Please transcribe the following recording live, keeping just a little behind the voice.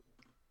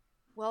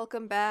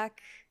Welcome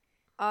back,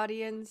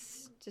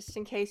 audience. Just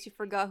in case you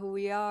forgot who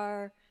we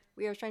are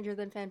Stranger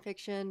Than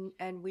Fanfiction,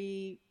 and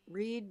we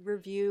read,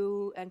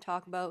 review, and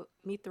talk about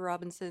Meet the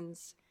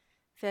Robinsons,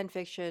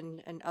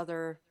 fanfiction, and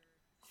other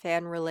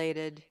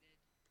fan-related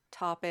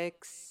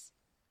topics.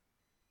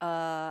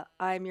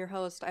 I'm your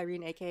host,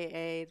 Irene,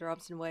 aka The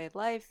Robinson Way of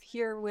Life,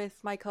 here with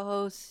my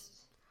co-host.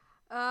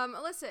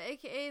 Alyssa,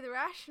 aka the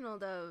Rational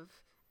Dove.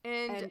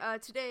 And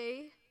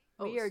today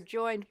we are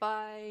joined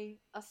by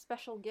a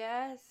special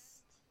guest.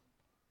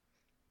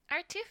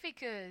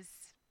 Artificus.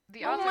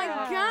 The oh author my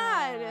of,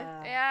 god!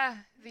 Yeah,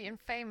 the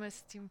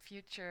infamous Team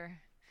Future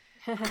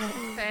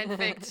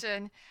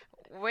fanfiction,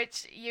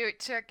 which you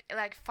took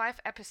like 5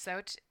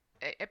 episodes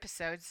of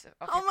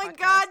Oh your my podcast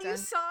god, you and-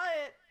 saw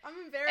it!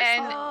 I'm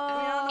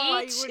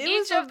embarrassed. And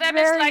each of them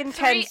is like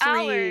 3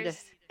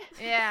 hours.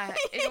 Yeah,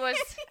 it was.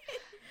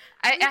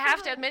 I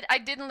have to admit, I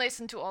didn't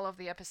listen to all of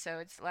the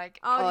episodes. Like,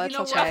 it's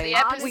okay.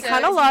 Episodes, we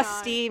kind of lost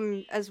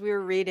steam as we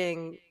were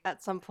reading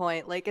at some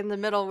point. Like in the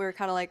middle, we were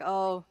kind of like,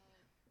 "Oh,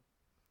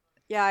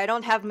 yeah, I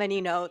don't have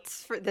many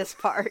notes for this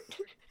part."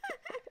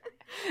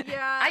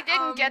 Yeah, I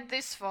didn't get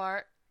this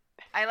far.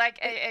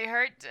 I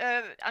heard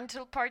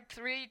until part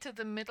 3 to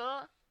the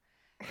middle,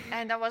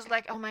 and I was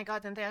like, "Oh my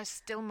god!" And there's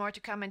still more to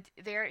come, and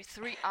they're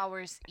 3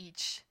 hours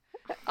each.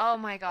 Oh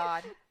my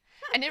god.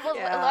 And it was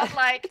a lot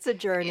like it's a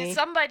journey.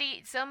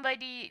 Somebody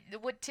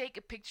would take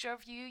a picture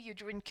of you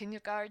were in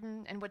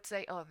kindergarten, and would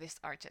say, "Oh, this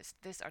artist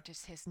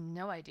has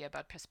no idea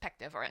about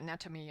perspective or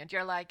anatomy," and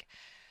you're like,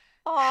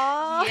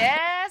 "Aww,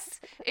 yes,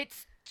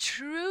 it's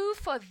true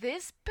for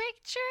this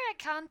picture. I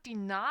can't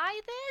deny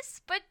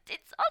this, but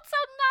it's also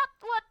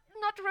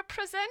not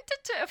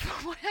representative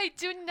of what I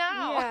do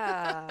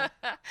now."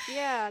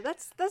 Yeah,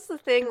 that's the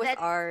thing with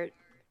art.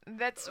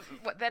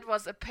 That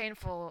was a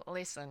painful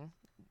lesson.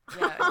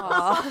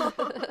 Yeah,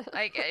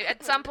 like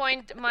at some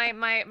point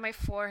my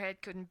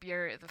forehead couldn't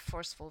bear the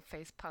forceful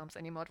face palms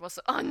anymore. It was,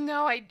 oh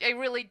no, I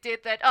really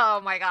did that.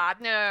 Oh my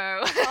god,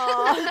 no.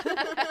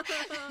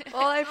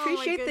 Well, I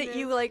appreciate that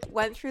you like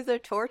went through the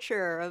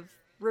torture of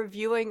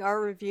reviewing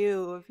our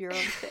review of your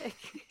own pick.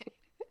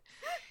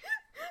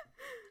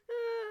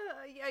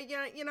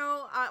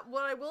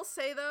 What I will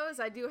say though is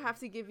I do have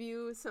to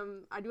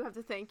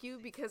thank you,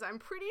 because I'm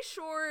pretty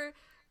sure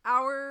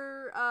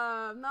our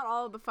not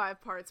all of the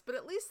 5 parts, but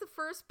at least the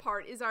first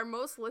part is our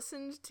most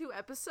listened to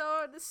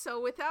episode. So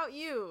without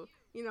you,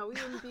 we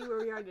wouldn't be where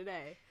we are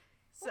today.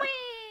 So.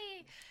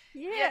 Whee!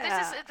 Yeah,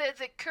 this is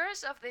the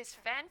curse of this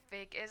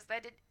fanfic, is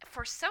that it,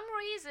 for some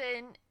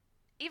reason,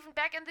 even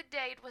back in the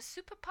day, it was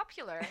super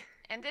popular,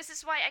 and this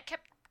is why I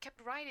kept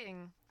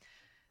writing.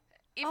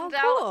 Even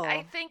though cool.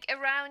 I think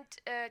around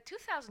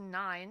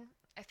 2009,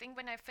 I think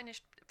when I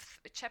finished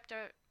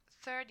chapter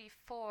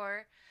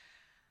 34,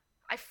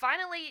 I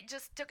finally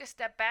just took a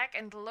step back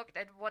and looked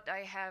at what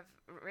I have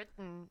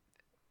written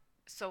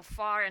so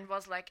far and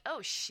was like,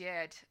 oh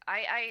shit,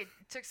 I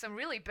took some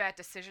really bad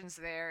decisions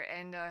there,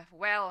 and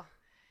well,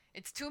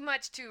 it's too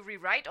much to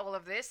rewrite all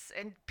of this,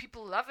 and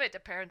people love it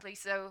apparently,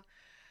 so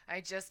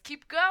I just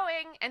keep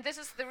going. And this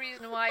is the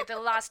reason why the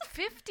last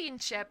 15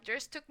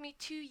 chapters took me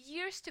 2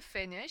 years to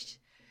finish,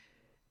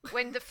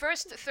 when the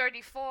first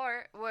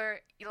 34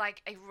 were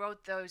like, I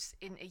wrote those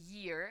in a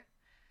year.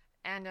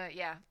 And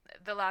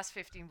the last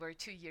 15 were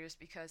 2 years,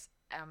 because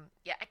I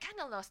kind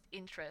of lost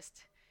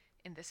interest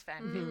in this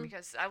fanfic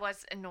because I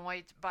was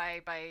annoyed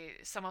by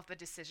some of the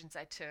decisions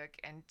I took,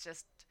 and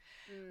just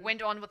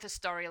went on with the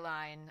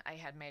storyline I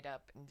had made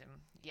up, and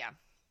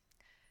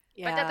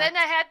But then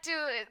I had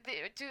to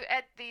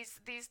add these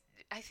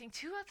I think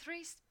 2 or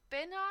 3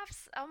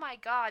 spin-offs. Oh my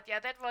god,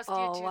 yeah, that was due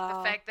to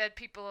the fact that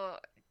people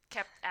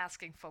kept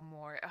asking for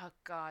more. Oh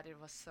god, it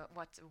was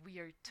what a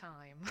weird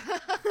time.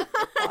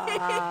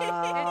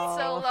 Wow. It's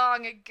so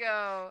long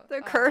ago.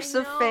 The curse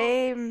of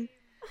fame.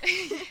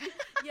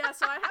 Yeah,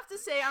 so I have to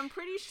say, I'm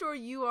pretty sure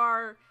you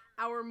are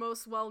our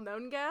most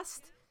well-known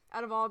guest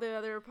out of all the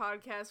other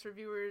podcast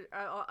reviewers,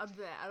 out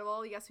of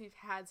all the guests we've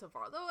had so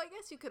far. Though I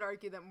guess you could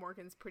argue that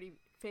Morgan's pretty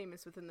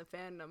famous within the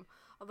fandom,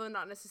 although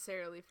not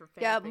necessarily for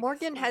fanfics. Yeah,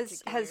 Morgan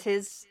has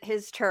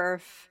his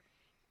turf,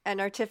 and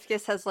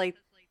Artificus has like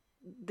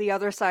the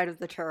other side of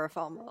the turf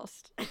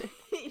almost.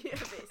 Yeah,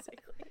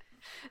 basically.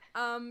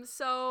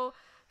 So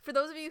for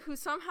those of you who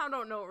somehow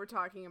don't know what we're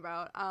talking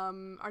about,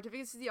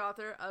 Artificus is the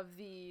author of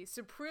the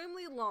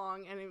supremely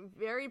long and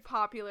very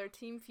popular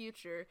Team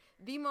Future,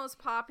 the most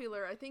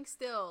popular, I think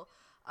still,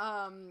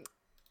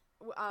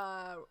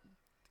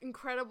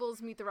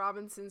 Incredibles Meet the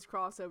Robinsons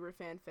crossover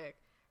fanfic.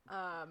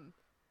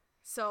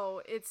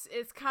 So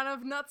it's kind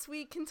of nuts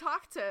we can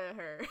talk to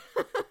her.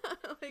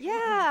 Like,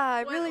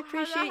 I really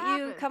appreciate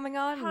you coming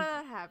on. How did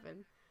that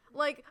happen?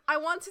 Like, I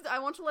want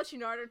to let you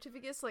know,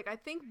 Artificus, like, I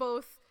think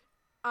both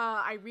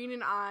Irene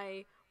and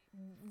I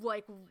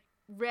like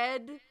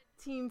read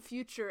Team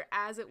Future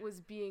as it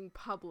was being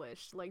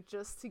published, like,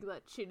 just to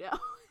let you know.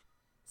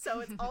 So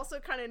it's also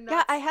kind of nuts.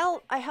 Yeah,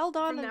 I held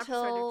on from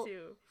until that perspective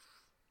too.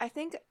 I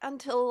think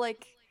until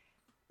like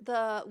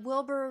the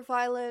Wilbur,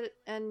 Violet,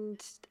 and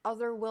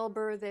other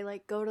Wilbur, they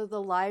like go to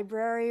the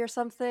library or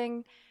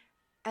something,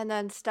 and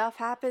then stuff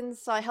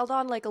happens. So I held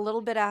on like a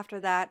little bit after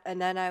that,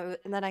 and then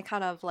I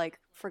kind of like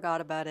forgot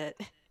about it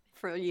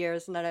for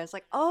years, and then I was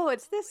like, oh,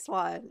 it's this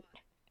one.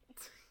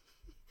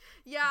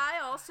 Yeah, I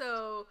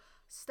also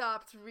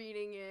stopped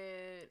reading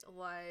it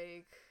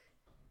like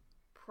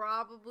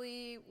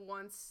probably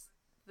once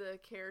the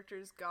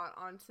characters got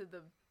onto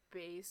the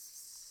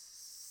base.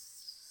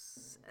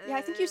 Yeah,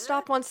 I think you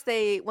stop once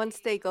they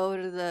go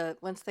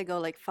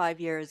like 5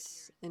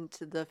 years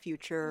into the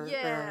future.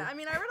 Yeah, I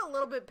mean, I read a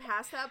little bit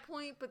past that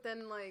point, but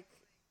then like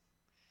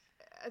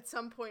at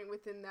some point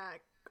within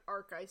that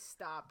arc, I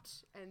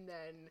stopped, and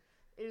then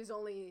it is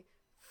only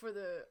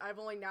I've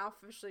only now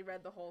officially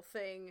read the whole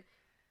thing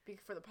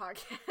for the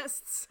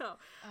podcast. So,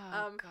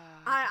 God.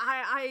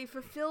 I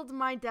fulfilled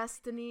my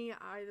destiny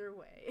either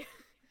way.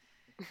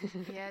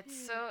 Yeah,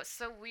 it's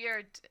so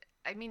weird.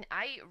 I mean,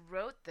 I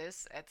wrote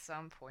this at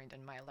some point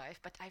in my life,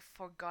 but I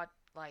forgot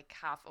like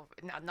half of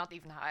it. No, not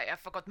even half. I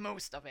forgot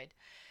most of it.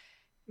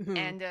 Mhm.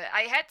 And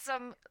I had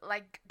some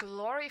like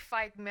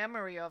glorified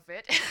memory of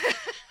it.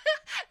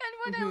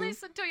 And when I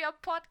listened to your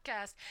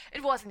podcast,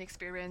 it was an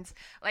experience.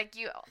 Like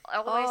you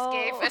always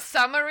gave a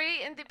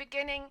summary in the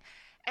beginning,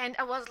 and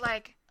I was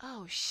like,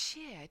 oh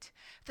shit,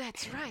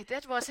 that's right,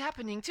 that was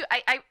happening too.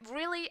 I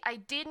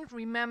didn't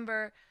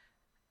remember.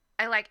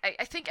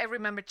 I think I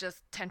remember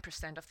just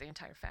 10% of the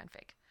entire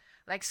fanfic.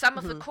 Like some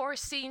of the core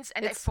scenes,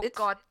 and I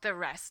forgot the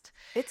rest.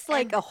 It's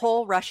like a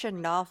whole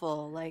Russian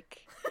novel.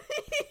 Like,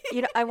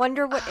 I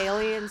wonder what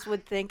aliens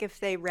would think if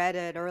they read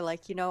it, or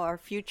like, our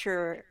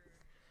future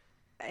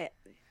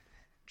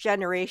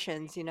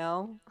generations,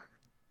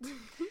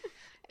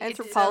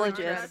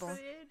 anthropologists. So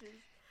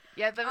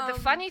yeah, the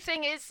funny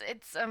thing is,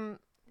 it's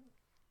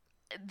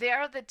they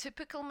are the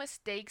typical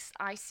mistakes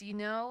I see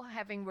now,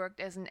 having worked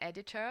as an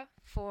editor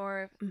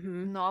for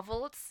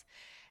novels,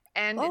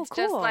 and it's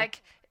just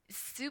like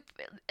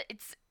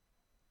it's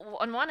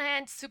on one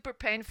hand super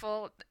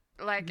painful,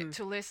 like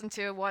to listen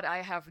to what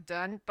I have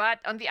done, but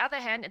on the other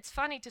hand, it's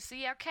funny to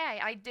see. Okay,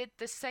 I did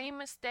the same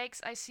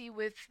mistakes I see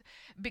with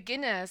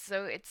beginners,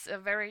 so it's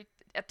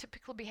a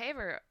typical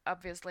behavior,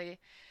 obviously,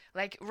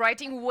 like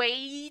writing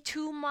way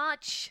too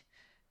much.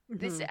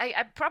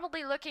 I'm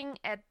probably looking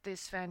at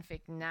this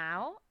fanfic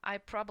now. I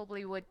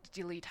probably would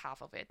delete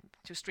half of it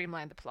to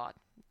streamline the plot.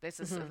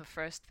 This is the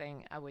first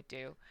thing I would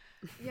do.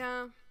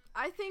 Yeah,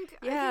 I think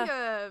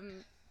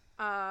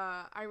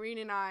Irene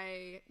and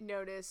I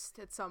noticed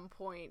at some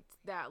point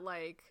that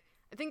like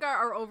I think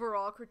our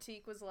overall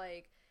critique was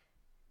like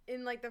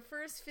in like the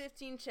first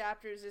 15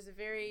 chapters there's a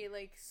very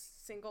like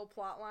single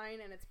plot line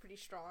and it's pretty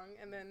strong,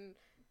 and then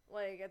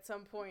like at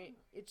some point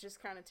it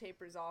just kind of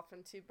tapers off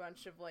into a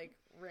bunch of like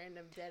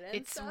random dead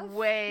end stuff.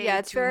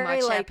 It's too very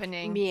much like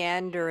happening.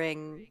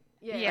 Meandering.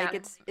 Yeah.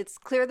 Like it's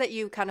clear that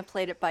you kind of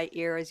played it by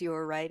ear as you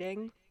were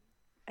writing,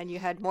 and you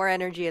had more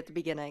energy at the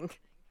beginning.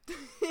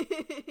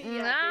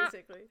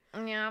 Basically.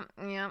 Yeah.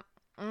 I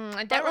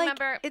But, don't like,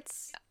 remember.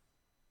 It's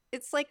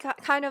like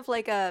kind of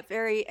like a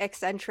very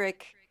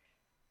eccentric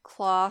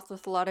cloth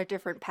with a lot of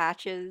different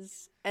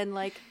patches, and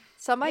like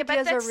some Yeah, but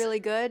ideas are that's- really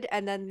good,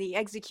 and then the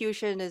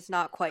execution is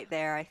not quite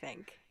there, I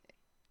think.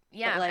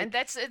 Yeah, like, and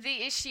that's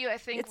the issue, I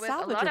think, it's with a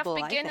lot of salvageable,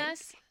 I think.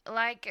 beginners.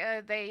 Like,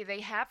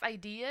 they have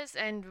ideas,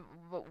 and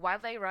while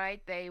they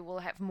write, they will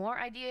have more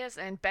ideas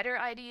and better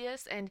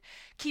ideas, and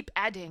keep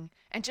adding,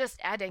 and just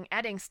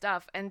adding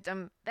stuff.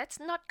 And that's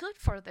not good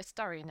for the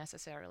story,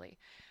 necessarily.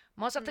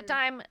 Most of the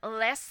time,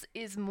 less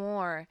is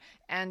more.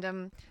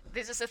 And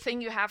this is a thing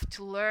you have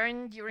to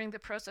learn during the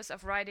process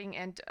of writing,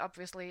 and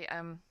obviously,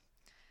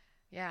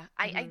 yeah,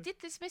 I did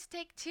this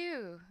mistake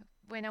too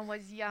when I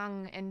was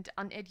young and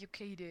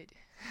uneducated.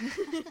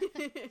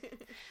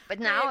 But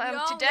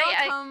now, today we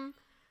all come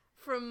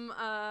from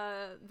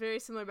very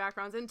similar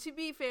backgrounds, and to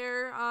be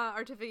fair,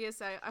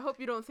 Artificus, I hope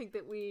you don't think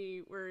that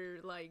we were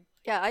like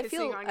I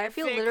pissing on your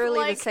feel fic, literally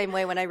like, the same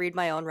way when I read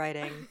my own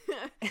writing.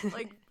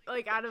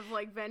 like out of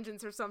like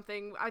vengeance or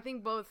something. I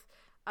think both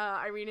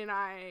Irene and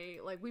I,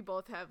 like, we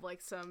both have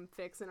like some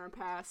fics in our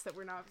past that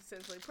we're not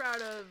essentially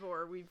proud of,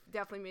 or we've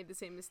definitely made the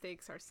same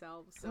mistakes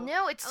ourselves. So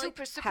no, it's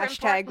super important.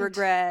 Hashtag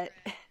regret.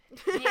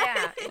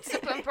 Yeah, it's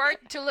super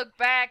important to look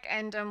back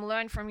and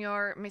learn from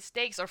your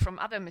mistakes or from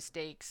other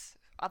mistakes.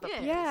 Other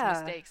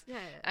people's mistakes. Yeah.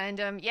 And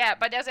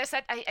but as I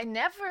said, I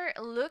never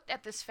looked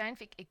at this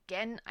fanfic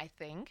again, I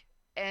think.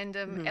 And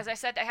as I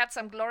said, I had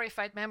some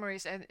glorified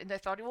memories, and I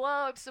thought,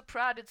 whoa, I'm so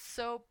proud, it's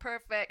so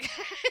perfect.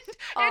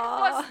 It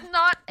was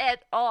not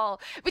at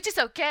all, which is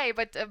okay,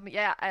 but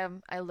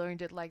I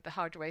learned it like the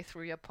hard way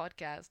through your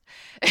podcast.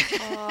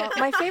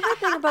 My favorite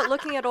thing about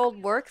looking at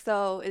old work,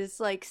 though,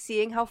 is like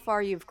seeing how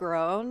far you've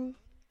grown,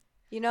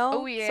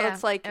 Oh, yeah. So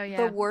it's like, Oh,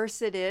 yeah. the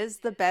worse it is,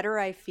 the better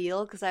I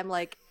feel, because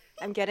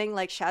I'm getting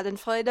like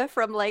Schadenfreude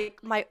from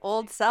like my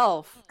old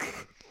self.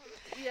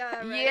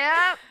 Yeah.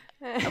 Right.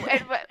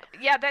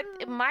 Yeah. That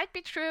it might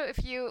be true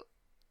if you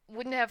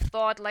wouldn't have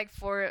thought, like,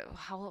 for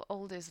how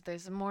old is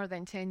this? More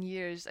than 10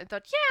 years. I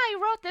thought, yeah, I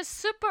wrote this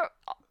super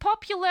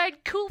popular and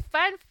cool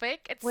fanfic.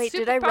 It's Wait,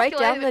 super did I write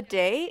popular. down the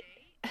date?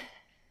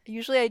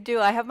 Usually I do.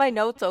 I have my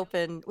notes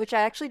open, which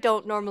I actually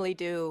don't normally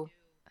do,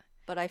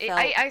 but I felt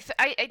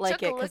I like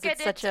took a it because look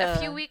it's at it such a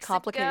few a weeks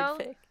complicated ago.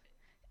 fic.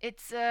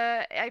 It's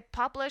I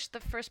published the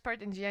first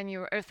part in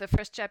January, or the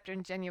first chapter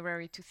in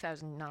January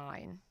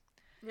 2009.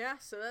 Yeah,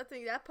 so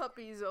that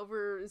puppy's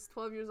is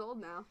 12 years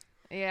old now.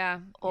 Yeah,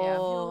 yeah.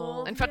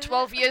 Oh, And for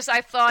 12 years,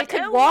 I thought it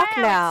could oh, walk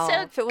wow, now it's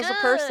so if it was a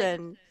good."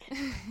 person.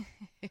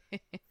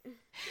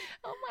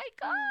 Oh my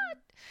god!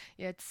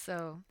 Yeah, it's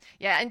so.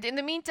 Yeah, and in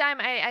the meantime,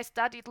 I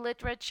studied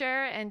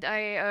literature and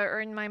I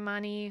earned my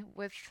money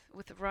with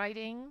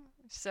writing.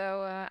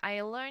 So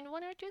I learned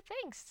one or two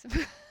things.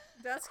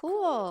 That's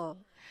Cool.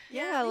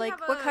 Yeah, we like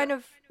have what a- kind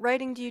of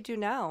writing do you do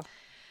now?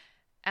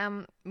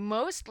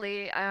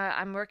 Mostly,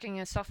 I'm working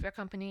in a software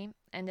company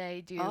and I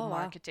do Oh, wow.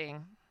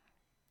 marketing.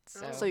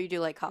 So you do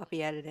like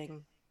copy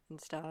editing and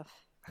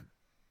stuff.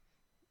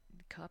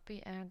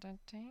 Copy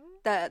editing.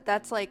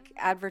 That's like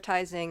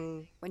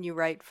advertising when you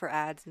write for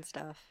ads and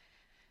stuff.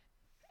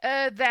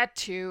 That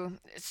too.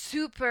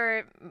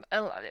 Super.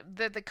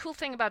 The cool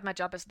thing about my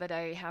job is that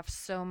I have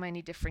so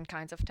many different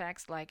kinds of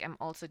text. Like I'm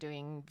also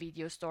doing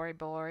video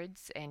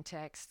storyboards and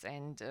text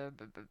and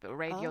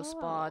radio Oh.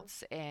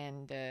 spots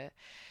and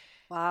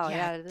Wow,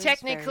 yeah, it is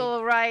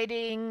technical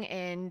writing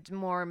and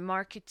more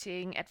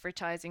marketing,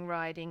 advertising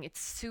writing. It's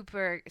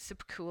super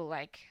cool.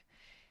 Like,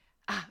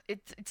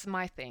 it's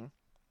my thing.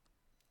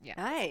 Yeah.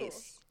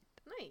 nice.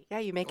 Nice. Yeah,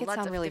 you make it Lots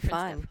sound of really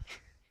different fun.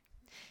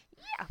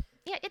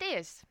 Yeah, it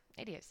is.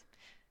 It is.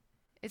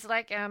 It's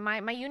like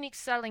my unique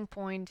selling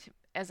point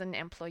as an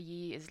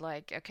employee is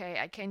like, okay,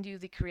 I can do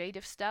the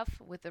creative stuff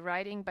with the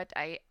writing, but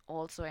I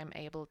also am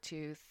able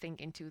to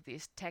think into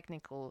these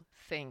technical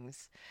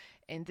things.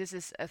 And this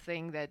is a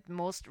thing that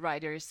most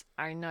writers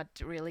are not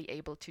really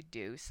able to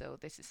do. So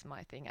this is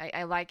my thing.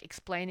 I like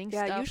explaining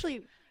Yeah, stuff.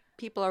 usually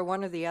people are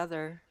one or the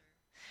other.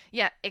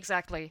 Yeah,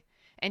 exactly.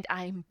 And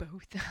I'm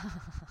both.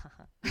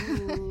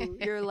 Ooh,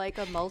 you're like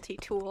a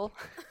multi-tool,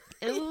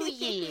 Oh,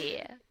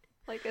 yeah.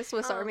 like a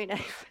Swiss Army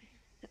knife.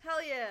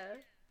 Hell yeah.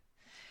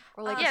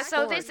 Or like a Yeah,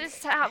 so this spork.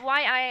 is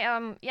why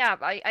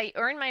I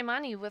earn my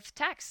money with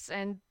text,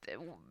 and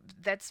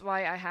that's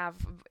why I have,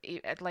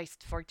 at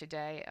least for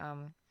today,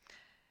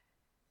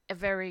 a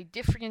very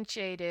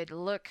differentiated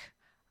look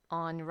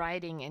on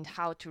writing and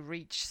how to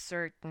reach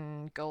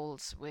certain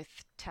goals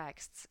with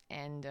texts.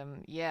 And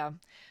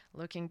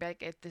looking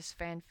back at this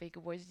fanfic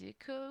was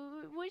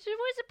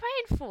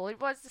painful. It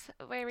was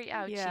very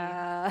ouchy.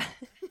 Yeah.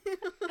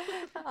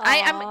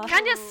 I'm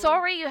kind of Aw.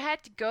 sorry you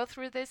had to go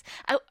through this.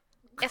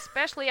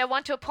 Especially, I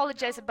want to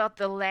apologize about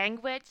the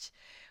language,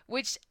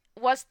 which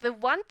was the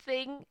one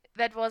thing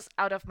that was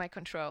out of my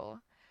control.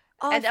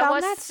 Oh, And I I found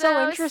was that so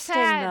so interesting,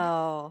 sad.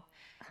 though.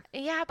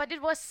 Yeah, but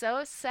it was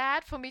so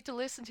sad for me to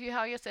listen to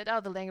how you said,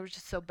 oh, the language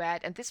is so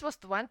bad. And this was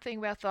the one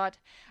thing where I thought,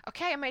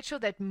 okay, I made sure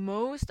that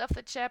most of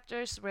the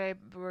chapters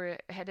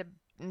had a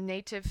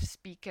native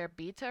speaker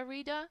beta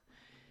reader.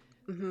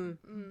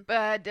 Mm-hmm.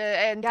 But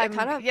Yeah, I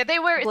kind of they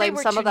were blame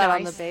some too of that on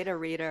the nice. beta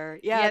reader.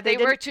 Yeah, Yeah, they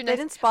were too They nice.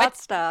 didn't spot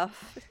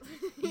stuff.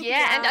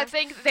 Yeah, and I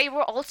think they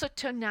were also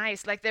too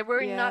nice. Like, they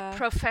were Yeah. not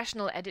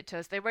professional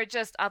editors. They were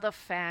just other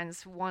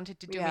fans who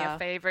wanted to do me Yeah. a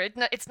favor.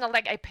 It's not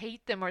like I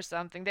paid them or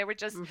something. They were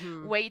just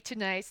Mhm. way too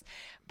nice.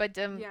 But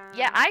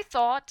Yeah. I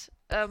thought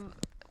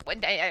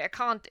when I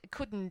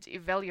couldn't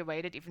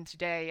evaluate it even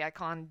today. I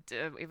can't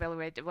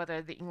evaluate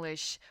whether the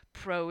English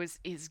prose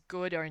is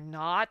good or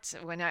not.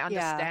 When I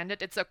understand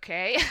it, it's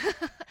okay.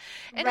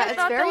 And Right, I it's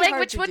thought the very hard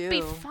language to would be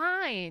do.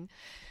 fine.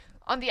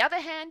 On the other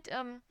hand,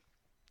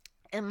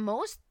 and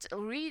most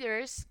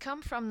readers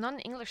come from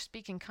non-English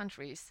speaking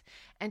countries.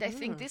 And I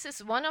think this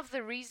is one of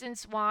the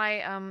reasons why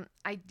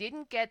I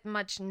didn't get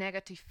much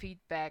negative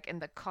feedback in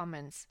the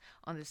comments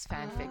on this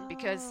fanfic.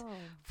 Because Oh.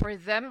 for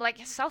them,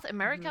 like, South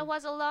America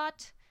was a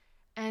lot.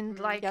 And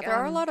like, Yeah, there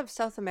are a lot of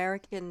South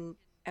American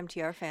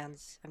MTR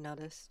fans, I've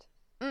noticed.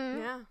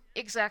 Yeah.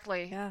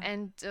 Exactly. Yeah.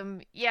 And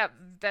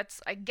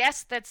I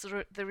guess that's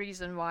the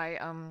reason why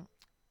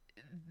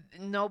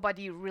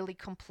nobody really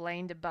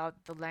complained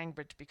about the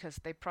language, because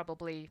they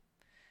probably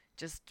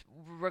just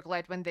were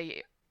glad when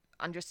they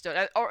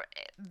understood, or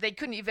they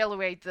couldn't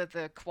evaluate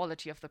the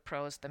quality of the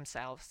prose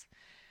themselves.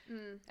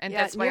 And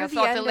Yeah, that's why near I the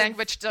thought end the of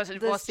language was the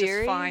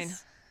just fine.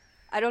 series,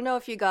 I don't know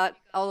if you got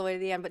all the way to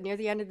the end, but near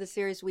the end of the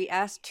series, we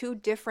asked two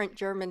different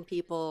German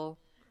people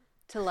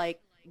to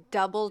like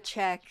double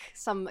check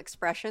some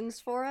expressions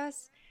for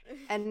us.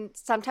 And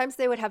sometimes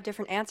they would have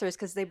different answers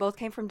because they both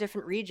came from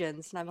different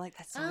regions. And I'm like,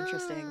 that's so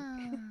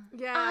interesting.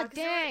 Yeah. Ah, 'cause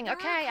there were- dang. there were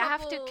a Okay, I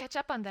have to couple- catch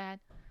up on that.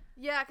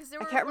 Yeah, because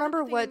there I were. can't one of the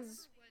remember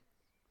things-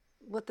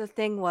 what the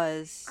thing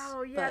was.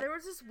 Oh yeah, but there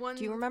was this one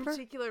do you remember,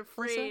 particular Melissa?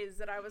 phrase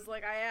that I was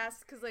like, I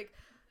asked because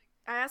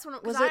because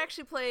Was I it-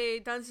 actually play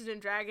Dungeons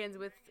and Dragons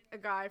with a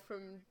guy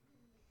from.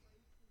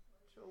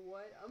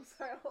 What? I'm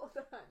sorry. Hold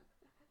on.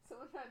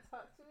 Someone trying to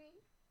talk to me?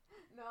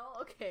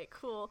 No. Okay.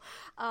 Cool.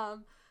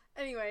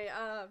 Anyway,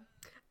 I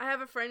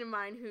have a friend of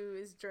mine who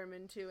is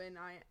German too, and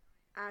I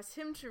asked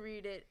him to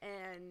read it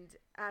and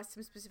asked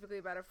him specifically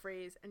about a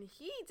phrase, and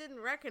he didn't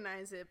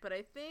recognize it, but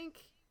I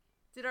think,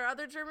 did our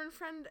other German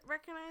friend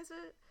recognize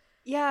it?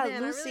 Yeah,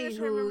 Man, Lucy,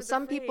 who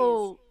some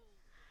people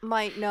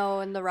might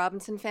know in the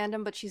Robinson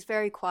fandom, but she's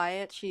very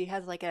quiet. She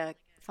has like a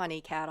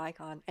funny cat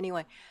icon.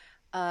 Anyway,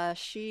 I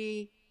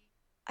think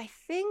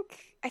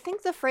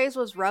the phrase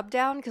was rub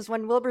down, because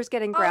when Wilbur's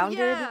getting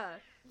grounded,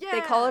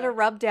 they call it a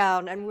rub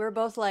down, and we're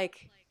both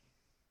like,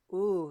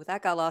 ooh,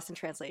 that got lost in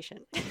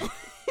translation.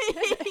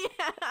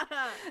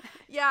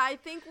 Yeah, I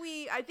think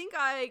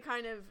I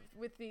kind of,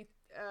 with the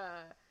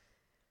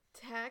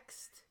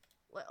text,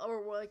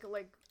 or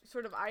like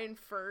sort of, I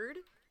inferred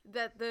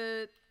that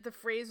the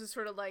phrase was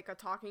sort of like a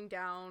talking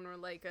down, or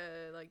like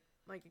a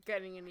like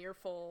getting an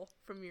earful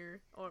from your,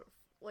 or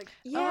like,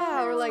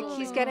 or like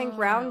he's getting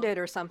grounded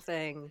or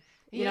something.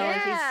 You know,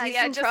 like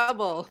he's in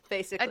trouble,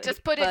 basically. I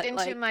just put it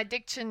into my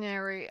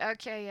dictionary.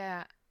 Okay,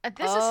 yeah.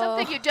 This is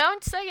something you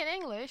don't say in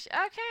English.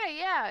 Okay,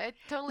 yeah, it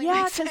totally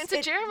makes sense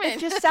in German. It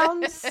just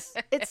sounds.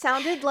 It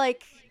sounded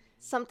like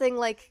something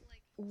like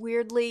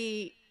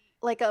weirdly,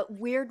 like a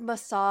weird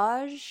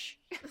massage.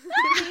 Or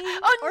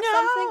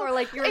something, or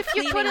like you're if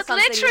you cleaning put it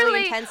something literally,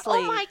 really intensely.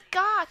 Oh my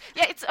god!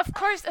 Yeah, it's of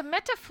course a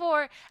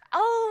metaphor.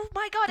 Oh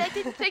my god, I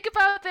didn't think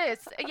about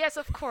this. Yes,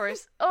 of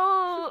course.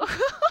 Oh,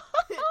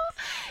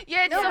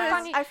 yeah, it's so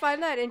funny. I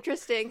find that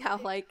interesting. How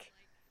like,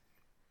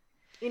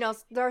 you know,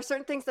 there are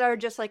certain things that are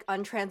just like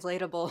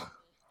untranslatable.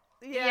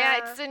 Yeah,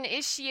 it's an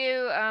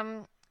issue.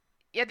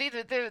 Yeah,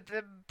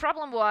 the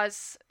problem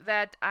was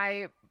that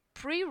I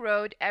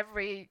pre-wrote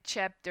every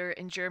chapter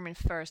in German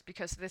first,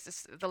 because this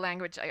is the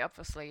language I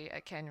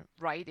can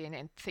write in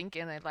and think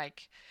in, and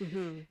like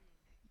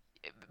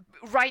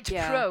write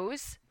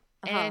prose.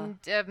 And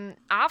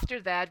after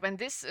that, when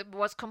this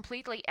was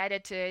completely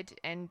edited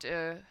and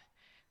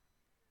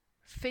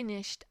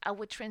finished, I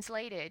would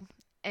translate it.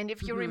 And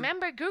if you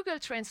remember, Google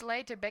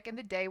Translator back in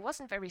the day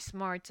wasn't very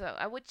smart, so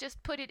I would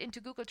just put it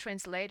into Google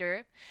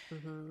Translator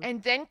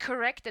and then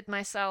correct it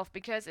myself,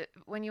 because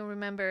when you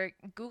remember,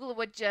 Google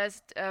would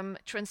just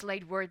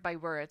translate word by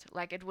word.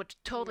 Like, it would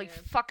totally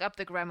fuck up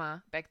the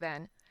grammar back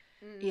then.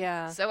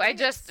 Yeah. So I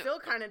just... It still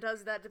kind of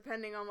does that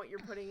depending on what you're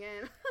putting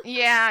in.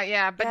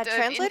 yeah, but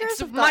translators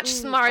it's much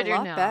smarter a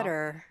lot now.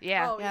 better.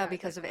 Yeah.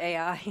 Because of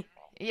AI.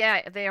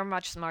 Yeah, they are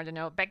much smarter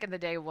now. Back in the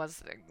day, it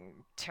was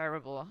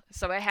terrible.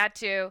 So I had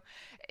to,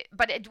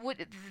 but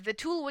the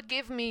tool would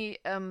give me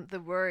the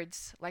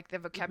words, like the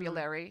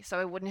vocabulary, so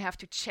I wouldn't have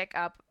to check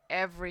up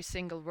every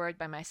single word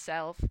by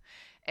myself,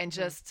 and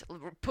just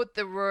put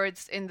the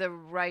words in the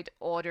right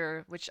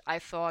order, which I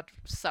thought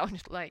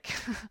sounded like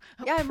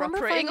I remember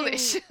finding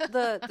English.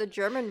 the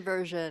German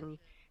version,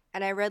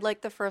 and I read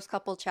like the first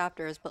couple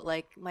chapters, but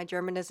like my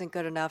German isn't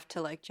good enough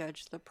to like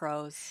judge the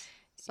prose.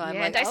 So I'm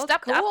like, and I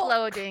stopped cool.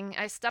 uploading.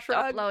 I stopped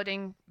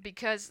uploading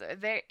because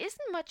there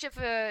isn't much of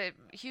a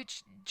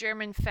huge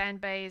German fan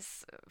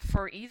base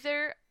for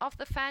either of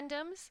the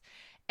fandoms,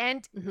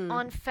 and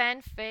on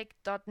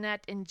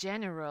fanfic.net in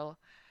general.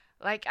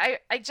 Like,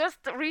 I just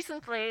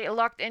recently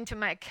logged into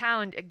my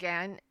account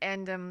again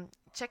and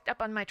checked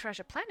up on my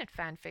Treasure Planet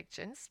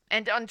fanfictions,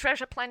 and on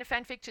Treasure Planet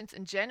fanfictions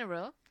in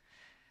general.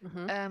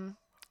 That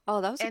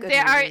was a and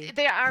good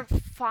there are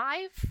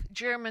 5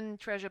 German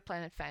Treasure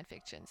Planet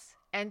fanfictions.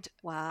 And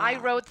I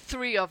wrote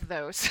 3 of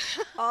those.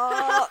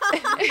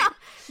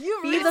 You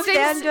be the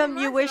fandom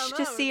you wish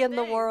to see in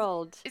the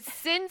world.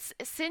 Since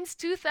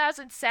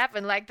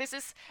 2007, like, this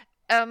is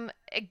a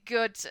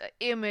good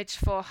image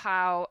for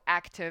how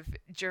active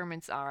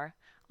Germans are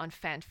on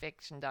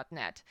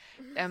fanfiction.net,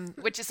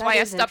 which is why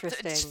I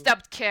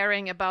stopped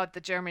caring about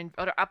the German,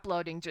 or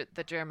uploading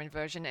the German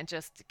version, and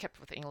just kept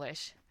with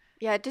English.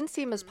 Yeah, it didn't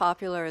seem as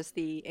popular as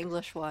the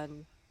English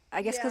one.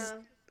 I guess because,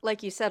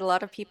 like you said, a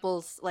lot of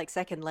people's like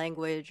second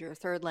language or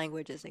third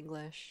language is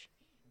English.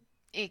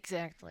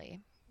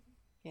 Exactly.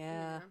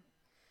 Yeah.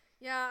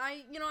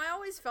 I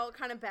always felt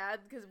kind of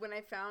bad because when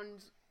I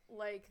found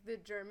like the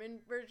German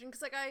version,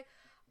 because like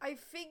I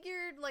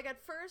figured, like,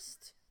 at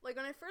first, like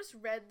when I first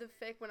read the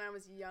fic when I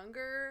was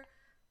younger,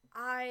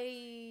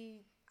 I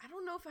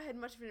don't know if I had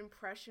much of an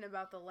impression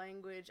about the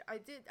language. I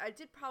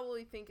did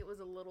probably think it was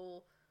a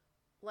little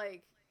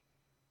like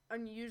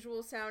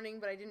unusual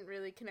sounding, but I didn't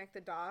really connect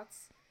the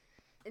dots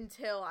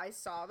until I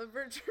saw the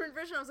German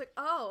version. I was like,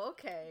 oh,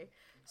 okay,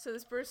 so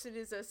this person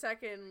is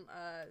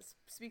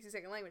speaks a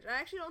second language. And I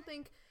actually don't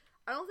think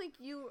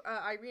you,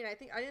 Irene,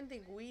 I didn't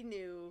think we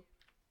knew.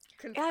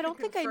 I don't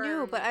think I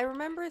knew, but I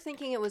remember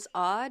thinking it was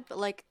odd. But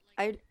like,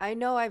 I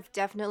know I've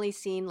definitely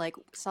seen like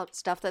some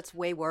stuff that's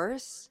way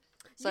worse.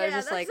 So I was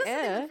just like,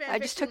 I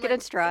just took it in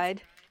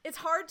stride. It's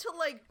hard to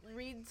like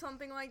read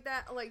something like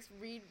that, like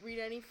read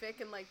any fic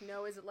and like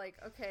know, is it like,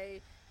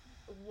 okay,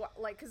 what,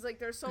 like, because like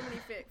there's so many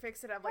fics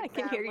that have like I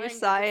can bad hear you language,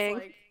 sighing.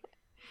 like...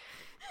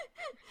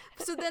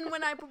 So then when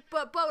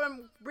but what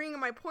I'm bringing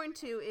my point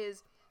to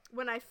is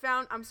when I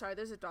found, I'm sorry,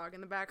 there's a dog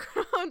in the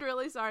background.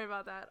 Really sorry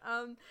about that.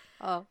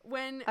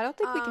 When I don't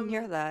think we can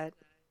hear that.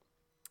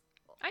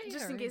 I just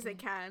hear in case it. they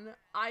can,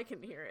 I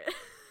can hear it.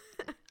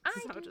 I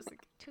So do just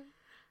like, too.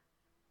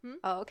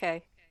 Oh,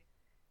 okay.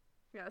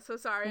 yeah, so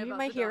sorry Maybe about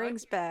my the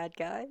hearing's bad,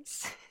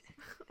 guys.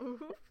 dog.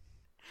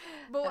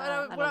 But I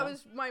don't know.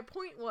 my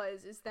point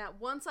was is that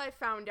once I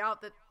found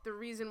out that the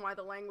reason why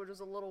the language was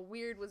a little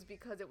weird was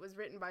because it was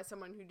written by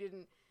someone who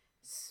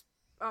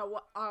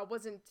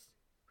wasn't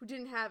who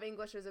didn't have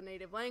English as a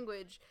native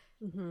language,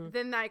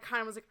 then I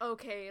kind of was like,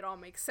 okay, it all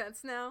makes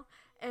sense now.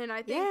 And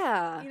I think,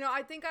 Yeah.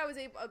 I think I was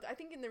able. I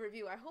think in the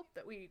review, I hope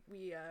that we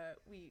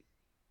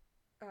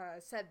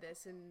said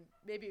this, and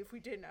maybe if we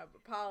didn't,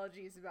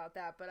 apologies about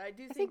that. But I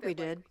do I think that, we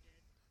did.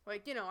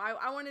 Like,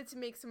 I wanted to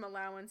make some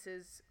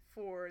allowances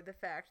for the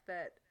fact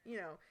that,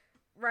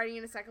 writing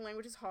in a second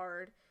language is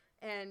hard.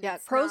 And Yeah,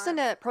 it's prose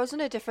not,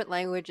 in a different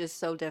language is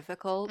so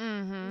difficult,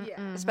 Mm-hmm.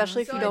 yeah.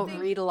 especially if So you I don't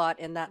think- read a lot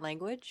in that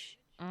language.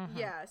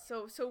 Yeah,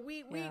 so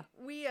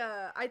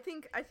Yeah. I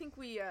think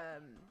we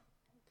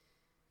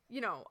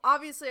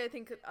obviously I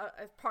think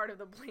a part of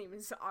the blame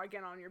is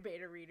again on your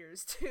beta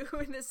readers too,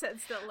 in the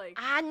sense that like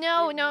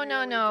No. it really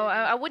didn't-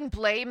 I wouldn't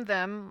blame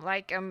them.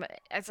 Like,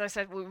 as I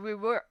said, we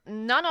were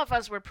none of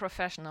us were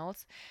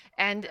professionals,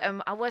 and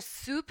I was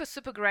super,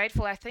 super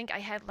grateful. I think I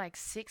had like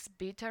 6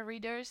 beta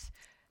readers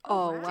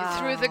Oh, wow. wow.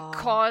 through the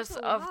course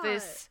That's a of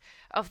lot.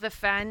 of the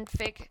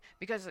fanfic,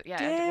 because it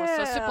was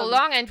so super Damn.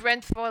 long and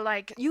went for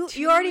like You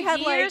 2 already had,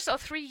 years or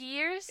 3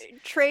 years.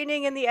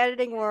 Training in the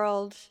editing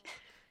world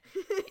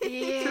through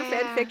Yeah.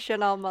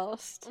 fanfiction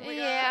almost. Oh my God.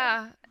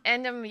 Yeah,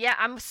 and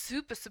I'm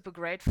super, super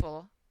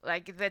grateful,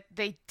 like that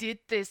they did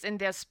this in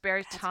their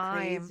spare That's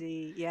time.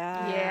 crazy.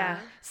 Yeah. Yeah,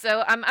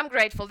 so I'm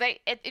grateful.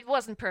 It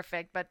wasn't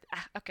perfect, but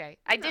okay.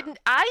 I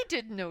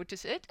didn't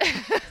notice it.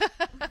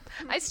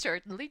 I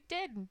certainly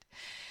didn't.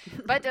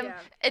 But Yeah.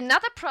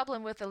 another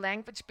problem with the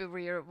language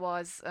barrier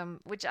was,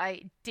 which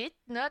I did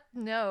not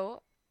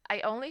know,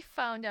 I only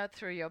found out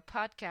through your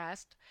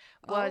podcast,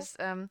 was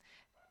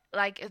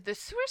like the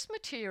source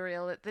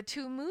material, the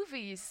 2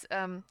 movies.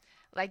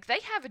 Like they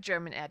have a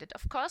German edit,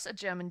 of course, a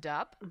German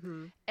dub,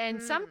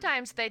 and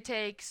sometimes they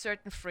take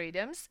certain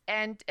freedoms,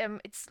 and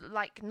it's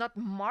like not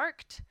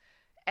marked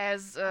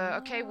as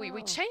okay,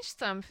 we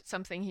changed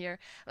something here.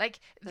 Like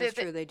That's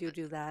true. They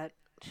do that.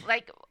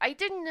 like I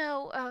didn't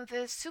know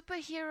the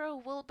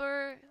superhero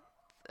Wilbur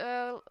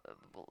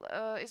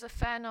is a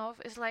fan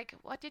of is like,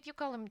 what did you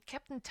call him,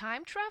 Captain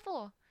Time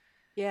Travel?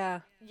 Yeah.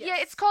 Yeah,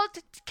 it's called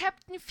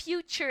Captain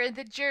Future in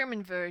the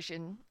German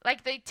version.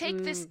 Like they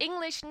take this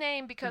English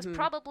name because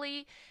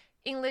probably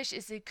English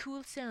is a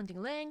cool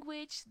sounding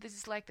language. This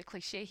is like the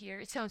cliche here.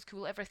 It sounds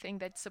cool. Everything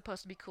that's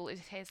supposed to be cool, it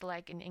has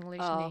like an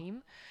English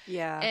name.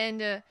 Yeah.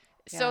 And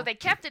so Yeah. they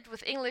kept it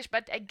with English,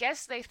 but I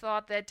guess they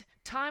thought that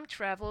time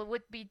travel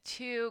would be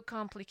too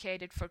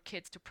complicated for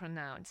kids to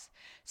pronounce.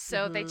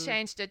 So they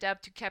changed it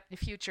up to Captain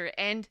Future,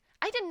 and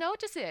I didn't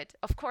notice it.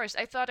 Of course,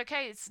 I thought,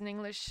 okay, it's an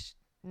English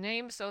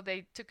name, so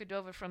they took it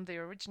over from the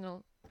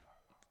original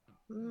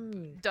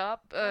dub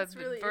That's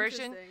really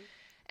version. interesting.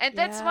 And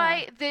that's Yeah.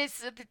 why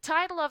the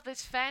title of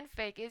this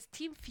fanfic is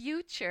Team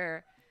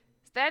Future.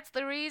 That's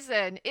the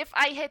reason. If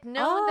I had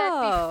known that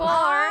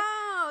before,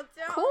 Oh,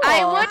 Cool.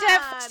 I would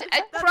have. God. It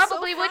That's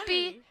probably so would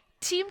be funny.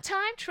 Team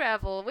Time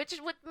Travel, which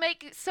would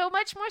make so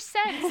much more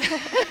sense.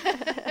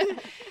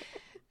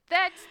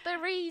 That's the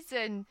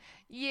reason.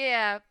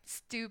 Yeah,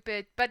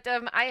 stupid. But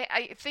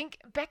I think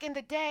back in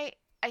the day,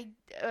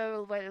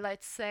 well,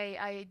 let's say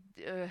I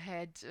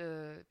had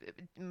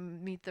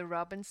Meet the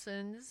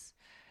Robinsons,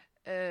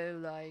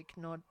 like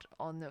not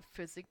on a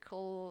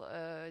physical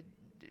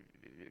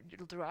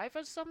drive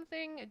or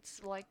something.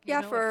 It's like you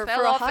Yeah, know, for it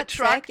fell a off hot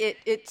truck. sec,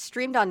 it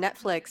streamed on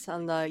Netflix,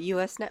 on the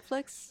U.S.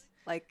 Netflix,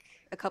 like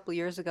a couple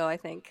years ago, I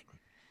think.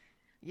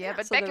 Yeah,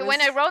 but so back there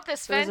when I was- wrote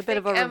this There was a bit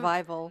of a fanfic,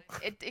 revival.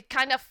 it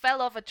kind of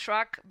fell off a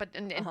truck, but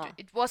Uh-huh.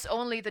 it was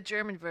only the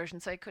German version,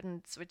 so I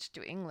couldn't switch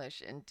to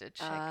English and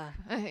check.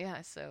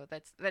 Yeah, so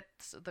that's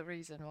the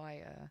reason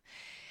why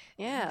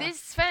Yeah.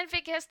 this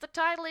fanfic has the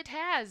title it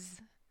has.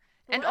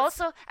 And Well,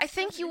 also, I that's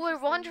think so you were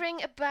interesting.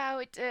 wondering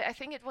about. I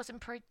think it was in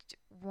part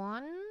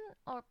 1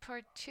 or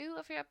part 2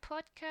 of your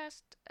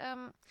podcast.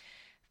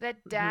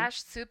 That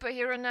Dash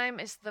superhero name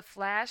is the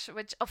Flash,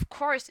 which of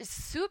course is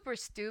super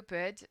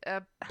stupid.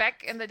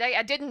 Back in the day,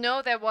 I didn't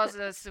know there was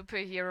a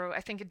superhero. I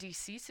think a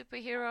DC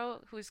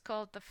superhero who's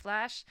called the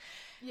Flash.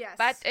 Yes.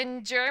 But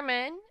in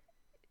German,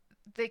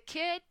 the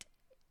kid,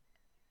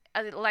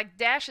 like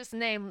Dash's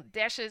name,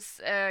 Dash's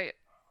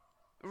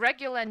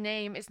regular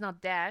name is not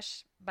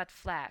Dash, but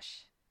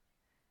Flash.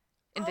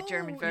 In the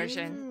German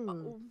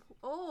version.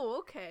 Oh,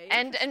 okay.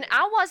 And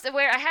I was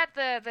aware. I had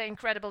the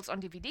Incredibles on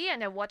DVD,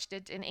 and I watched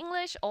it in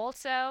English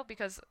also,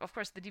 because of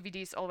course the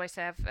DVDs always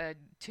have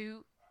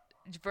 2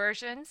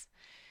 versions.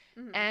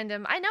 And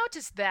I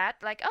noticed that,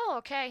 like, oh,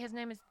 okay, his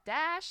name is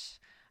Dash.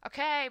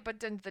 Okay,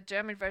 but in the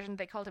German version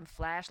they called him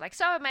Flash. Like,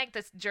 so I make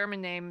this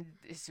German name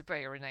his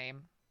superhero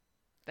name.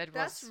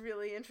 That's was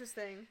really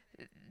interesting.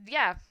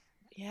 yeah.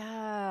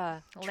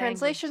 Yeah.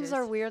 Translations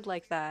are Languages. weird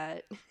like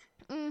that.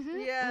 Mm-hmm.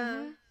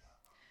 Yeah.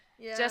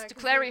 Yeah. Just to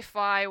 'cause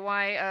clarify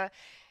why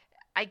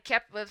I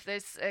kept with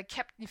this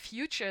Captain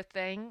Future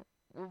thing,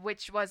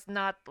 which was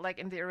not like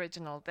in the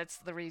original. That's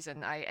the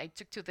reason I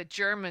took to the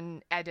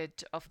German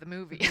edit of the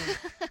movie.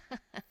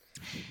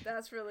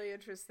 That's really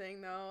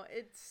interesting, though.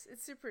 It's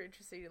super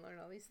interesting to learn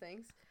all these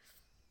things.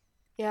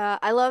 Yeah,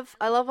 I love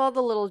all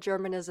the little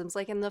Germanisms.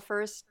 Like in the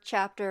first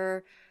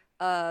chapter,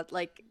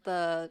 like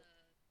the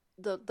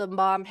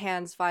mom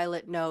hands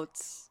Violet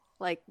notes,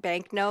 like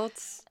bank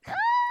notes,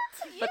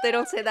 but they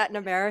don't say that in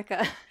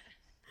America.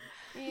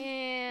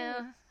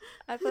 Yeah.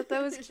 I thought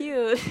that was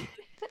cute.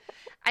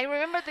 I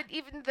remember that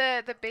even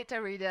the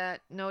beta reader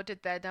noted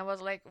that, and I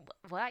was like,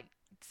 what?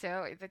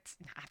 So that's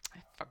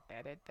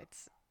forget it.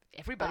 That's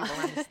everybody will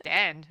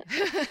understand.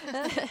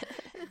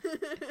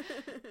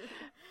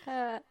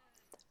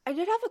 I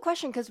did have a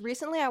question because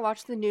recently I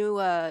watched the new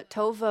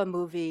Tova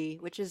movie,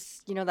 which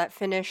is that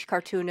Finnish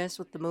cartoonist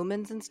with the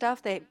Moomins and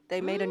stuff. They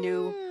made a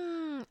new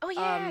Oh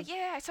yeah,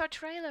 I saw a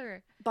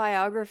trailer.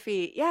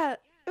 biography. Yeah,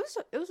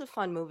 it was a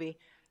fun movie.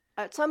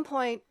 At some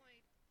point,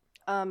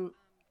 um,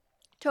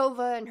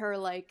 Tova and her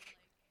like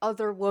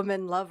other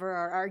woman lover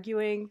are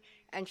arguing,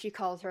 and she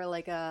calls her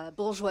like a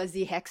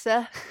bourgeoisie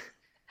hexe.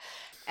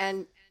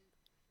 And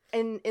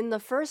in the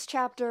first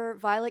chapter,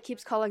 Violet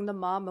keeps calling the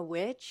mom a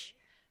witch,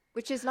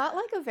 which is not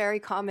like a very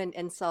common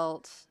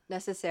insult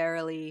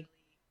necessarily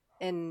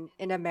in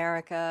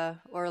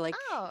America or like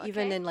Oh,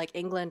 even okay. in like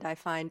England, I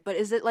find. But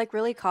is it like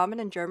really common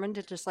in German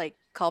to just like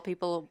call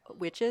people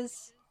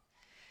witches?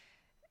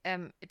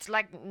 It's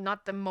like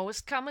not the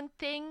most common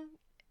thing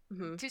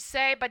Hmm. to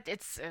say, but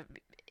it's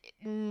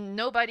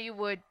nobody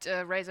would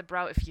raise a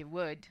brow if you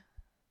would.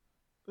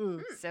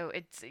 Mm. So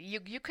it's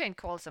you can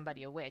call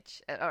somebody a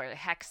witch or a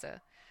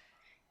hexer.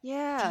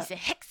 Yeah. She's a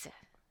hexer.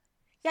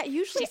 Yeah,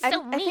 usually She's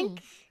so I mean.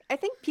 think I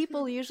think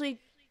people usually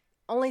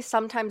only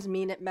sometimes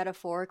mean it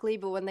metaphorically,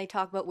 but when they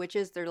talk about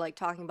witches, they're like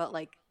talking about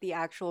like the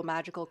actual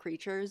magical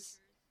creatures.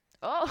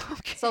 Oh,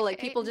 So like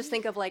okay. people just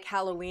think of like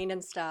Halloween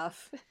and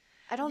stuff.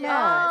 I don't Yeah, know.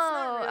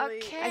 it's not Oh, really.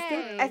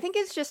 okay. I think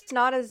it's just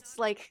not as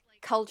like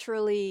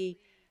culturally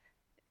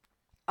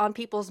on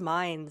people's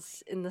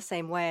minds in the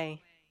same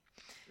way.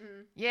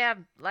 Mm. Yeah,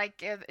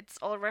 like it's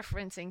all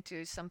referencing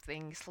to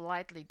something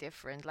slightly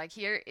different. Like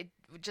here, it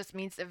just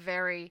means a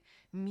very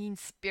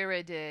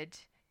mean-spirited,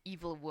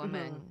 evil Hmm.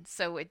 woman.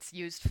 So it's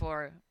used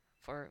for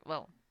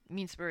well,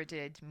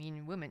 mean-spirited,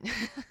 mean woman.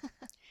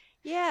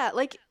 Yeah,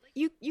 like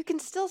you can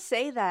still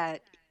say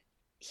that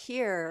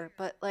here,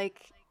 but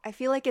like I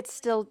feel like it's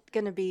still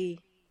gonna be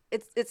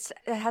it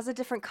has a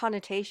different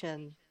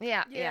connotation.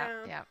 Yeah, yeah,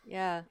 Yeah, yeah.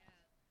 Yeah.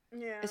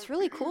 yeah, It's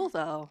really cool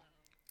though.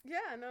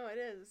 yeah. No, it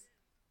is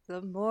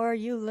The more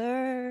you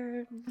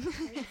learn.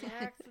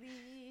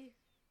 exactly.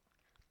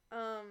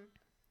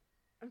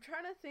 I'm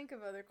trying to think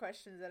of other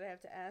questions that I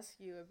have to ask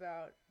you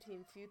about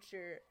Team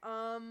Future.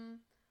 I'm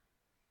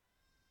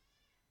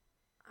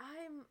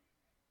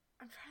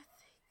trying to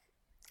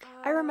think.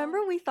 I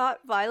remember we thought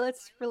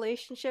Violet's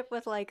relationship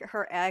with like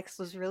her ex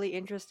was really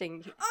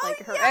interesting. Oh Like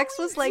her yeah, ex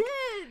was we like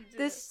did.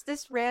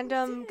 this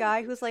random did.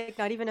 guy who's like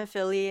not even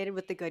affiliated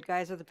with the good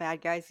guys or the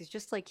bad guys. He's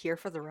just like here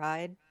for the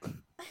ride.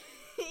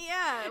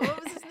 Yeah,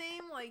 what was his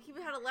name? Like he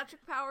had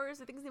electric powers.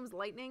 I think his name was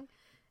Lightning,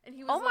 and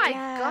he was Oh my like,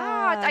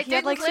 God, I He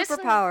had didn't like listen.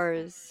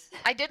 superpowers.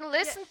 I didn't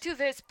listen to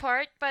this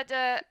part, but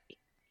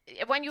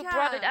when you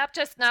brought it Yeah. up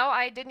just now,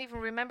 I didn't even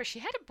remember she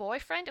had a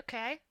boyfriend.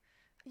 Okay,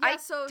 yeah. I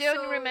So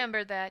don't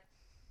remember that.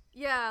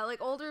 Yeah,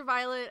 like older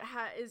Violet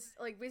is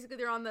like basically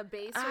they're on the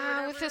base or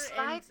whatever. With this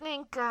and,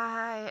 lightning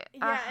guy.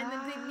 Yeah, and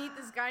then they meet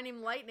this guy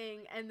named Lightning,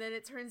 and then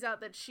it turns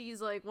out that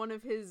she's like one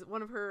of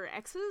her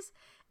exes,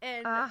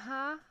 and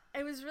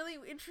it was really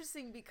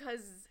interesting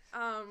because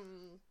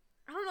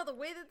I don't know, the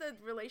way that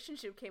the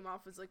relationship came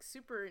off was like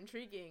super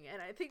intriguing, and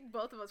I think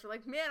both of us were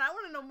like, man, I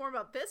want to know more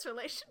about this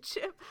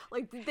relationship.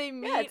 Like, did they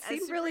meet Yeah, it as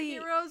seemed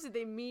superheroes? Did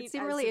they meet? it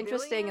seemed as really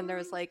interesting, and civilians?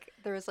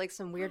 there was like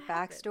some weird What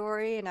happened?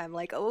 backstory, and I'm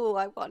like, oh,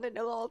 I want to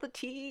know all the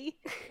tea.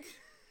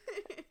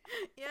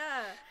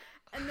 Yeah,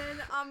 and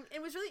then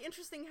it was really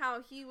interesting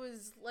how he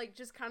was like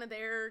just kind of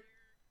there,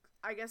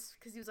 I guess,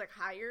 because he was like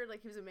hired,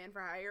 like he was a man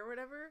for hire or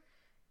whatever,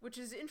 which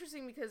is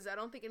interesting because I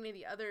don't think any of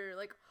the other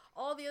like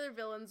all the other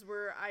villains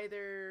were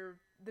either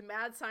the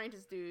mad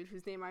scientist dude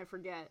whose name I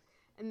forget,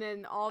 and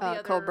then all the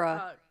other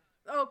Cobra.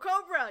 Oh,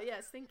 Cobra!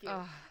 Yes, thank you.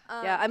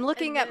 Yeah, I'm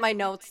looking at and my then-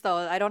 notes though.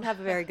 I don't have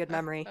a very good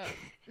memory.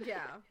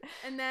 Yeah,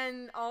 and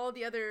then all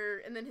the other,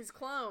 and then his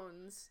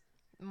clones.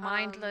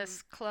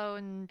 Mindless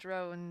clone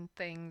drone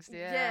things.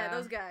 Yeah. Yeah,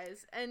 those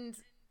guys. And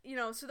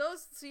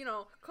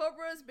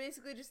Cobra is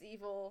basically just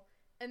evil,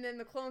 and then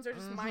the clones are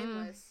just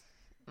mindless.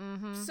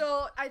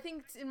 So I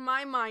think in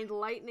my mind,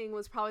 Lightning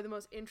was probably the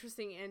most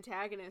interesting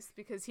antagonist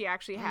because he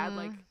actually had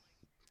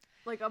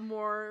like a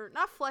more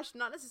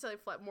not necessarily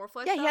more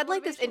flesh. Yeah, he had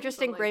like this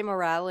interesting gray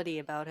morality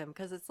about him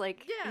because it's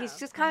like he's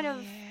just kind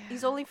of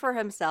he's only for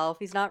himself.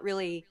 He's not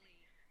really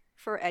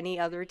for any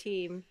other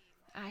team.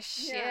 Ah,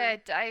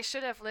 shit. I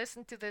should have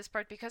listened to this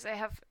part because I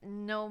have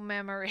no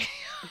memory.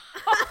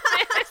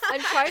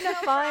 I'm trying to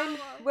find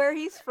where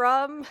he's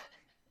from.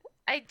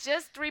 I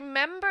just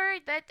remember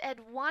that at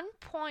one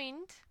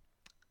point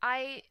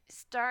I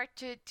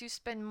started to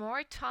spend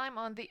more time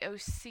on the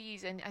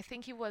OCs, and I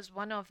think he was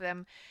one of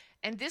them.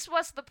 And this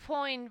was the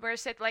point where I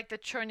said, like, the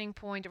turning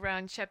point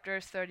around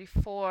chapter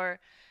 34,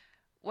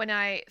 when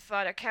I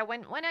thought, okay,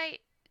 when I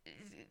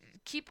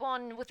keep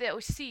on with the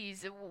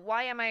OCs,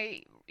 why am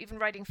I even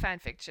writing fan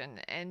fiction?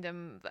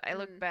 And I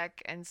looked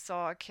back and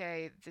saw,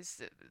 okay,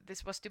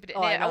 this was stupid.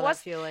 Oh, And I know that was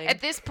feeling.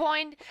 at this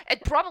point.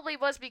 It probably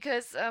was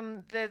because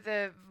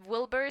the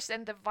Wilburs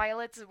and the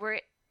Violets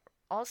were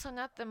also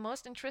not the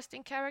most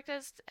interesting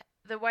characters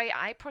the way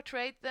I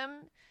portrayed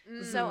them.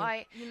 So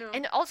I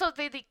and also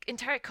the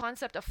entire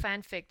concept of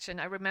fan fiction,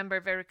 I remember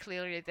very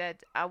clearly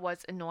that I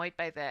was annoyed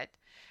by that.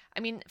 I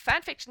mean,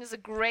 fan fiction is a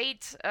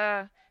great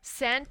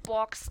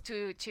sandbox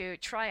to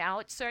try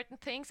out certain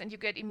things, and you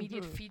get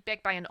immediate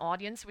feedback by an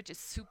audience, which is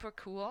super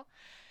cool.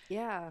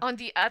 Yeah. On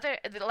the other,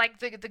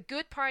 the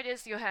good part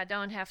is you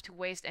don't have to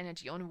waste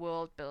energy on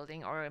world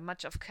building or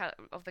much of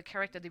the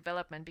character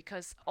development,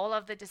 because all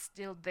of that is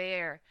still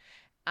there.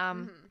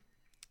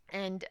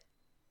 And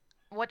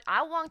what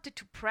I wanted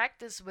to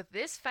practice with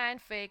this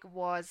fanfic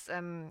was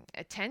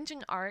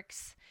attention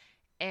arcs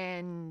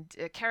and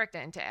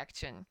character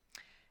interaction.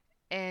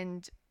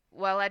 And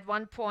well, at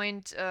one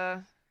point,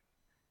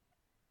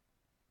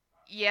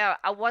 yeah,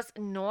 I was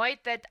annoyed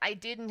that I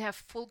didn't have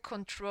full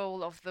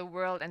control of the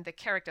world and the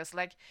characters.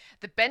 Like,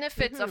 the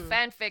benefits of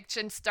fan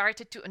fiction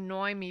started to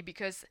annoy me,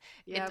 because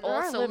Yeah, it there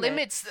are also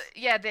limits.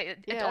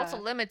 it also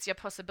limits your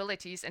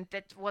possibilities, and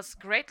that was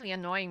greatly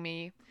annoying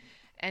me.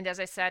 And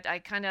as I said, I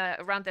kind of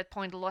around that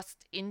point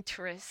lost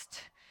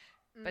interest.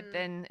 But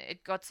then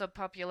it got so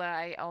popular,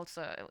 I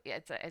also,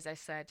 as I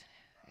said,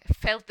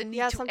 felt the need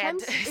to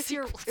sometimes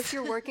add if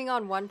you're working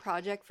on one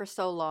project for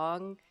so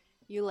long,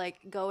 you like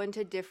go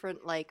into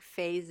different like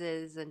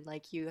phases, and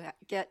like you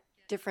get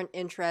different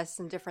interests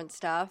and different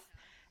stuff,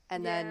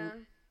 and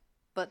then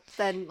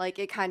like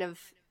it kind of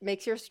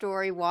makes your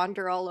story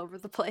wander all over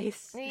the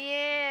place.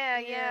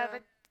 Yeah,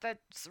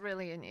 that's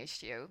really an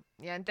issue.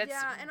 Yeah, and that's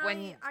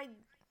when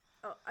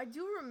I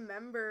do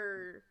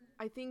remember,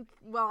 I think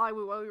while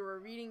we were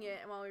reading it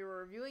and while we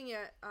were reviewing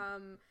it,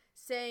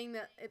 saying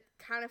that it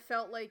kind of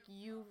felt like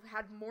you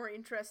had more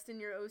interest in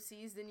your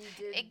OCs than you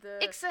did the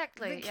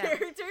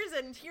characters,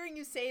 and hearing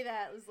you say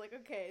that was like,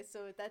 okay,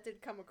 so that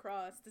did come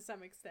across to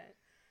some extent.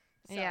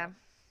 So.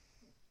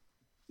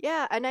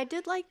 Yeah, and I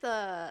did like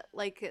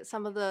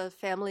some of the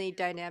family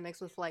dynamics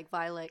with like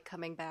Violet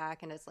coming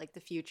back, and it's like the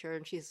future,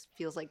 and she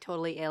feels like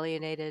totally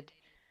alienated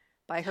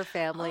by her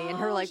family, and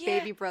her like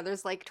baby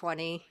brother's like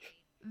 20.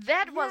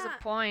 That was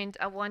a point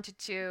I wanted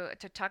to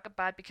talk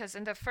about, because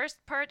in the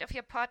first part of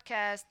your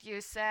podcast you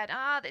said,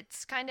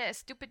 it's kind of a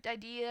stupid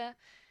idea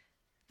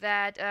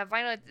that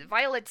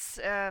Violet's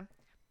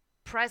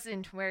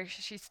present, where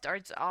she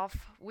starts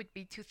off, would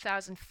be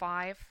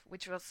 2005,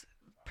 which was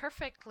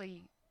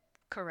perfectly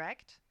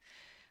correct.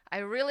 I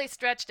really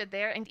stretched it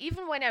there, and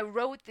even when I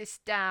wrote this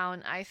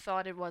down, I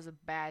thought it was a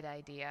bad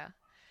idea.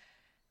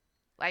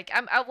 Like,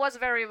 I was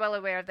very well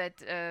aware that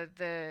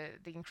the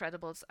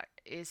Incredibles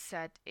is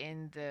set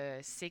in the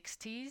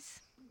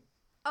 60s.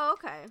 Oh,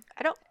 okay.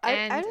 I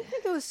don't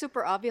think it was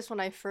super obvious when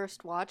I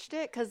first watched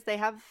it, because they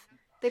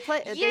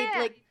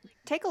like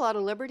take a lot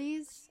of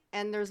liberties,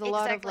 and there's a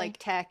lot of like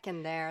tech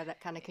in there that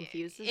kind of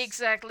confuses.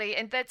 Exactly,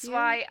 and that's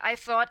why I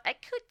thought I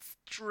could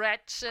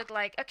stretch it.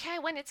 Like, okay,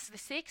 when it's the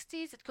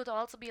 60s, it could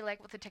also be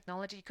like with the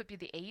technology, it could be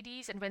the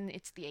 80s, and when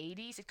it's the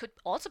 80s, it could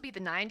also be the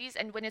 90s,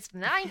 and when it's the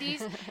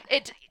 90s,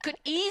 it could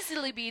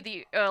easily be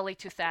the early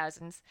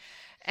 2000s.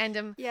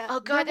 And oh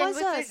god, there was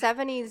a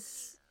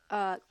 70s,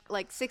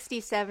 like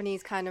 60s,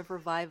 70s kind of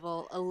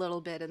revival a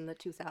little bit in the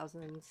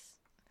 2000s.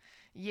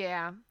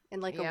 Yeah. In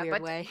like a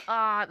weird way.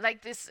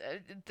 Like this,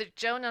 the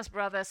Jonas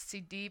Brothers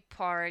CD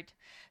part.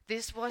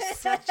 This was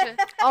such a.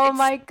 Oh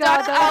my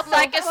god, that was so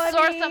like funny. A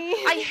sore thumb.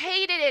 I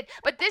hated it,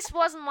 but this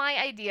wasn't my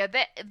idea.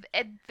 That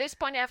at this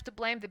point, I have to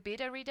blame the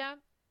beta reader,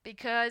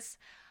 because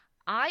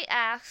I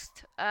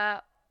asked,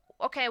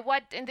 okay,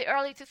 what in the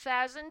early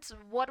 2000s,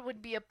 what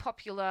would be a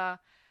popular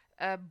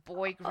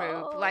boy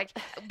group, like,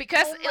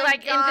 because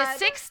like God.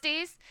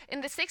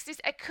 in the 60s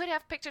I could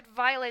have pictured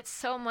Violet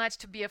so much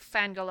to be a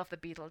fangirl of the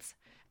Beatles.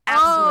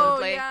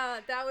 Absolutely. Oh yeah,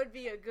 that would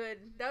be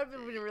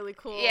really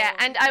cool. Yeah,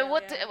 and I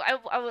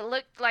would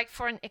look like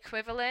for an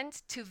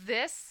equivalent to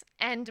this,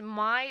 and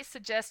my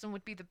suggestion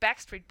would be the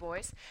Backstreet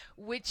Boys,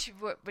 which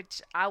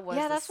I was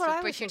a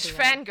super huge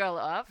fangirl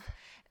of.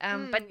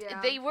 But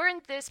they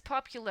weren't this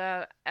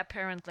popular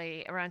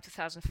apparently around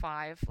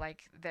 2005.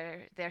 Like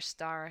their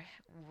star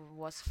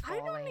was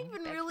falling. I don't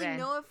even really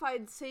know if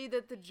I'd say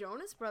that the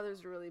Jonas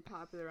Brothers were really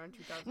popular around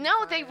 2005.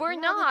 No, they were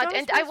not,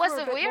 and I was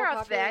aware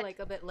of that. Like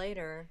a bit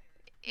later.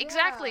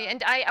 Exactly,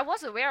 and I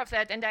was aware of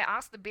that, and I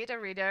asked the beta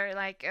reader,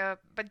 like,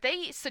 but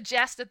they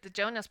suggested the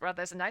Jonas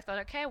Brothers, and I thought,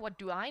 okay, what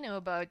do I know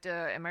about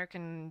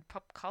American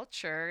pop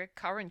culture,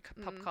 current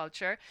pop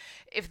culture?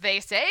 If they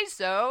say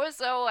so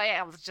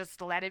I'll just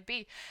let it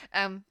be.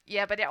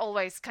 But I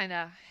always kind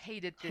of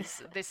hated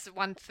this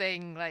one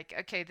thing, like,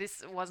 okay,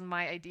 this wasn't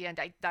my idea,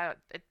 and I thought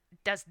it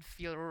doesn't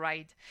feel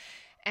right.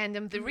 And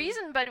the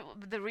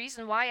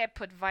reason why I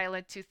put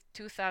Violet to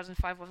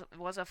 2005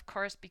 was of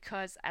course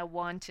because I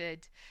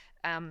wanted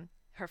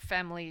her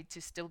family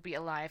to still be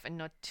alive and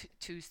not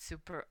too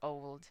super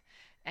old.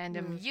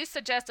 And you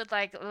suggested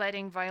like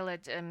letting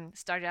Violet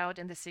start out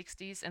in the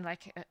 60s and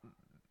like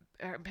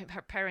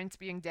her parents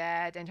being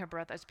dead and her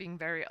brothers being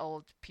very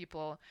old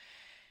people.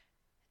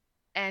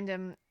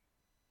 And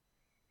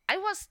I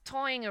was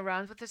toying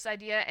around with this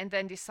idea and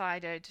then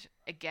decided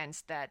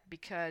against that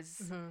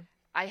because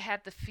I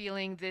had the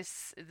feeling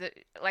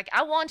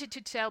I wanted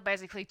to tell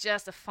basically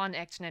just a fun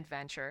action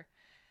adventure.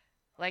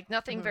 Like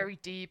nothing very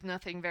deep,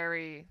 nothing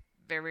very,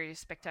 very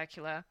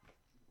spectacular.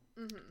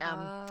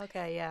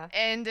 Okay, yeah.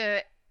 And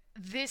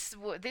this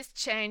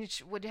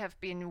change would have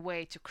been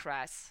way too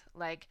crass.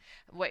 Like,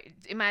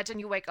 imagine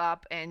you wake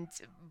up and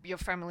your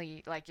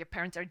family, like your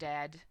parents are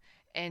dead,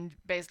 and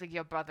basically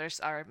your brothers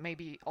are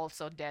maybe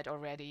also dead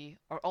already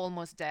or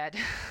almost dead.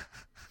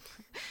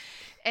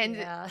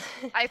 And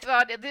I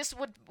thought this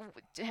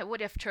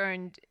would have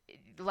turned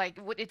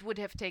it would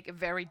have taken a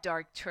very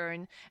dark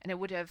turn, and I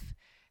would have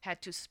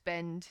had to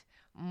spend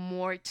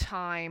more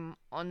time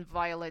on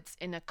Violet's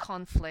inner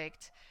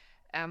conflict.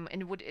 And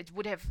it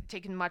would have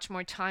taken much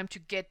more time to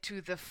get to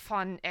the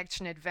fun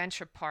action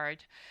adventure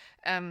part.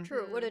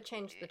 True, it would have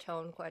changed the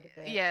tone quite a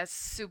bit. Yes,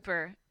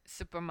 super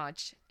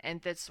much,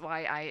 and that's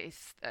why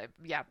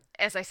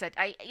as I said,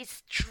 I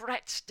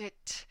stretched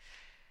it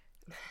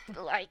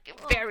like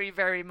very,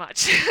 very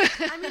much.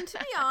 I mean, to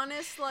be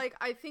honest, like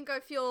I think I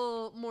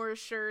feel more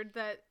assured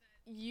that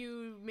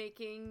you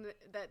making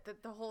that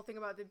the whole thing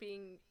about it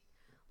being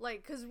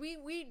like, because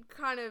we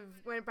kind of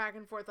went back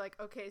and forth, like,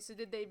 okay, so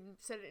did they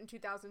set it in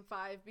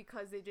 2005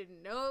 because they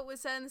didn't know it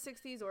was set in the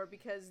 60s, or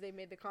because they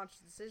made the conscious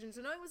decision?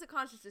 So no, it was a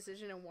conscious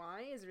decision, and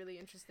why is really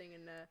interesting.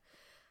 And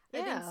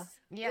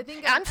I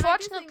think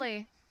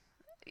unfortunately,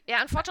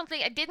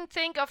 I didn't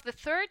think of the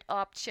third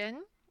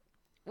option,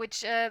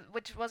 which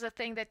was a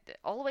thing that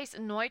always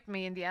annoyed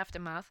me in the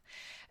aftermath.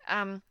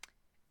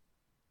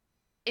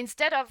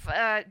 Instead of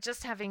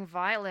just having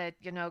Violet,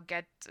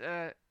 get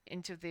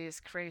into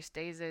this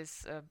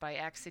cryostasis by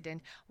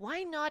accident,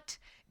 why not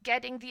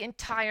getting the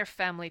entire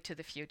family to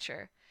the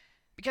future?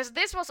 Because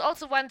this was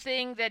also one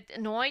thing that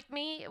annoyed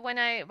me when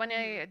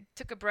I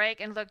took a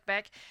break and looked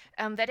back,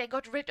 that I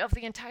got rid of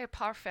the entire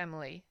Parr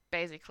family,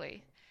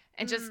 basically.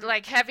 And just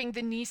like having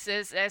the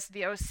nieces as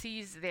the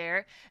OCs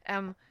there,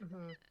 I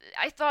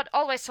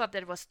always thought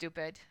that was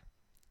stupid.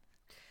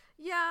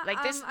 Yeah,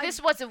 like this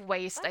was a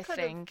waste. I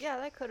think. Yeah,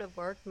 that could have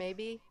worked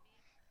maybe.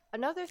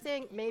 Another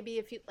thing, maybe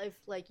if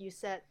like you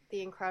set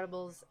The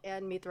Incredibles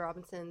and Meet the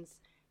Robinsons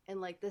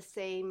in like the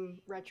same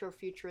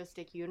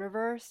retro-futuristic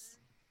universe,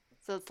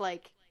 so it's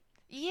like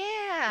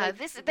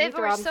there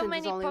were so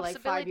many only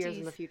possibilities. Like 5 years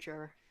in the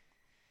future.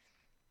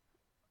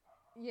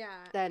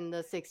 Yeah. Than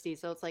the 60s,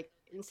 so it's like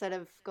instead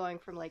of going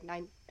from like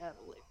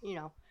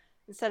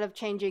instead of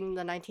changing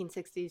the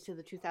 1960s to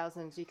the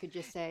 2000s, you could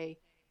just say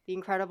The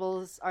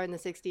Incredibles are in the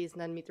 60s,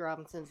 and then Meet the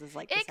Robinsons is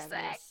like the 70s.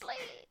 Exactly.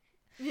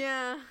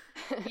 Yeah.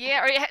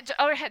 Yeah,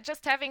 or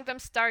just having them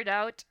start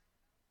out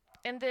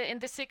in the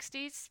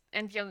 60s,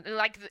 and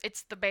like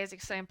it's the basic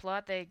same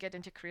plot. They get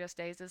into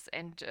cryostasis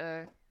and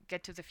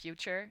get to the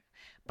future,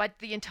 but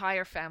the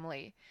entire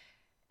family.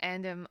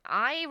 And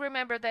I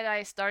remember that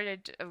I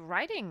started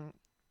writing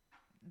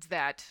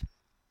that.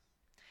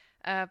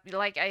 I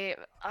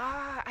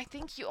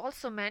think you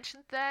also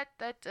mentioned that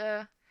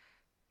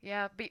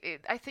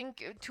I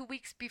think 2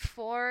 weeks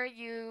before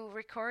you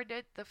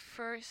recorded the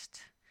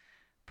first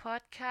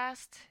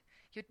podcast,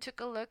 you took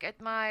a look at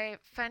my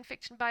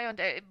fanfiction bio, and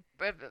I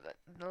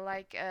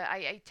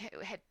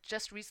had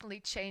just recently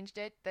changed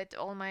it, that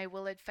all my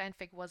Willett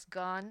fanfic was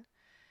gone.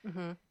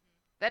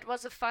 That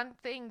was a fun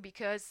thing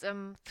because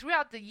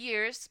throughout the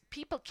years,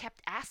 people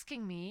kept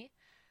asking me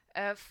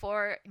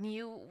for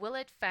new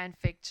Willett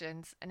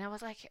fanfictions, and I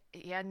was like,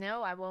 yeah,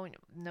 no, I won't.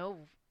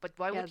 No, but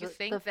why would you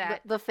think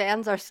that? The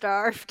fans are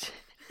starved.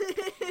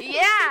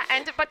 Yeah,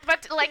 and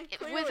but like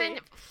within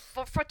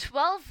for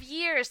 12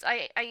 years,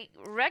 I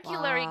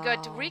regularly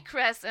got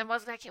requests and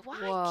was like, why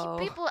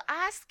keep people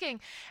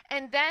asking?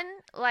 And then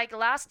like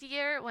last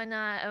year when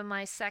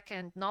my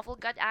second novel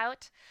got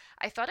out,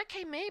 I thought,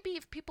 okay, maybe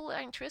if people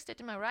are interested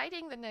in my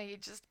writing, then I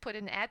just put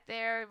an ad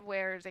there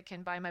where they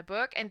can buy my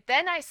book. And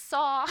then I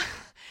saw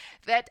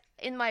that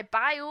in my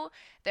bio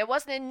there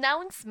was an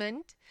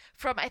announcement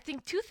from I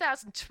think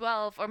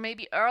 2012 or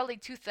maybe early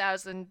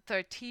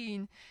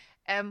 2013.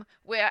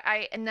 Where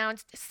I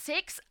announced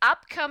 6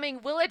 upcoming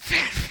Willett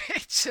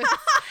fanfictions.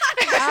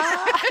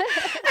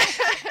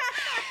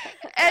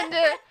 And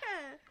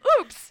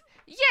oops,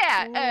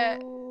 yeah.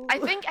 I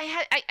think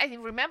I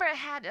remember I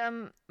had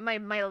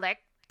my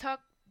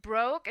laptop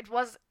broke. It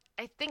was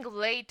I think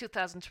late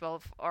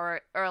 2012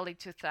 or early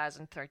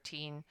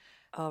 2013.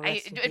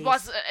 It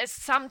was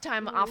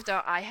sometime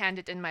after I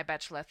handed in my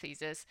bachelor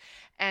thesis,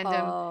 and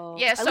at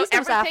least it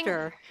was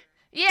after.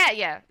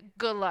 Yeah.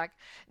 Good luck.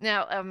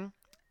 Now,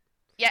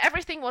 yeah,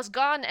 everything was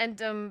gone, and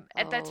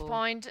at that Oh.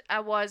 point,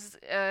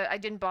 I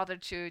didn't bother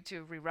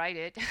to rewrite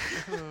it.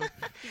 Mhm.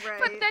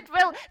 But Right. that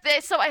well,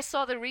 so I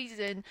saw the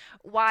reason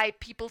why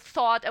people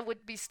thought I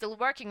would be still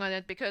working on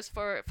it, because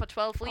for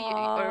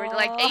or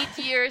like Aw. 8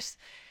 years,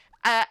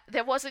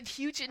 there was a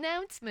huge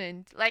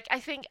announcement. Like I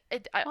think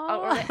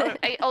Aw.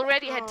 I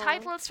already had Oh.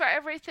 titles for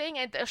everything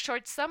and a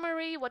short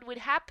summary, what would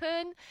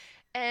happen,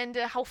 and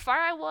how far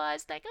I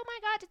was. Like, oh my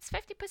god, it's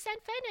 50%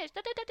 finished.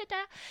 Da, da, da, da,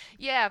 da.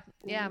 Yeah,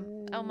 yeah.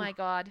 Oh Ooh. my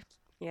god.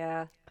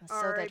 Yeah.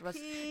 So that was.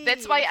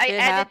 That's R.I.P. why I Shit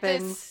added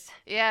this. happens.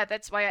 Yeah,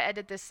 that's why I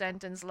added this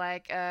sentence.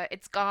 Like,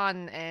 it's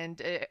gone,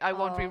 and I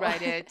won't Oh.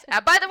 rewrite it.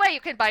 By the way,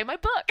 you can buy my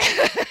book.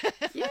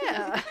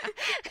 Yeah.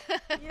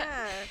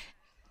 Yeah.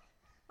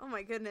 Oh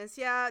my goodness.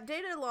 Yeah,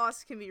 data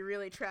loss can be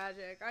really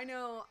tragic. I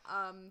know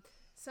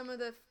some of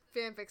the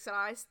fanfics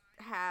that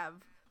have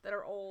that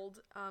are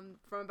old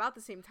from about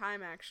the same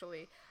time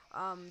actually.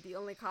 The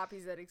only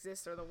copies that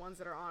exist are the ones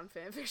that are on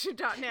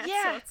fanfiction.net.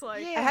 Yeah, So it's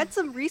like I yeah. had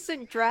some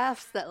recent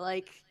drafts that,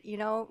 like,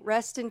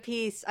 rest in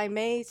peace. I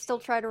may still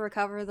try to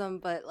recover them,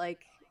 but,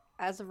 like,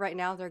 as of right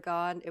now, they're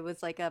gone. It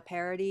was like a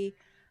parody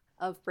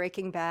of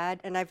Breaking Bad,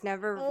 and I've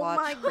never oh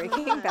my watched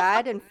Breaking god.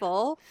 Bad in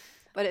full,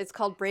 but it's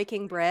called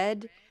Breaking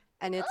Bread,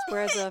 and it's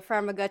where the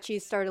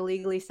Farmaguchis start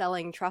illegally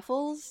selling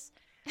truffles,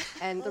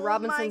 and the Oh my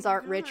Robinsons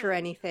aren't rich or god.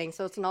 anything,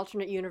 so it's an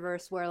alternate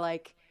universe where,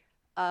 like,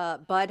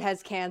 Bud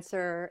has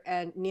cancer,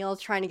 and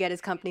Neil's trying to get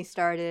his company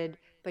started,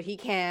 but he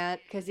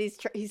can't because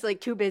he's like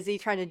too busy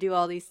trying to do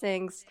all these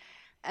things,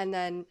 and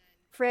then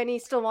Franny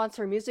still wants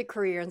her music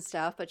career and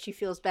stuff, but she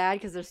feels bad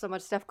because there's so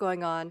much stuff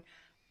going on.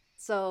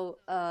 So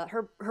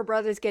her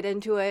brothers get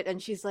into it,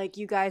 and she's like,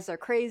 "You guys are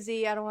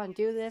crazy. I don't want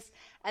to do this."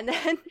 And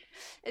then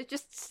it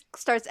just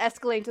starts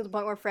escalating to the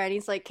point where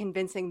Franny's like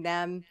convincing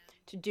them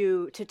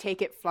to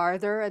take it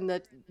farther, and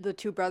the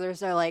two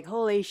brothers are like,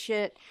 "Holy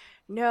shit!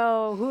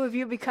 No, who have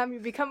you become? You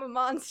become a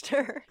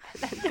monster."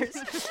 And then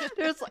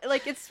there's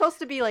like it's supposed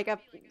to be like a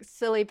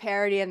silly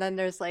parody, and then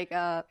there's like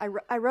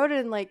I wrote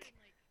it in like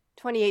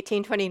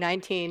 2018,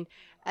 2019,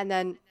 and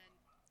then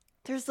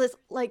there's this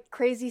like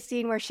crazy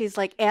scene where she's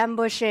like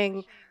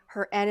ambushing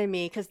her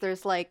enemy because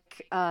there's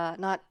like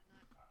not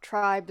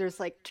tribe, there's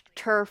like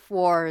turf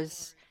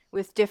wars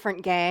with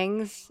different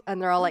gangs,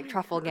 and they're all Oh like my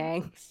truffle god.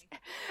 gangs.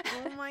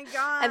 Oh my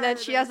god. And then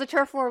she has a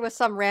turf war with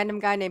some random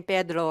guy named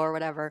Pedro or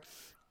whatever.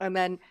 And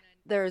then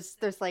there's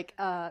like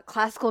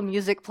classical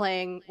music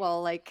playing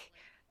while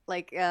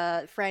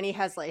Franny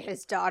has like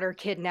his daughter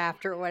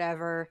kidnapped or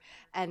whatever,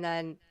 and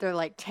then they're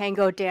like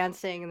tango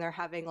dancing and they're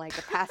having like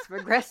a passive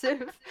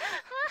aggressive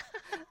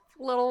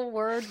little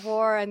word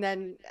war, and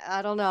then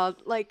I don't know,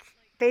 like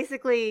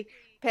basically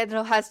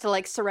Pedro has to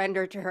like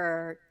surrender to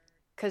her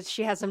because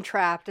she has him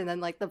trapped, and then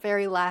like the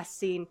very last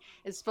scene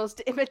is supposed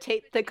to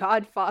imitate The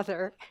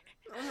Godfather.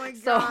 Oh my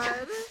So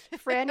god.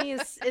 Franny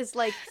is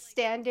like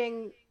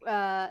standing.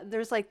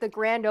 There's like the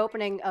grand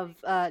opening of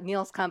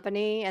Neil's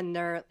company, and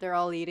they're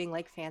all eating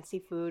like fancy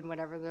food and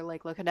whatever. They're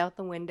like looking out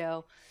the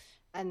window,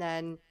 and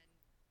then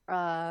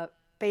uh,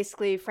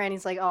 basically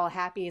Franny's like all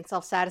happy and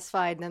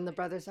self-satisfied, and then the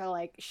brothers are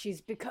like, "She's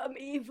become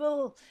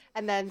evil,"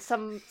 and then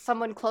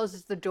someone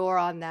closes the door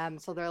on them,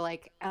 so they're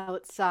like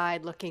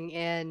outside looking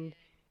in,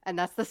 and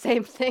that's the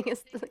same thing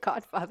as the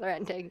Godfather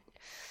ending.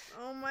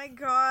 Oh my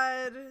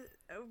god.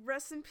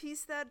 Rest in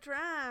peace that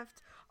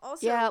draft.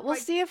 Also, Yeah, we'll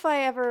see if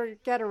I ever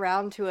get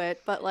around to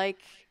it, but like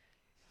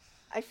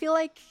I feel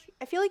like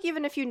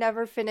even if you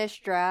never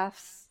finish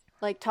drafts,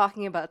 like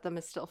talking about them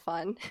is still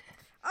fun.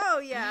 Oh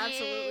yeah,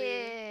 absolutely.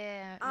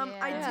 Yeah,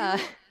 Yeah.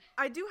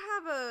 I do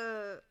have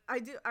a I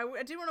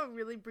do want to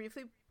really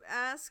briefly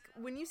ask,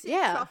 when you say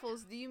Yeah.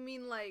 truffles, do you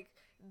mean like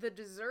the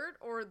dessert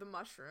or the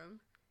mushroom?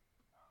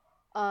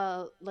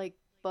 Like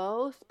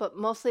both, but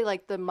mostly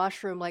like the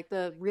mushroom, like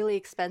the really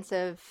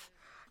expensive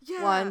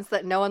Yeah, ones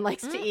that no one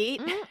likes to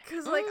eat.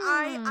 cuz like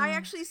I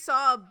actually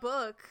saw a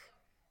book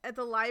at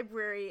the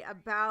library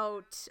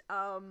about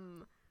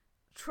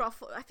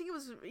truffle. I think it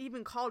was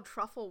even called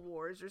Truffle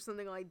Wars or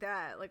something like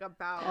that, like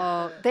about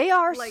Oh, they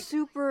are like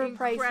super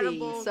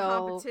incredible pricey.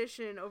 So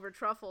competition over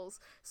truffles.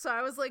 So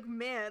I was like,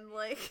 man,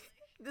 like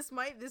this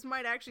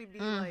might actually be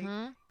like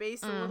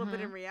based a little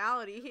bit in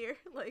reality here.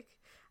 Like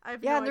I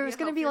have yeah, no there's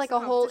idea gonna how be fierce like the a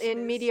whole competition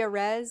in is. media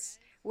res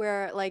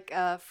where like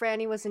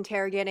Franny was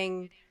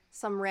interrogating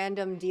some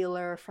random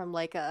dealer from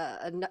like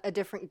a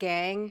different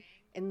gang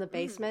in the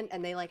basement,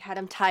 and they like had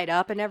him tied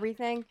up and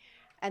everything.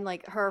 And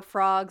like her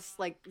frogs,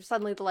 like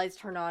suddenly the lights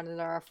turn on and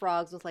there are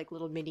frogs with like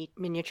little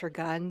miniature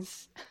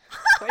guns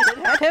pointed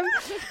at him.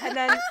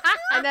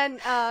 And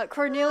then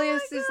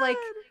Cornelius is like,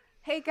 God.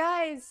 "Hey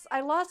guys, I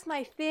lost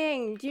my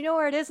thing. Do you know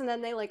where it is?" And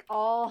then they like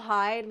all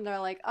hide, and they're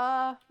like,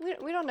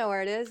 we don't know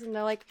where it is." And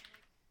they're like,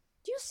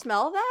 "Do you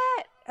smell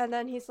that?" And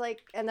then he's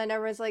like, and then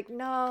everyone's like,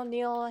 "No,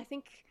 Neil, I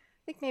think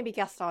maybe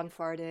Gaston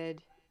farted."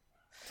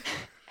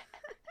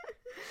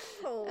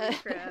 Holy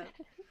crap.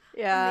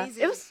 Yeah,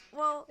 Amazing.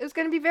 Well, it was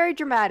going to be very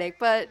dramatic,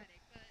 but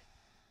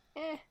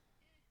eh.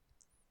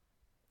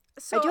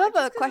 so I do have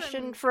just a 'cause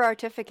question I'm- for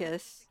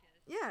Artificus.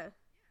 Yeah.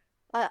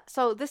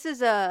 So this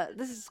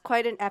is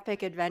quite an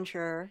epic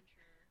adventure.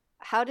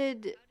 How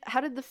did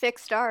the fic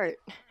start?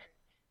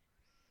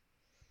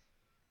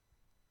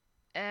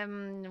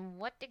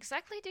 What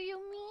exactly do you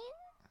mean?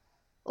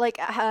 Like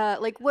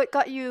what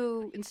got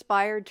you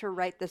inspired to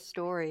write this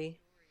story?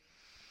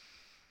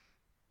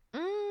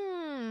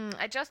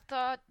 I just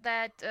thought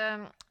that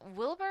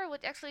Wilbur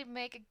would actually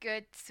make a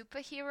good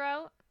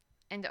superhero,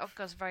 and of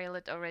course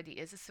Violet already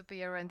is a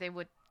superhero, and they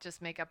would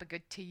just make up a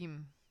good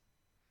team.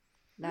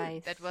 That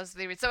Nice. was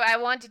the so I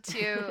wanted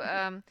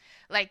to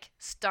like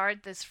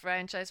start this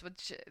franchise,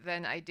 which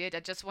then I did. I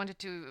just wanted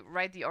to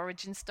write the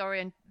origin story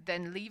and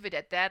then leave it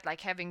at that,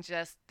 like having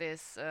just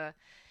this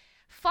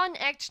fun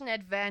action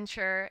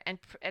adventure and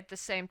at the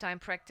same time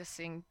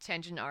practicing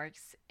tension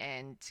arcs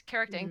and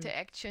character Mm-hmm.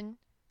 interaction.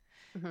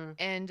 Mm-hmm.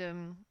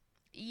 And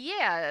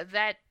yeah,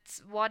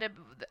 that's what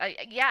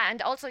yeah,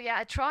 and also yeah,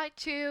 I tried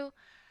to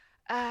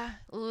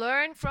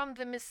learn from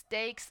the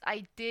mistakes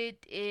I did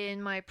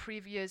in my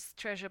previous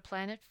Treasure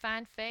Planet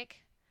fanfic,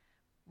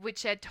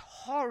 which had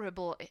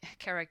horrible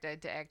character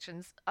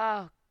interactions.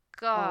 Oh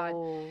god.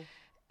 Oh.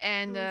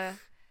 And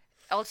Oof.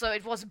 also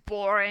it was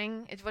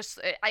boring. It was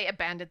I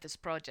abandoned this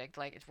project,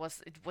 like it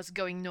was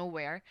going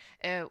nowhere.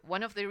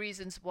 One of the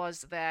reasons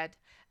was that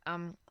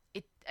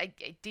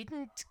I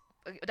didn't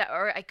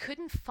or I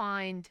couldn't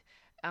find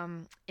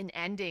an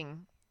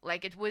ending.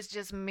 Like it was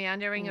just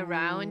meandering Ooh.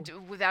 around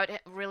without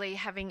really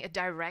having a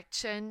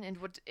direction, and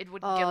it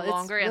would Oh, get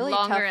it's longer and really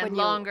longer tough and when you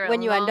longer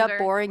when and you end up longer.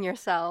 boring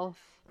yourself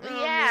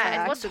Oh Yeah, by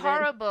it man. was accident.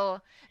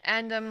 horrible.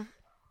 And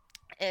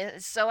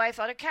so I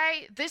thought,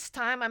 okay, this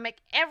time I make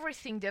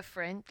everything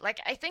different. Like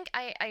I think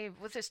I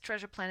with this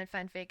Treasure Planet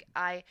fanfic,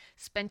 I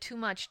spent too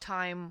much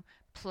time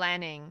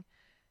planning,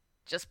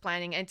 just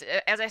planning. And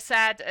as I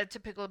said, a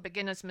typical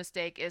beginner's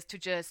mistake is to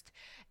just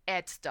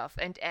add stuff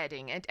and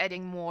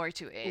adding more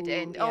to it. Ooh,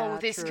 And oh, yeah,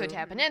 this could true.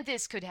 happen Mhm. and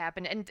this could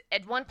happen. And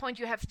at one point,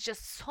 you have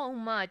just so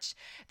much.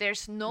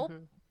 There's no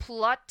Mm-hmm.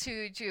 plot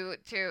to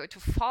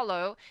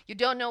follow. You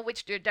don't know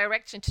which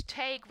direction to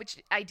take,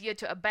 which idea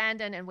to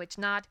abandon, and which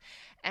not.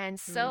 And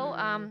so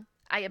Mm-hmm.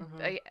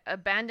 I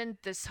abandoned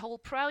this whole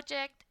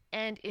project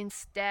and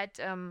instead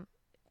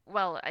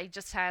well, I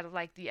just had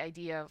like the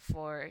idea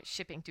for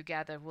shipping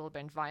together Wilbur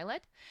and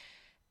Violet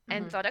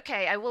and Mm-hmm. thought,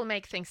 okay, I will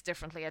make things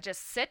differently. I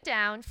just sat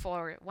down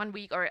for 1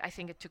 week, or I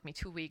think it took me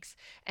 2 weeks,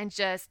 and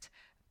just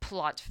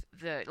plot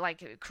the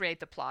like create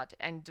the plot.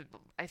 And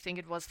I think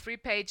it was 3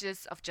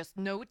 pages of just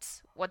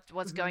notes what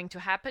was Mm-hmm. going to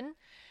happen.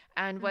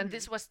 And when Mhm.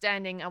 this was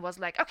standing, I was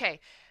like, okay,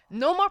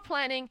 no more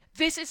planning.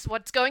 This is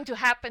what's going to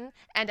happen,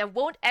 and I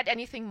won't add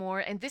anything more.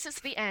 And this is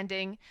the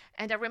ending.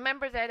 And I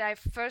remember that I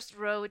first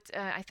wrote,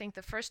 I think,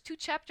 the first 2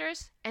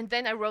 chapters, and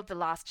then I wrote the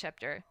last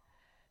chapter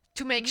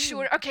to make Mm.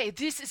 sure, okay,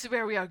 this is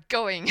where we are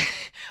going.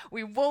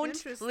 We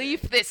won't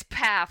leave Interesting. this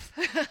path.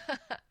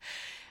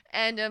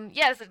 And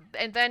yes,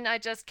 and then I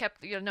just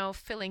kept,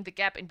 filling the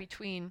gap in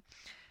between.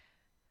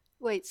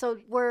 Wait, so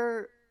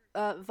were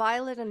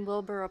Violet and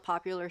Wilbur a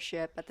popular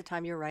ship at the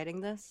time you were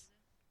writing this?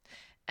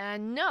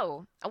 And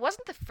no, I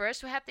wasn't the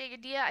first who had the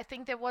idea. I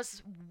think there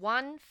was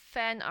one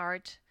fan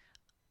art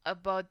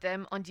about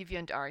them on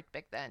DeviantArt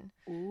back then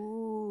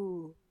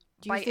Ooh.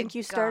 Do you by a think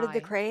you started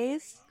the guy.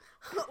 craze?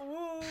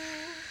 Ooh.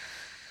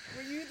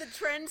 Were you the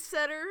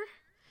trendsetter?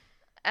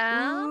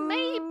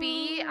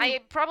 Maybe Ooh. I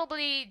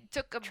probably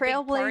took a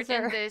big part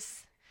in Trailblazer.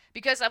 this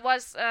because I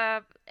was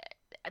I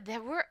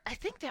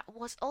think there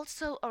was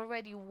also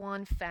already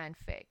one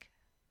fanfic.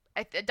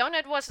 I don't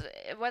know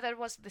whether it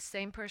was the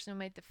same person who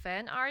made the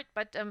fan art,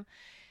 but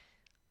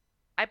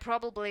I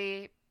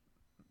probably,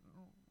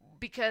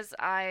 because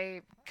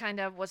I kind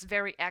of was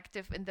very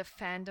active in the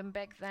fandom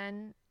back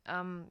then,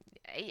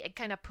 I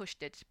kind of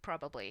pushed it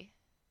probably.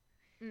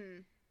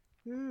 Mm.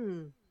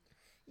 Hmm.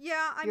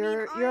 Yeah, I mean,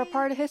 You're a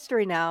part of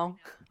history now.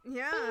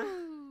 yeah.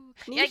 Ooh.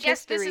 Yeah, I Niche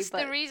guess this history, is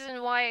the but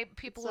reason why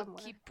it's people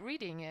somewhere. keep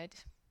reading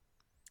it.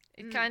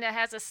 It Mm. kind of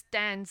has a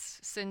stance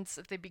since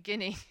the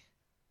beginning.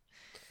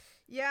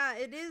 Yeah,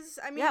 it is.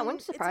 I Yeah, it mean,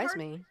 wouldn't surprise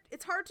me.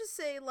 it's hard to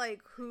say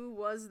like who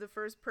was the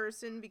first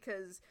person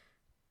because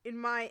in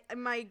my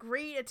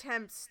great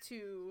attempts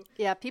to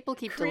Yeah, people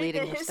keep create the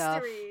deleting your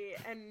stuff. history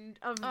and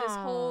of this Oh.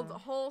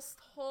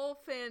 whole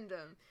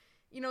fandom,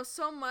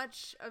 so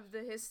much of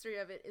the history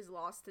of it is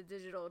lost to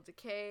digital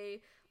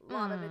decay. A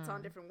lot of it's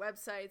on Mm. different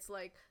websites.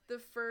 Like the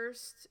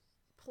first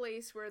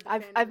place where the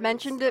I've fandom really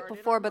mentioned it started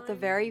before, but the online.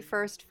 very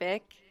first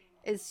fic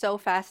is so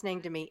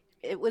fascinating to me.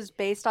 It was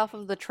based off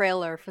of the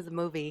trailer for the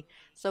movie,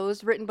 so it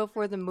was written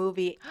before the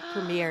movie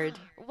premiered.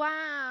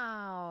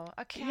 Wow.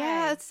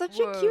 Yeah, Okay. it's such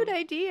a cute Whoa.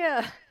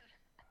 idea.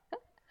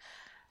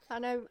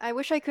 And I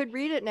wish I could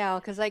read it now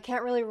because I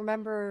can't really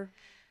remember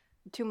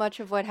too much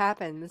of what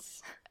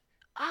happens.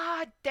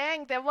 Ah,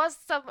 dang, there was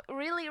some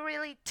really,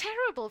 really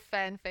terrible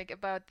fanfic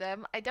about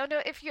them. I don't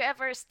know if you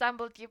ever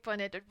stumbled upon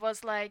it. It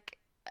was like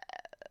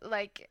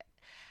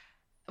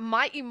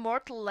my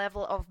immortal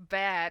level of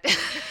bad.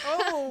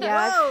 Oh,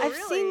 Yeah, whoa, I've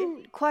really?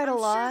 seen quite a I'm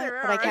sure lot, there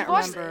but I are. can't It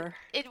was remember.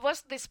 it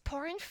was this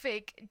porn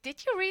fic.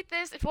 Did you read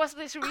this? It was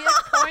this real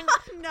porn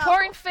No.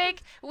 porn fic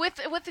with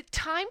the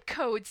time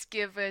codes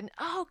given.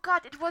 Oh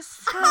god, it was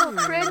so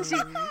cringy.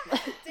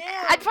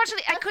 Damn.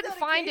 Unfortunately, I that's couldn't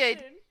find it.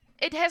 dedication.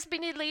 It has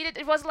been deleted.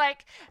 It was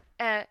like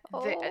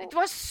it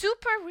was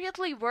super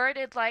weirdly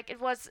worded. Like it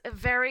was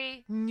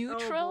very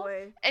neutral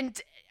boy.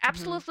 and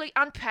absolutely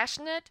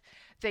unpassionate.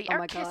 They Oh are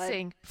my God.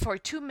 kissing for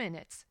 2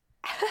 minutes.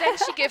 Then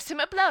she gives him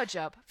a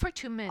blowjob for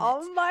 2 minutes.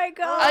 Oh my Oh,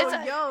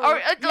 god! yo. Or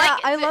Yeah,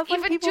 like I love when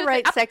even people to the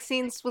write up- sex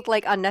scenes with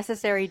like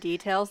unnecessary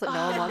details that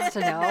no one wants to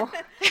know.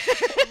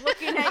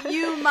 Looking at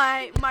you,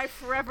 my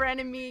forever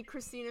enemy,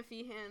 Christina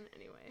Feehan.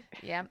 Anyway.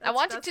 Yeah, I That's-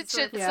 wanted that's to the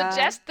sort of- Yeah.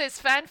 suggest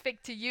this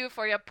fanfic to you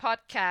for your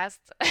podcast.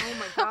 Oh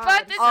my god.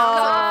 But it's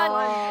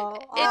gone.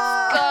 It's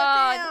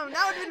gone. Damn,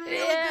 that would have been really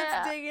good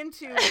Yeah. to dig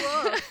into.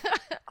 Whoa.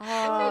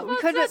 Oh, we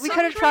was could such we a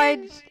could have tried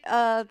cringe.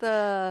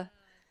 the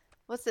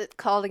what's it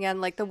called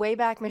again? Like the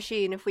Wayback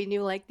Machine. If we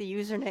knew like the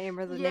username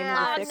or the name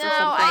Yeah, of the fic no, or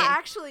something. I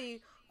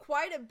actually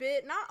quite a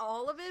bit, not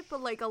all of it,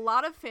 but like a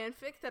lot of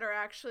fanfic that are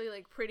actually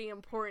like pretty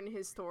important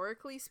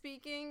historically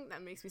speaking.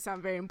 That makes me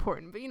sound very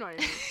important, but you know what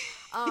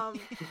I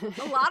mean.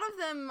 A lot of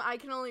them I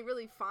can only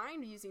really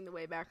find using the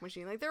Wayback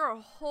Machine. Like there are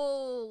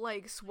whole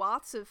like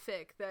swaths of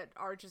fic that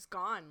are just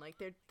gone. Like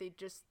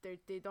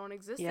they don't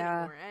exist Yeah.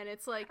 anymore, and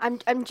it's like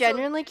I'm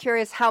genuinely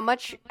curious how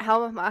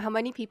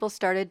many people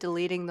started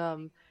deleting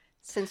them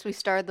since we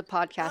started the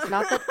podcast.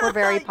 Not that we're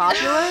very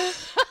popular,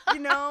 you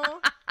know.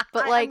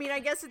 but I like mean, I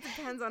guess it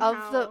depends on of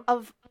how.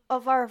 the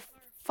of our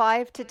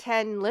 5 to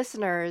 10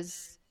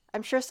 listeners,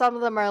 I'm sure some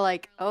of them are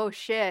like, "Oh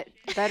shit,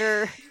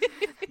 better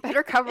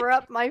cover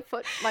up my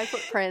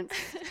footprints."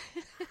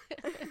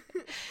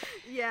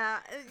 Yeah.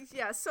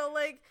 So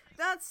like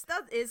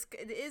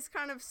it is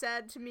kind of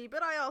sad to me,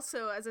 but I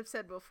also, as I've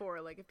said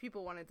before, like if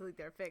people want to delete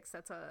their fics,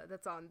 that's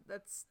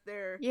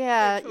their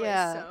Yeah, their choice.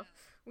 yeah. So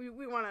we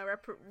want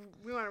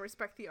to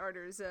respect the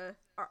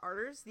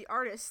the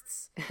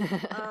artists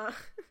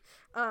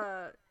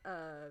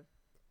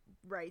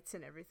rights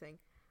and everything.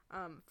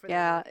 For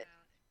Yeah. them.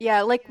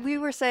 Yeah, like we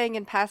were saying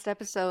in past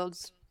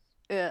episodes,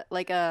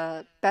 like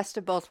a best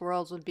of both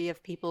worlds would be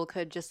if people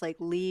could just like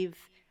leave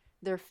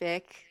their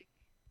fic,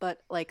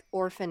 but like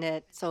orphan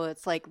it so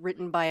it's like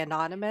written by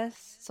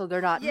anonymous, so they're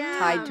not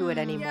tied to it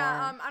anymore.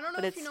 Yeah, I don't know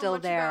but if it's you know still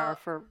much there about-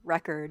 for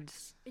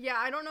records. Yeah,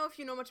 I don't know if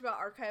you know much about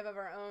Archive of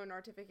Our Own,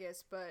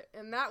 Artificus, but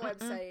in that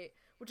website,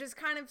 which is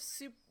kind of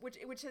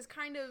which has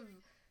kind of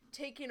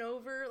taken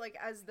over like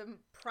as the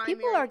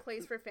primary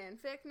place for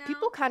fanfic now.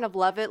 People kind of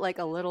love it like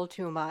a little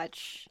too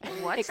much.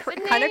 What's it the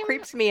kind of name?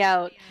 creeps me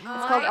out. It's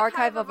called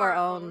Archive of Our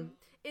Own. Own.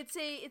 It's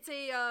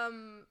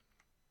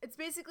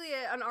basically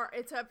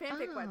it's a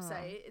fanfic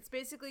website. It's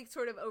basically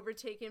sort of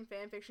overtaken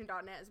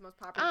fanfiction.net as the most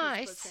popular. I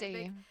place to post see.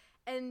 fanfic.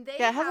 And they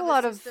Yeah, it has have a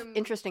lot of system-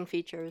 interesting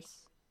features.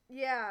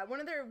 Yeah, one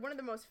of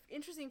the most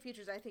interesting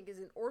features I think is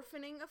an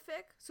orphaning a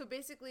fic. So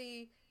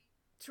basically,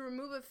 to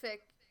remove a fic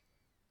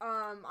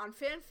on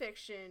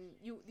fanfiction,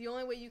 the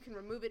only way you can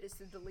remove it is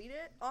to delete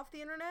it off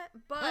the internet.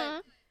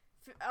 But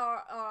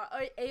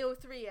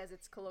AO3, as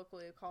it's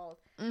colloquially called,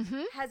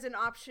 has an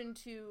option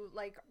to,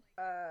 like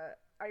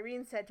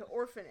Irene said, to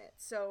orphan it.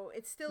 So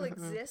it still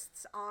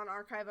exists on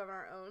Archive of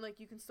Our Own. Like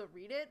you can still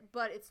read it,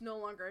 but it's no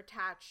longer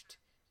attached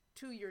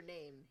to your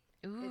name.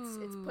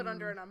 It's put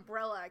under an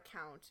umbrella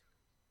account.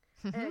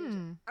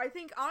 And I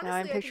think honestly, Now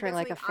I'm picturing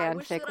like a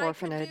fanfic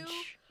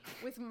orphanage.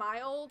 With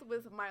my old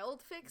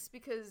fics,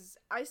 because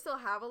I still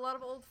have a lot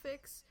of old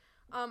fics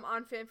on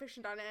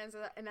fanfiction.net,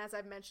 and as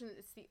I've mentioned,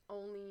 it's the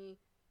only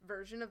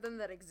version of them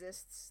that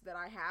exists that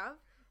I have.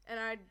 And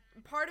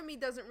part of me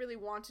doesn't really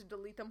want to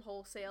delete them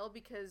wholesale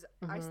because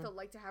I still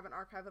like to have an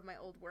archive of my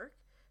old work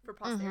for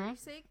posterity's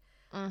sake.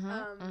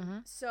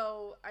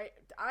 So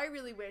I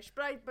really wish,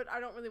 but I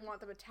don't really want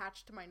them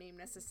attached to my name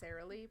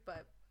necessarily.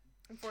 But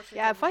unfortunately,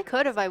 Yeah, if I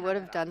could have, I doesn't would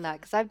have done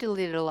that because I've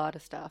deleted a lot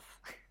of stuff.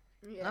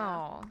 Yeah.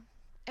 Oh,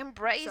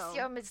 embrace So-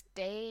 your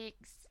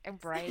mistakes.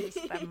 Embrace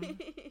them.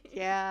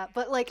 Yeah,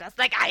 but like, Just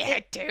like I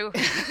had to.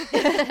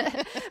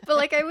 but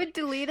like I would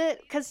delete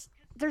it because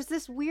there's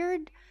this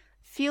weird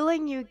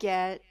feeling you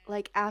get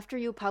like after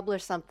you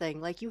publish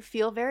something. Like you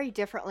feel very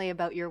differently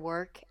about your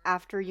work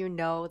after you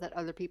know that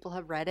other people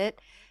have read it,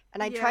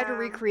 and I try to Yeah.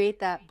 recreate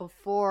that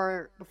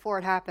before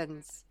it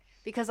happens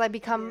because I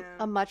become Yeah.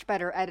 a much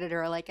better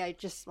editor. Like I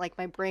just like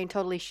my brain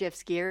totally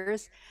shifts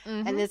gears,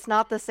 Mhm. and it's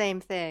not the same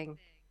thing.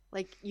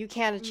 Like you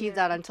can't achieve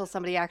Yeah. that until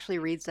somebody actually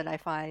reads it. I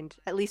find,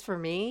 at least for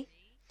me.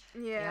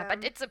 Yeah, Yeah,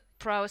 but it's a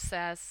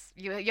process.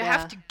 You Yeah.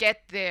 have to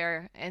get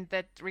there, and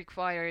that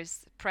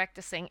requires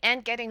practicing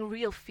and getting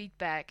real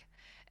feedback.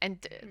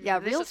 And Yeah,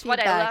 this real is what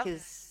I feedback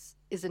love.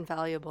 is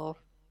invaluable.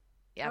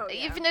 Yeah, Oh,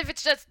 yeah. even if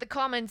it's just the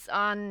comments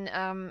on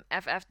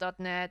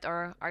ff.net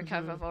or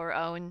Archive of Our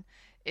Own,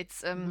 it's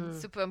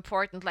super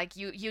important. Like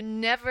you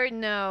never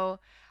know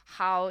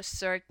how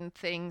certain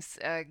things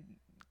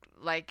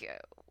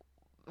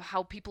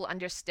how people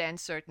understand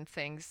certain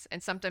things,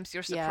 and sometimes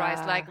you're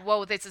surprised, Yeah. like,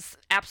 whoa, this is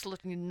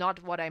absolutely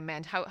not what I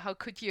meant. How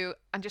could you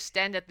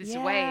understand it this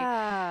way?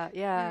 Yeah,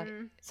 yeah.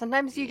 Mm.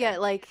 Sometimes you Yeah.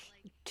 get like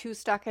too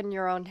stuck in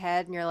your own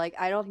head and you're like,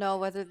 I don't know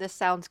whether this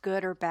sounds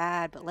good or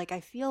bad, but like I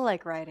feel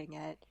like writing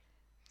it.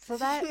 So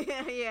that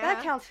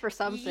Yeah. counts for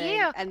something.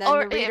 Yeah, And then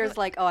or the reader's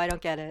like, "Oh, I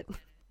don't get it."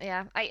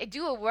 yeah, I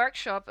do a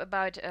workshop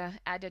about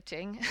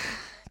editing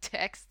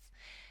texts,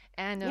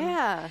 and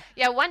Yeah.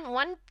 yeah,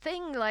 one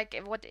thing, like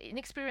what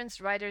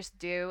inexperienced writers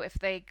do if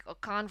they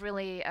can't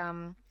really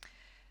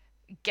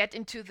get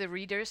into the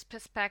reader's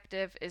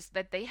perspective is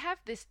that they have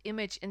this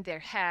image in their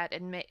head,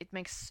 and it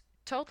makes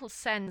total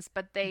sense,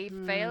 but they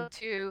Mhm. fail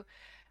to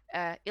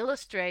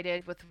illustrate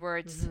it with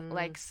words, Mhm.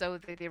 like so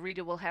the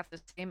reader will have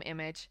the same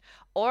image,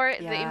 or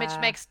the image Yeah.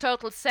 makes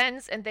total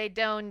sense and they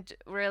don't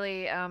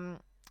really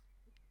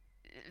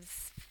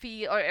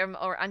feel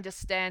or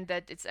understand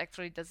that it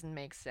actually doesn't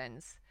make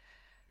sense,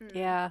 Mm.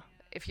 Yeah.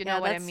 if you know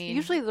Yeah, what I that's mean.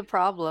 usually the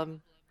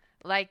problem.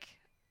 like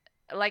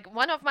like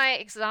one of my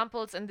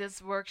examples in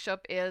this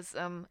workshop is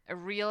a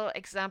real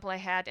example I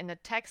had in a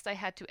text I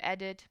had to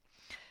edit,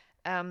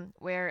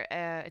 where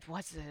it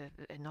was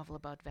a novel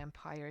about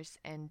vampires,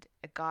 and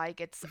a guy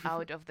gets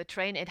out of the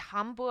train at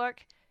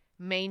Hamburg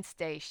main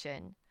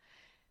station.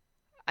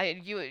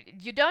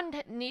 You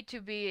don't need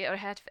to be or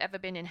have ever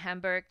been in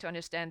Hamburg to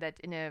understand that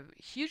in a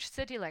huge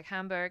city like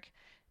Hamburg,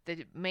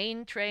 the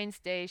main train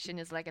station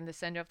is like in the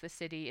center of the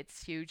city.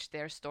 It's huge.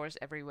 There are stores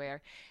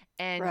everywhere,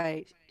 and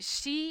Right.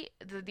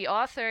 the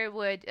author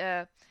would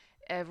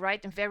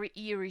write a very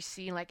eerie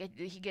scene. Like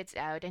he gets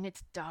out and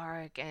it's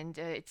dark, and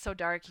it's so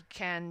dark he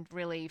can't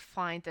really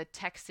find the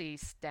taxi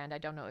stand. I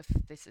don't know if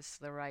this is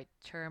the right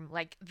term.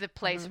 Like the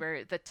place Mhm.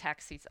 where the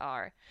taxis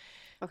are.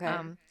 Okay.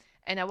 Um,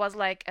 and I was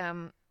like,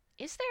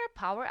 is there a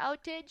power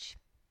outage?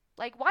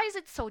 Like, why is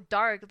it so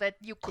dark that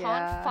you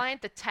can't Yeah. find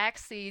the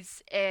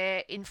taxis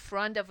in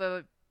front of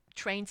a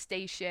train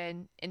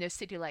station in a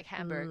city like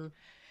Hamburg? Mm.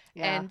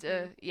 Yeah.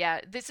 And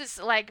yeah, this is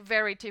like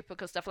very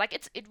typical stuff. Like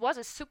it was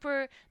a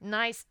super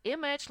nice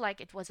image.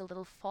 Like it was a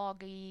little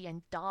foggy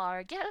and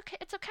dark. Yeah, okay,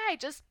 it's okay.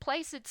 Just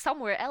place it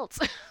somewhere else,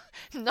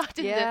 not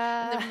in the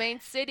Yeah. main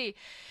city.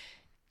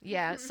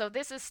 Yeah, so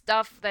this is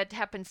stuff that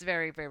happens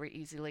very, very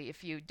easily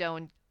if you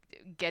don't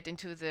get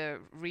into the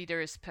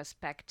reader's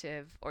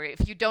perspective, or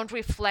if you don't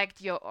reflect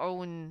your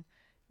own,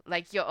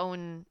 like your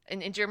own.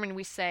 In German,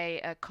 we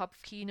say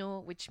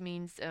Kopfkino, which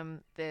means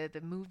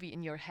the movie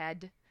in your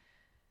head.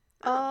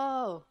 Oh.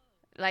 Oh.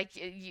 Like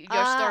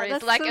your story is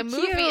That's like so a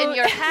movie in cute.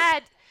 your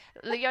head.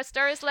 Your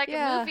story is like a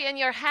Yeah. movie in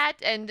your head,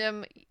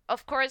 and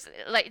of course,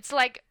 like it's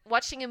like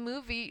watching a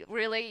movie.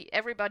 Really,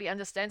 everybody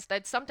understands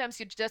that. Sometimes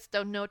you just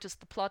don't notice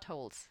the plot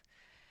holes.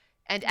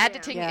 And Yeah.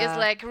 editing is Yeah.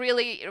 like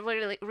really,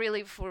 really,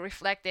 really for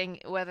reflecting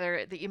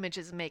whether the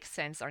images make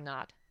sense or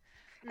not.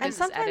 And This Mm. is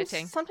sometimes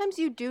editing. sometimes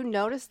you do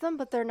notice them,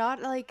 but they're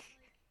not like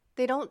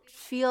they don't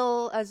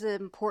feel as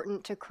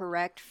important to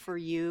correct for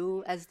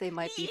you as they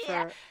might be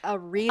Yeah. for a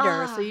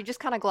reader, so you Ah, just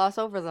kind of gloss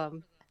over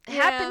them.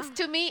 Yeah. happens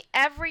to me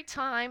every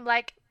time.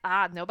 Like,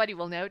 nobody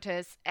will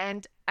notice.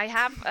 And I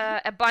have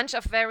a bunch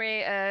of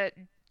very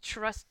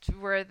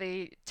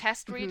trustworthy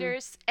test Mhm.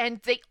 readers,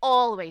 and they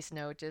always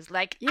notice.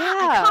 Like, I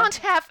Yeah. can't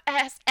have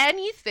as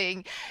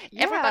anything.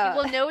 Everybody Yeah.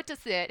 will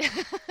notice it.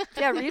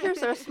 Yeah,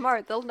 readers are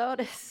smart. They'll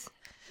notice.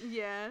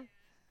 Yeah.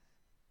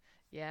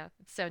 Yeah,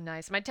 it's so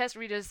nice. My test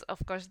readers,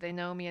 of course, they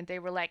know me, and they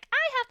were like,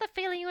 "I have the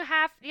feeling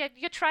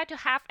you try to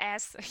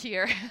half-ass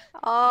here."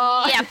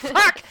 Oh. Yeah,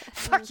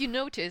 fuck, you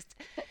noticed.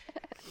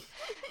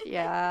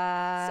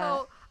 Yeah.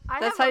 So I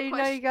That's have how a you know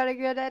question. you got a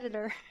good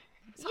editor.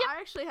 So Yep. I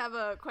actually have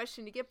a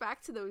question to get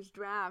back to those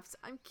drafts.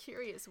 I'm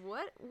curious,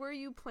 what were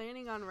you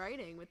planning on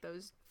writing with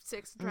those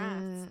 6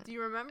 drafts? Do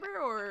you remember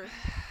or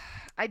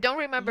I don't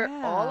remember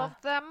all Yeah.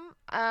 of them.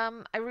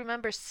 I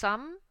remember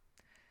some.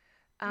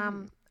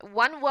 Mhm.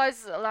 One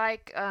was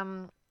like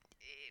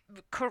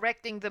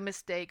correcting the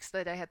mistakes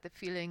that I had the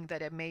feeling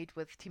that I made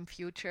with Team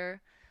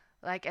Future.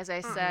 Like as I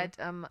Uh, said,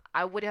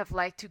 I would have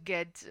liked to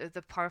get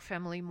the Parr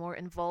family more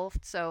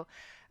involved. So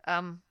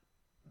um,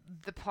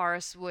 the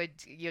Parrs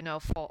would,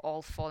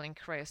 fall in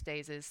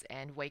cryostasis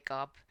and wake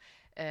up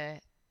uh,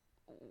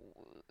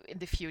 in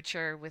the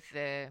future with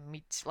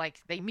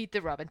they meet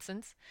the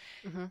Robinsons,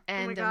 Hmm. oh my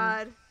and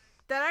god.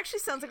 That actually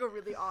sounds like a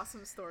really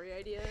awesome story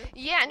idea.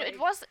 yeah, and Like,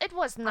 it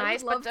was I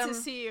nice, would love but to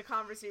see a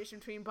conversation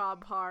between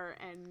Bob Parr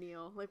and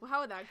Neil. Like,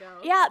 how would that go?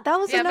 Yeah, that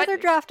was yeah, but another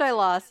draft I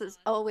lost.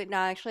 Oh wait, no,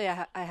 actually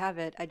I have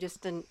it. I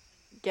just didn't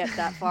get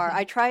that far.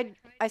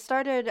 I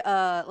started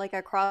like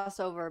a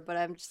crossover, but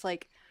I'm just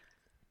like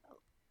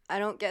I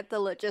don't get the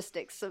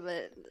logistics of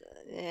it.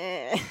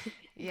 Eh. But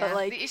yeah,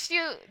 like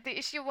the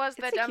issue was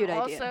it's that a I'm cute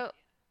idea. also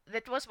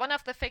that was one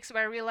of the fix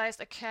where I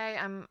realized, okay,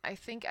 I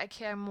think I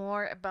care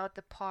more about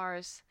the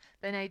Parrs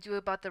than I do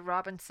about the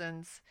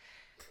Robinsons.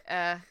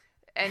 Uh,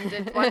 and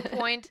at one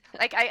point,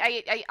 like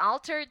I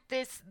altered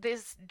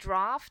this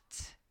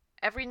draft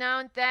every now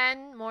and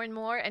then, more and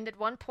more. And at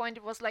one point,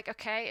 it was like,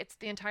 okay, it's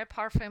the entire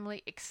Parr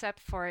family except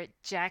for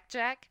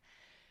Jack.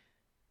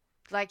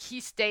 Like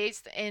he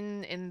stays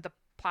in the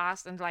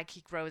past, and like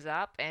he grows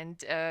up,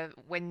 and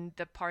when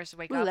the Pars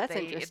wake Ooh, up, that's they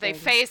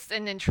interesting. face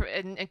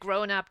a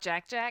grown up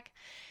Jack,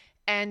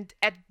 and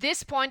at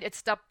this point it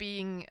stopped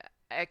being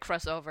a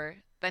crossover.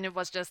 Then it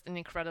was just an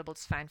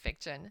Incredibles fan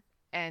fiction.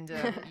 And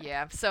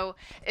yeah, so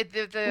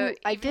Ooh,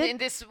 I even in did.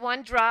 this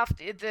one draft,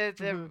 the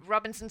Hmm.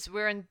 Robinsons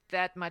weren't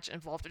that much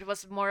involved. It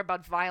was more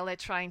about Violet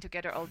trying to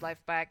get her old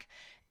life back,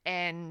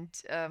 and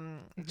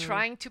Hmm.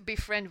 trying to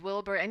befriend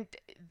Wilbur. And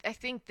I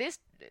think this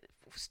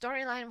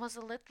storyline was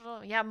a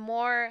little, yeah,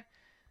 more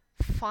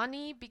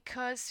funny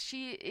because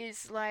she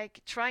is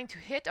like trying to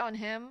hit on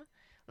him,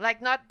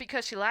 like not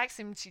because she likes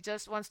him, she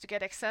just wants to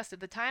get access to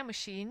the time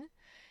machine.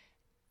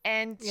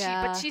 And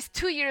but Yeah. she's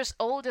 2 years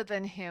older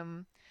than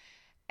him,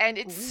 and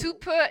Ooh.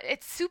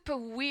 it's super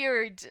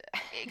weird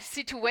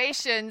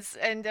situations,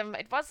 and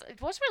it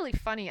was really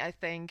funny, I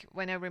think,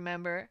 when I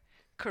remember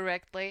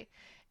correctly.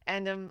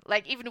 And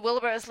like even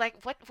Wilbur is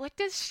like, what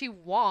does she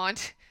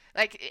want?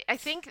 Like I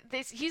think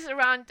this he's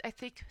around, I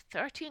think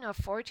 13 or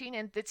 14,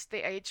 and it's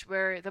the age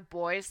where the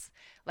boys,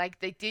 like,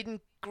 they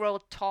didn't grow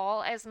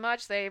tall as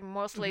much. They're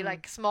mostly Hmm.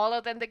 like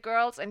smaller than the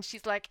girls, and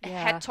she's like a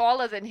head Yeah.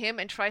 taller than him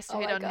and tries to Oh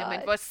hit my on him,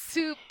 and god. was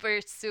super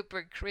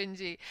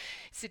cringy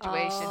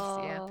situations.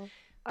 Yeah, Oh,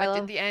 I but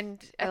in love the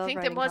end, I I love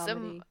think there writing was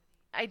comedy.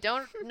 I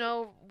don't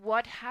know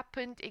what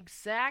happened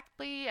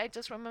exactly. I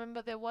just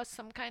remember there was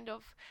some kind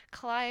of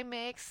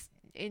climax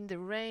in the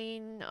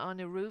rain on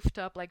a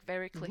rooftop, like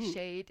very Ooh.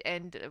 cliched,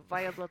 and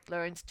Violet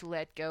learns to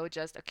let go.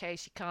 Just okay,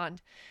 she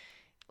can't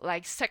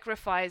like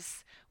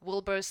sacrifice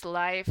Wilbur's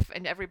life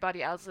and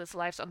everybody else's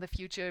lives on the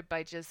future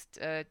by just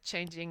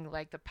changing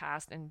like the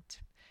past, and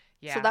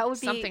So yeah, that would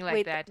be something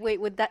like wait, that. wait,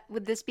 would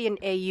this be an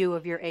AU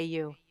of your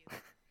AU?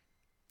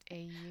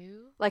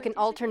 AU? Like Wait, an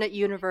did you say? alternate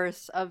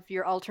universe of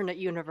your alternate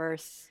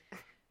universe.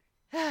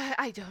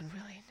 I don't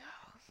really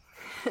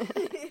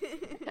But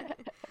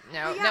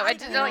know. yeah, No, I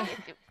didn't like Yeah.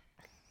 it.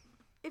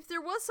 if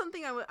there was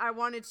something I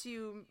wanted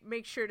to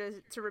make sure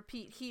to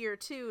repeat here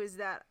too, is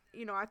that,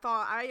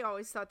 I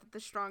always thought that the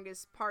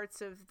strongest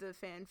parts of the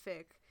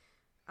fanfic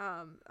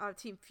of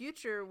Team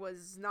Future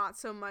was not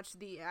so much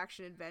the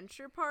action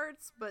adventure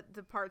parts, but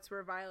the parts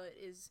where Violet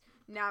is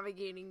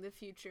navigating the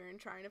future and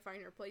trying to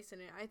find her place in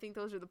it. I think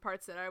those are the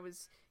parts that I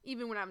was,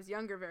 even when I was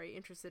younger, very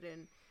interested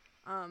in.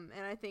 And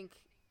I think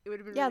it would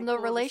have been Yeah, really and the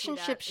cool to see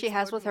that relationship she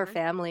has explored with her more.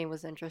 family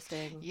was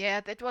interesting.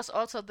 Yeah, that was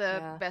also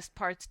the Yeah. best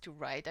part to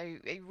write. I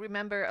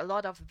remember a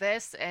lot of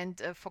this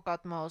and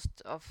forgot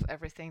most of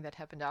everything that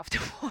happened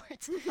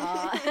afterwards.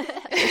 Uh,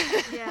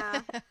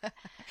 Yeah.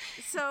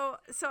 So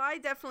I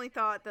definitely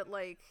thought that,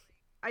 like,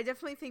 I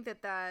definitely think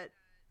that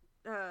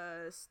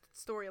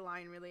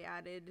storyline really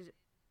added,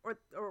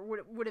 or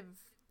would have,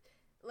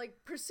 like,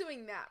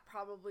 pursuing that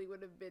probably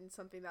would have been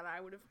something that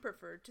I would have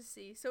preferred to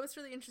see. So it's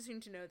really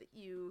interesting to know that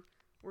you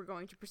were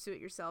going to pursue it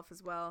yourself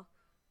as well.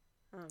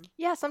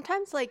 yeah,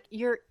 sometimes like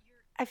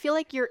I feel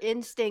like your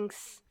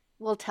instincts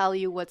will tell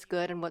you what's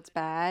good and what's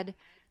bad,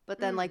 but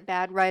then like Mm.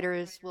 bad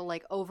writers will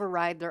like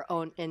override their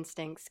own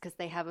instincts because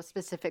they have a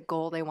specific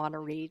goal they want to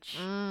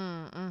reach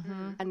Mm-hmm.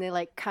 Mm. and they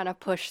like kind of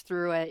push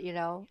through it, you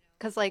know?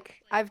 Because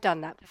like I've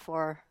done that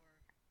before.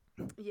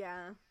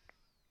 Yeah.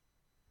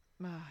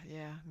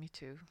 Yeah, me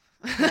too.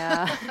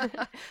 Yeah,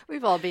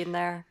 we've all been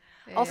there.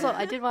 Also, Yeah.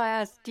 I did want to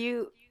ask, do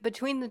you,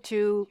 between the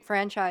two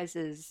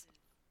franchises,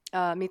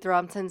 Meet the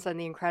Robinsons and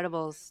The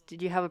Incredibles,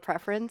 did you have a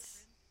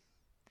preference?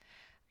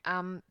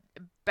 Um,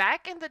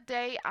 Back in the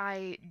day,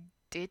 I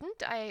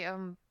didn't. I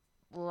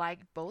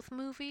liked both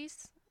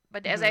movies,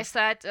 but as Hmm. I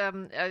said,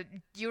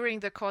 during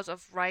the course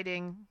of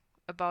writing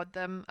about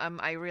them,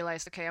 I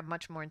realized, okay, I'm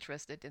much more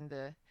interested in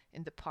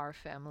the Parr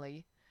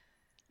family.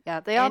 Yeah,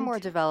 they are more And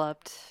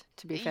developed,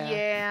 to be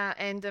fair. yeah,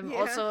 and Yeah.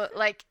 also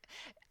like,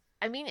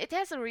 I mean, it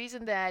has a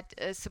reason that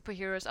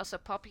superheroes are so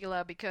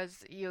popular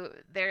because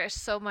there is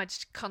so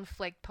much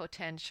conflict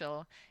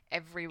potential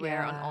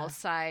everywhere on all Yeah.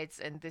 sides,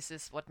 and this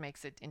is what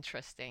makes it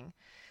interesting.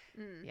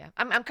 Mm. Yeah,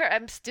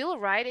 I'm still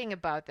writing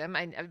about them.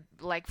 I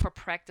like for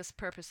practice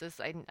purposes.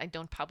 I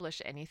don't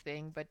publish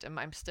anything, but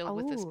I'm still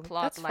with this Oh,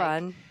 plot, that's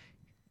like fun.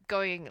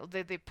 going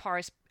the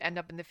Pars end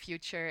up in the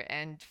future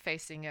and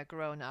facing a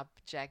grown up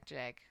Jack,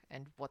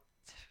 and what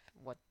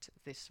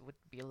this would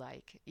be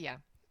like. Yeah.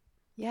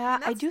 Yeah,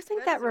 And I do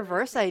think that that is a really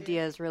reverse cool idea.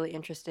 idea is really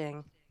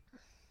interesting.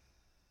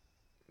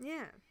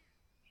 Yeah.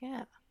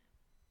 Yeah.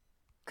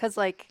 Cuz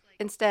like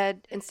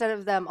instead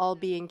of them all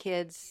being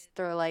kids,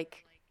 they're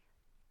like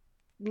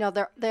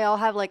they all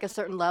have like a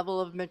certain level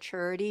of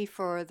maturity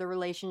for the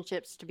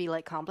relationships to be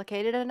like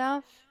complicated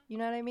enough, you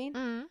know what I mean?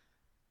 Mm.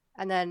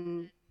 And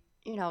then,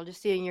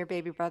 just seeing your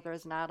baby brother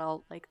as an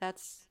adult, like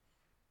that's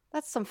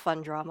some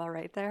fun drama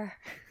right there.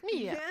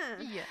 Yeah. Yeah.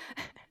 Yeah.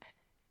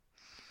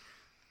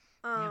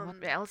 Yeah. What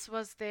Um. else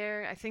was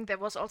there? I think there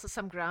was also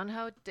some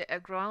Groundhog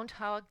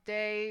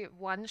Day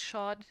one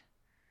shot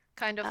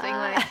kind of thing,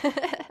 Ah. like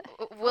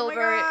Oh my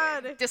Wilbur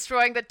God.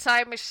 destroying the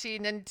time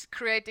machine and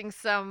creating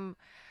some,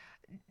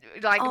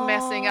 like,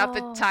 messing up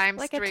the Oh, time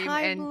like a stream.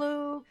 time And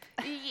loop.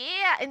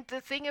 yeah, and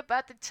the thing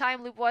about the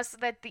time loop was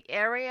that the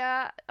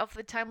area of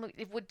the time loop,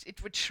 it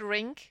would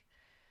shrink.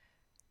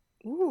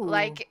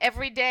 Ooh. Like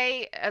every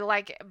day,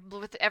 like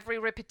with every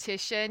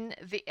repetition,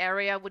 the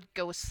area would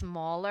go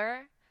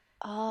smaller.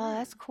 Oh,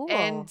 that's cool.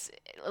 And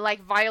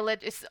like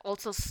Violet is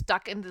also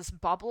stuck in this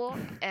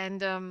bubble,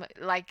 and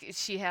like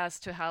she has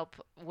to help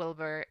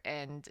Wilbur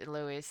and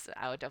Louis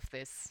out of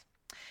this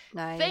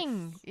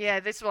thing. Nice. Yeah,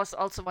 this was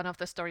also one of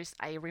the stories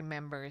I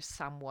remember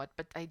somewhat,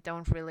 but I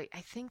don't really.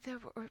 I think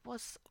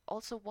was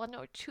also one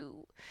or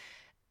two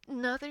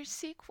another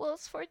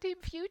sequels for the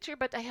future,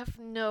 but I have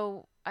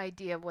no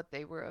idea what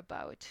they were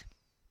about.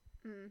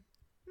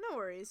 No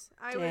worries.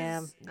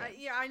 Damn.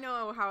 I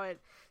know how it.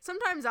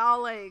 Sometimes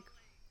I'll like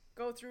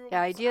go through.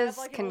 Yeah, I ideas have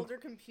like can. an older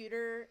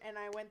computer, and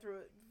I went through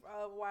it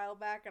a while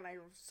back, and I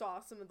saw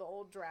some of the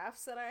old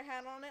drafts that I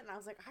had on it, and I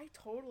was like, I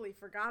totally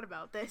forgot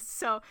about this.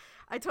 So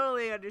I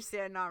totally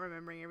understand not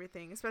remembering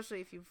everything,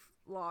 especially if you've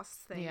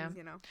lost things. Yeah.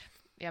 You know.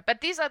 Yeah,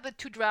 but these are the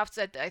two drafts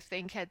that I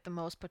think had the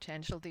most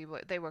potential.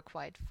 They were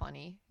quite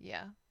funny.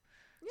 Yeah.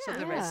 So Yeah,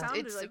 the Yeah. rest,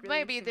 sounded it's like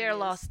really maybe interesting they're ideas.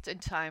 lost in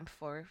time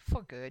for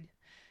good.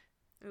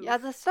 Yeah, Oof.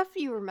 the stuff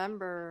you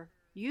remember,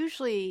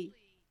 usually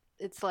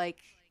it's like,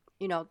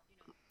 you know,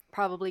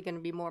 probably going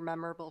to be more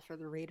memorable for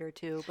the reader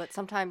too, but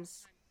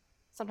sometimes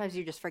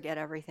you just forget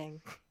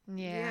everything.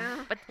 Yeah,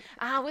 Yeah. but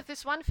with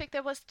this one fic,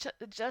 there was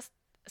just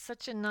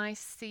such a nice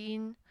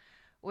scene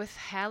with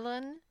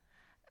Helen,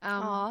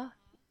 um, Aw.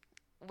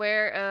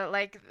 where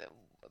like,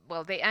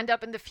 well, they end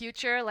up in the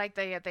future, like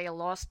they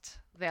lost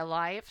their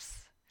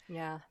lives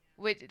Yeah.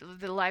 with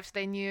the lives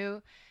they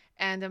knew.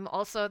 And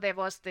also there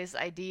was this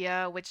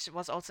idea, which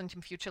was also in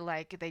the future,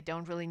 like they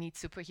don't really need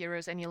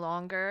superheroes any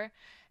longer.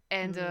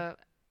 And Mm.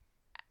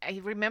 I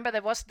remember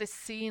there was this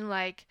scene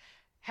like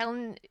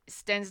Helen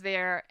stands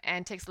there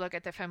and takes a look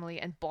at their family,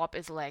 and Bob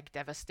is like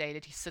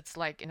devastated. He sits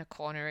like in a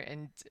corner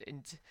and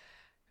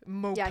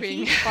Yeah,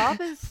 moping.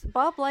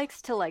 Bob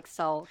likes to like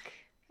sulk,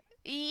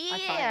 I Yeah,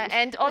 find.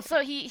 and also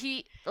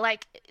he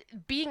like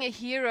being a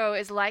hero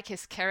is like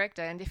his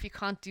character, and if he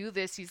can't do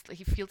this, he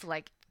feels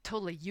like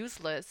totally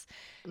useless.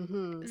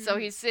 Mhm. So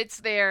he sits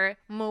there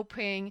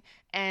moping,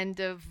 and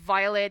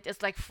Violet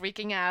is like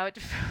freaking out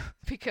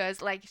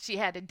because like she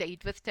had a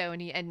date with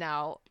Tony, and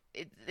now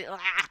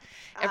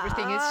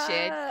everything is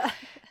shit. Ah.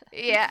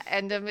 Yeah,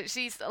 and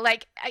she's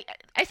like,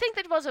 I think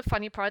that was a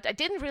funny part. I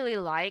didn't really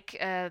like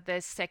the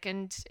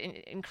second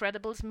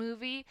Incredibles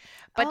movie,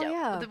 but Oh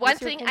yeah. the one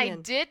What's your thing I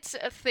opinion? did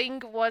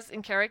think was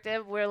in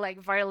character were like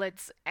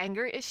Violet's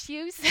anger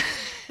issues,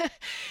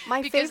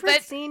 My because favorite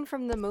that scene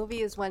from the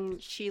movie is when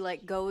she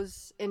like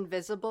goes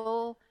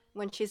invisible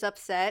when she's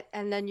upset,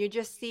 and then you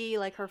just see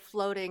like her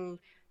floating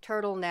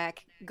turtleneck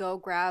go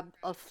grab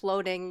a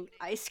floating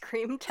ice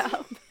cream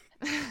tub.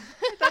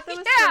 I thought that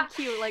was so yeah,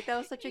 cute. Like that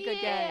was such a good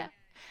yeah, gag.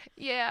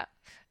 yeah.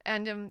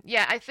 And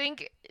yeah, I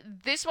think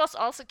this was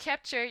also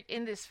captured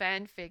in this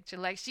fan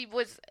fiction. Like she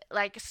was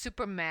like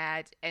super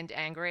mad and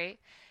angry,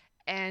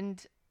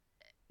 and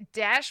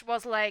Dash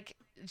was like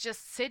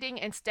just sitting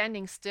and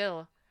standing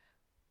still,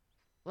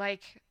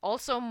 like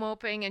also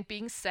moping and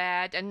being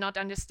sad and not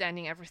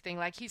understanding everything.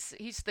 Like he's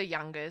the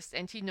youngest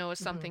and he knows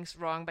Hmm. something's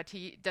wrong, but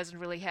he doesn't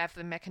really have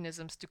the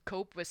mechanisms to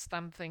cope with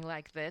something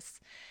like this.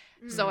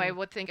 So I Hmm.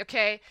 would think,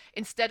 okay,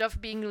 instead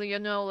of being,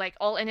 like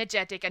all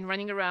energetic and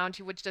running around,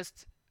 he would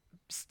just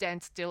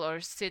stand still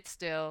or sit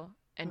still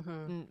and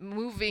Hmm.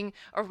 moving,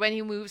 or when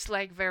he moves,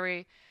 like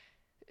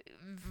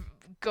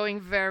going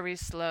very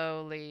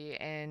slowly.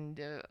 And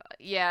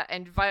yeah,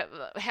 and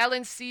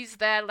Helen sees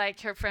that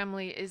like her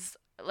family is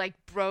like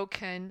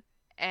broken,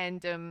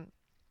 and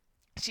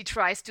she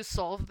tries to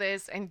solve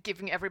this and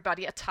giving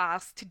everybody a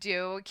task to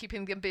do,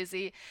 keeping them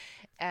busy.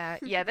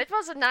 Yeah, that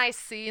was a nice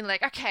scene.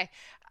 Like, okay,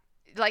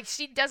 like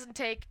she doesn't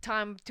take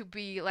time to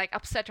be like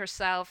upset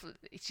herself.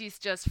 She's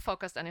just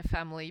focused on her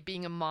family,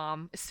 being a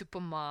mom, a super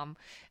mom.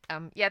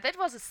 Yeah, that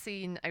was a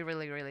scene I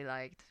really really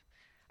liked.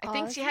 I Oh,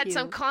 think she that's had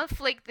some cute.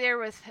 conflict there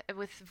with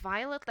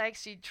Violet. Like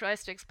she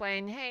tries to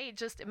explain, hey,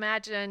 just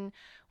imagine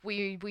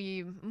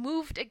we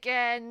moved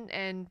again,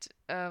 and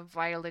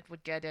Violet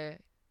would get a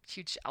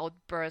huge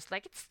outburst,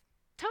 like it's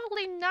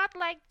totally not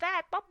like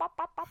that. Ba, ba,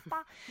 ba, ba,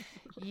 ba.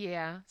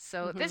 Yeah,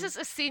 so this Hmm. is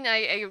a scene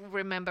I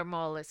remember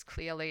more or less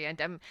clearly,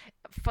 and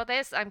for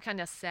this I'm kind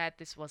of sad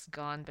this was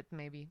gone, but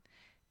maybe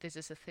this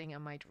is a thing I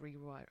might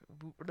rewrite.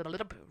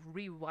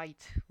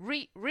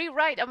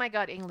 Oh my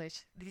god,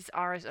 English. These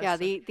R's are Yeah,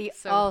 so the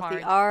so oh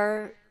hard.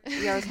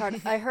 the R is hard.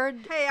 I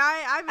heard, Hey,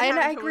 I've been and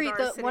I having trouble with agree.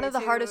 ours One today of the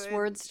too, hardest and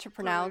words to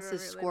totally pronounce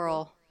is relatable.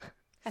 squirrel,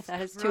 and that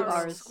has two Oh,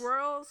 Ruh-roh. R's.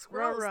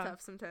 squirrel is Ruh-roh.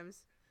 tough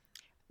sometimes.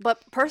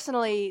 But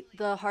personally,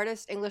 the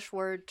hardest English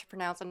word to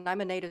pronounce, and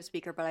I'm a native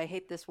speaker, but I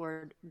hate this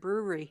word,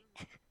 brewery.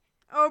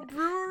 Oh,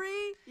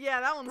 brewery?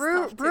 Yeah, that one's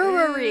tough too.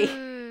 Brewery.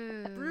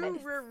 Ooh.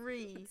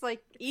 Brewery. It's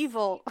like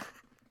evil.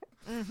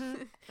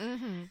 Mhm.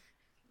 Mhm.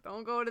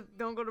 Don't go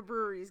to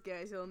breweries,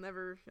 guys. You'll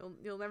never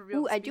be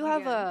able Ooh, to I speak do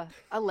have again.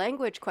 a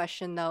language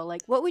question though.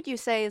 Like, what would you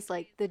say is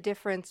like the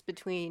difference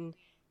between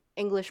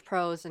English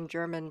prose and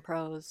German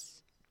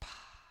prose,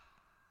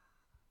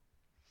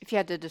 if you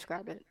had to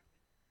describe it?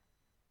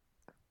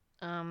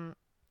 Um,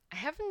 I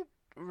haven't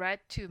read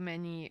too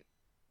many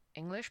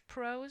English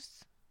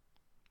prose.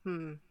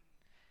 Hmm.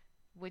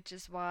 which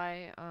is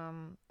why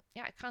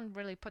yeah, I can't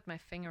really put my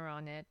finger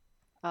on it.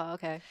 Oh,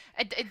 okay.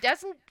 It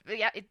doesn't,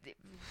 yeah,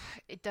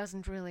 it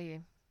doesn't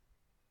really,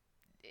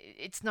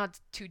 it's not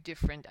too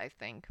different, I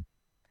think.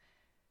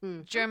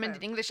 Hmm. German Okay.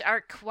 and English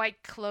are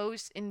quite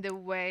close in the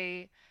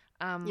way,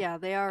 Yeah,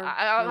 they are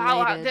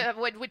how related.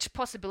 which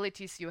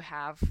possibilities you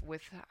have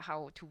with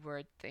how to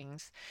word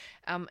things.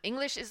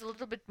 English is a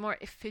little bit more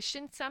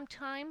efficient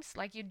sometimes.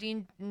 Like you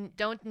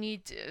don't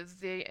need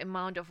the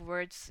amount of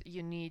words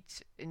you need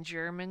in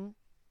German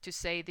to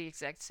say the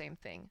exact same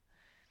thing.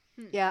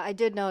 Yeah, I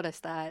did notice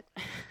that.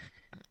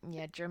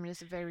 Yeah, German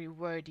is a very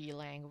wordy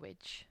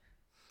language.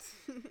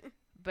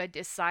 But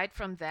aside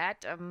from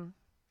that,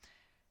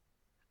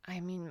 I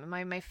mean,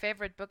 my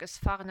favorite book is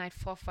Fahrenheit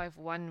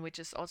 451, which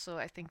is also,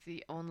 I think,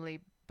 the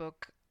only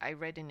book I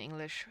read in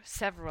English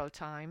several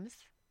times.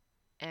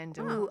 And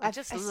Oh. Ooh, I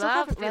just I still love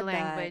haven't the read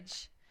that.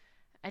 language.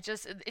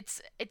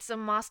 It's a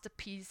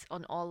masterpiece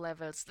on all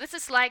levels. This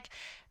is like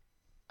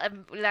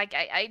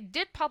I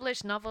did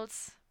publish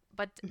novels,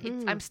 but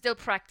Hmm. I'm still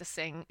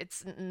practicing.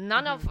 It's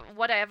none of Hmm.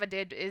 what I ever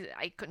did is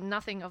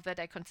nothing of that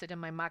I consider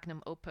my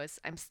magnum opus.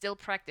 I'm still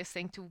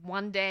practicing to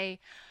one day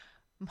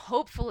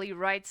hopefully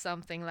write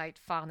something like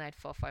Fahrenheit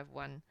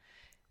 451.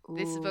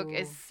 This book Ooh,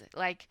 is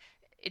like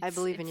I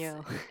believe in it's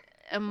you.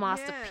 a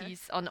Yeah.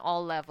 masterpiece on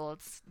all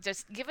levels.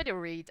 Just give it a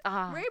read.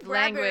 Ray The Bradbury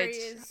language.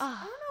 is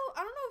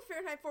I don't know if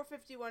Fahrenheit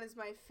 451 is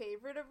my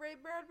favorite of Ray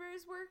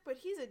Bradbury's work, but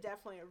he's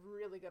definitely a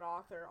really good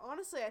author.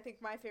 Honestly, I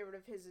think my favorite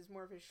of his is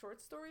more of his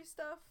short story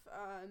stuff.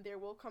 And There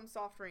Will Come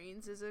Soft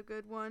Rains is a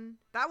good one.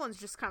 That one's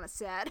just kind of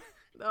sad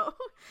though.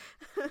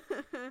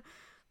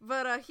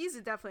 But he's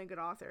definitely a good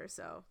author,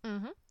 so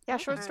Mm-hmm. Yeah,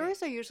 short Okay.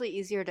 stories are usually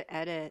easier to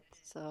edit,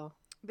 so.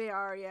 they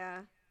are,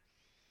 yeah.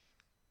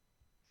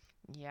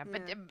 Yeah,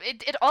 but Yeah.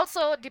 it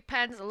also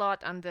depends a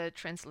lot on the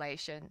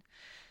translation.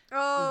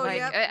 Oh, Hmm. Like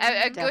yep.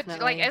 a good,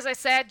 like Definitely. as I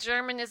said,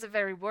 German is a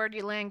very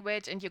wordy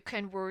language, and you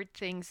can word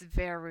things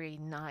very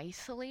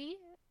nicely,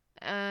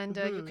 and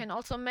you Hmm. can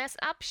also mess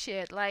up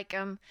shit. Like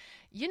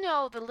you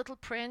know, The Little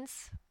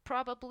Prince,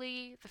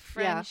 probably the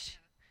Yeah, French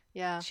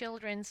yeah.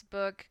 children's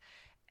book,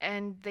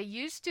 and they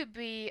used to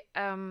be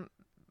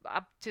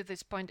up to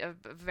this point a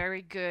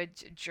very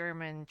good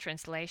German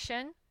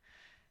translation.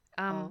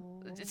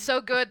 It's Oh.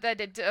 so good that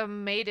it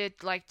made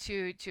it like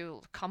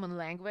to common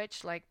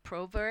language, like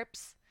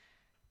proverbs.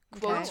 Oh,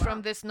 Quotes Okay.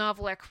 from wow. this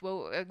novel are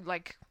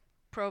like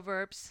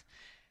proverbs,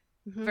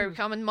 very Hmm.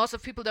 common. Most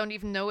of people don't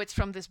even know it's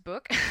from this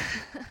book.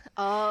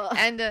 Oh,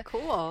 and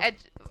cool. at,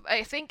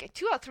 I think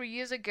 2 or 3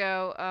 years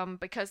ago,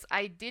 because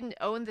I didn't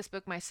own this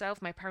book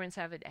myself, my parents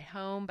have it at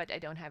home, but I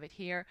don't have it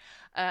here.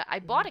 I Mhm.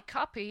 bought a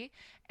copy,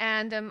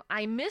 and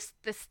I missed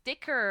the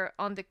sticker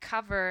on the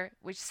cover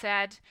which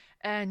said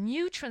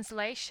 "New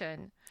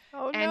Translation."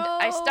 Oh And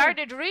I no.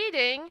 started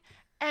reading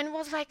and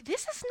was like,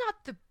 this is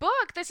not the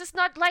book. This is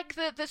not like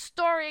the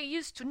story I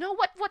used to know.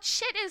 What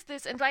shit is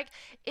this? And like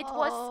it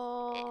was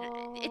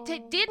it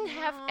Oh. didn't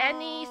have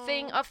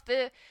anything No. of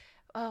the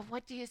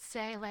what do you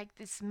say, like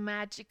this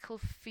magical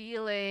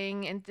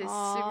feeling and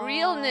this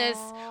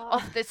realness Oh.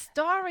 of the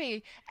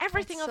story.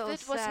 That's Everything of so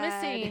it was sad.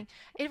 missing.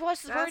 It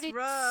was That's worded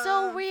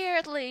so rough.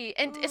 weirdly,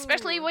 and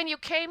especially Ooh. when you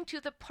came to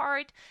the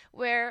part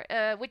where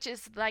which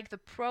is like the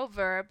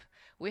proverb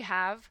we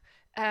have,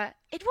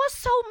 it was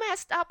so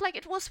messed up. Like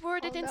it was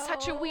Oh worded in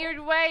such a no. weird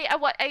way.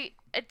 I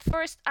at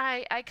first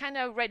I kind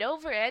of read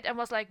over it and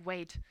was like,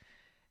 wait,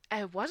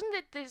 wasn't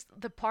it this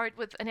the part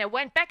with? And I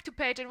went back to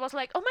page and was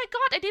like, oh my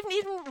god, I didn't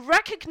even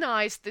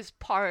recognize this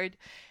part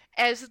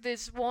as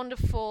this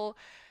wonderful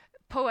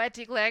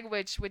poetic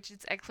language, which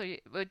it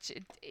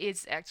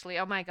is actually.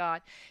 Oh my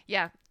god,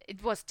 yeah.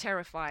 It was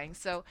terrifying.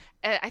 So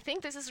I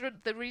think this is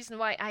the reason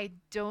why I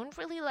don't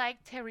really like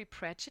Terry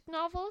Pratchett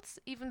novels,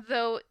 even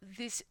though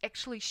this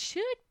actually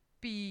should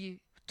be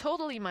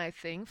totally my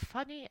thing.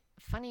 Funny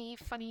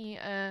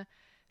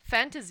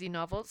fantasy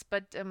novels,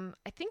 but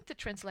I think the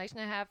translation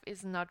I have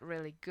is not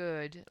really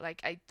good.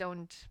 Like I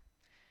don't,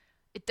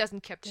 it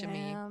doesn't capture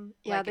me Damn.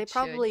 Yeah, like they it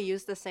should. probably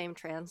use the same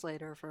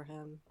translator for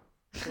him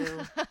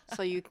too.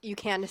 So you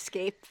can't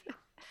escape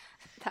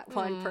that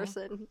one Hmm.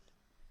 person.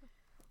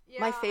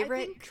 My Yeah, I favorite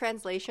think.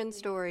 translation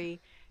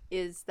story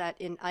is that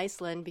in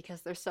Iceland,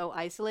 because they're so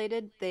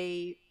isolated,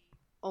 they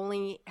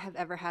only have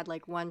ever had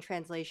like one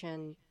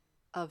translation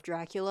of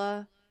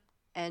Dracula,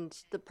 and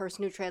the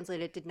person who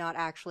translated it did not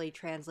actually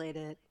translate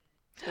it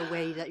the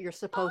way that you're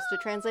supposed to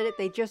translate it.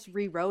 They just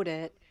rewrote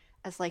it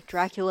as like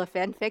Dracula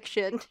fan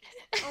fiction.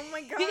 Oh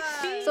my god.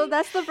 So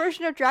that's the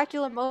version of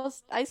Dracula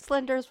most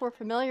Icelanders were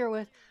familiar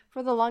with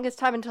for the longest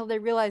time until they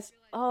realized,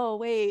 oh,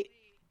 wait,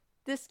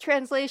 this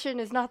translation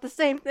is not the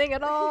same thing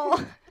at all.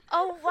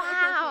 Oh Oh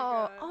my wow!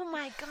 god. Oh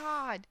my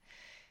god!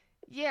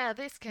 Yeah,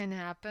 this can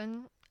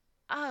happen.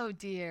 Oh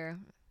dear.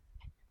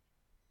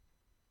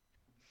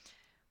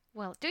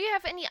 Well, do you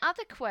have any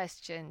other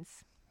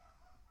questions?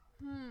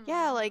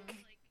 Yeah, Hmm.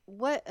 like,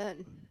 what?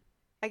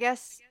 I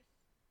guess,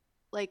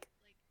 like,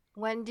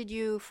 when did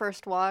you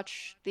first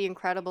watch The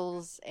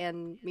Incredibles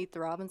and Meet the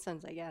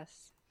Robinsons, I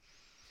guess?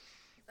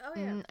 Oh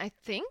yeah. I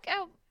think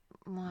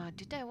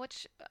did I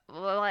watch?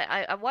 Well,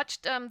 I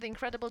watched The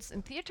Incredibles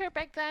in theater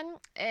back then,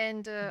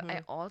 and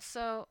Mhm.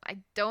 I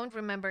don't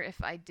remember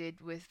if I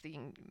did with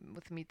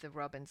Meet the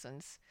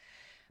Robinsons,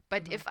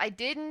 but Mhm. if I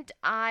didn't,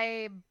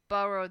 I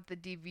borrowed the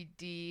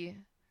DVD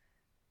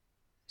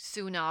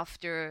soon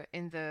after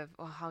in the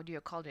how do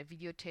you call it,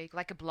 videotape,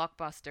 like a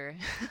Blockbuster.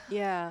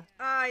 Yeah.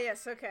 Ah,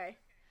 yes, okay.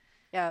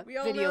 Yeah. We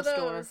all know Video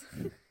store. those.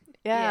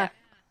 Yeah. Yeah,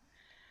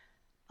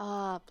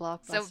 Ah,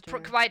 so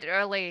Blockbuster. quite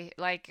early,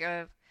 like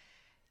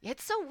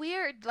it's so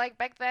weird. Like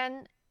back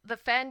then, the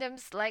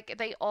fandoms, like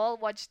they all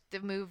watched the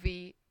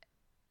movie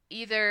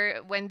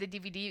either when the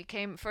DVD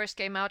first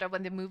came out or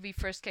when the movie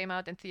first came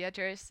out in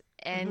theaters.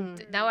 And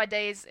Mhm.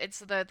 nowadays, it's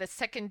the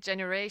second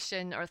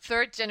generation or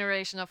third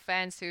generation of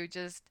fans who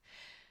just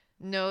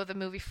know the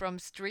movie from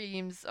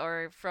streams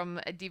or from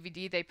a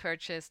DVD they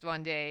purchased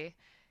one day.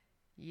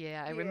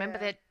 Yeah, I remember Yeah.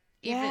 that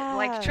even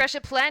like Yeah. Treasure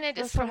Planet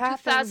is That's what from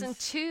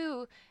happens.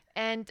 2002,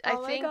 and I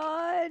Oh my think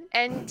god.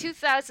 in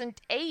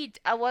 2008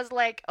 I was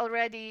like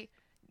already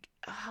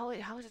how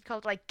is it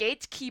called, like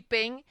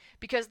gatekeeping,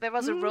 because there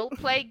was a Mhm. role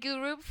play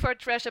guru for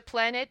Treasure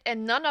Planet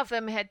and none of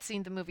them had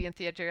seen the movie in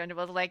theater, and it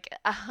was like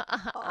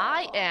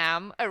I Oh.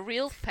 am a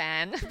real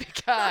fan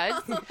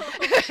because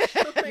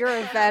Oh my You're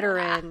a god.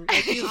 veteran.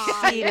 Like you've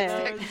Ah, seen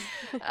it. those.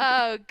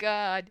 oh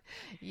god,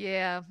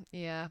 yeah,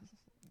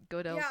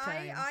 good old Yeah,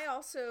 times. I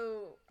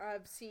also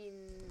have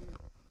seen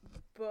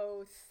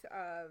both.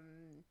 I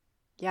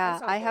Yeah,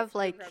 saw I both have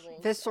of the like Incredibles,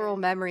 visceral and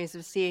memories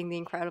of seeing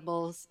The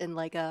Incredibles in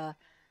like a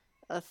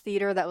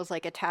theater that was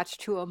like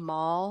attached to a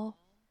mall.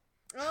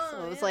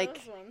 oh So yeah,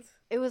 those ones.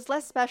 it was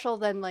less special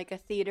than like a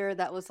theater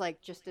that was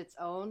like just its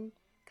own,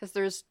 because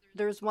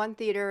there's one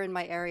theater in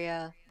my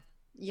area.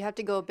 You have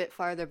to go a bit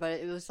farther, but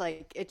it was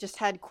like it just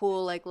had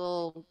cool like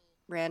little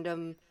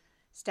random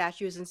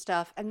statues and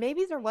stuff. And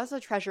maybe there was a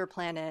treasure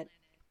planet,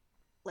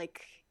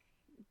 like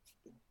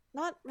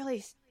not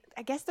really.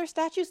 I guess they're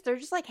statues. They're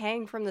just like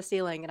hanging from the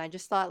ceiling, and I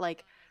just thought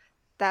like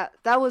that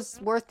was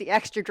worth the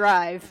extra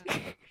drive.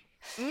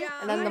 Yeah,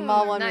 And then the I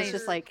mall one was Nice.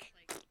 just remember. like,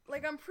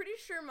 Like, I'm pretty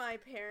sure my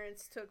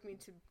parents took me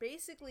to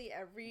basically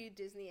every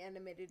Disney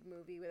animated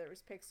movie, whether it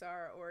was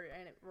Pixar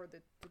or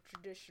the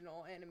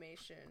traditional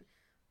animation,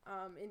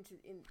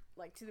 in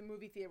like to the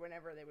movie theater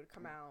whenever they would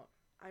come out.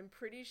 I'm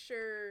pretty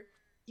sure.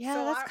 yeah,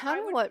 So that's kind I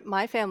of would. what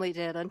my family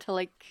did until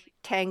like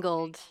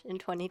Tangled in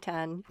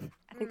 2010.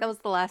 I think that Mm, was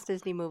the last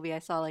Disney movie I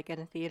saw like in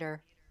a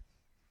theater.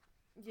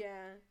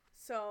 yeah.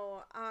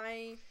 So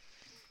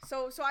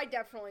I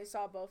definitely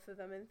saw both of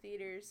them in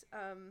theaters.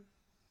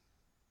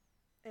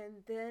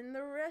 And then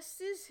the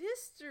rest is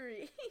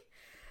history.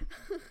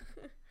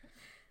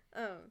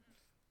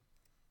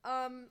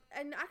 um,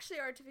 and actually,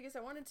 artificus,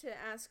 I wanted to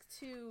ask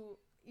too.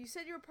 You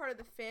said you were part of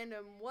the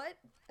fandom. What,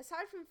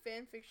 aside from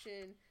fan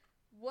fiction,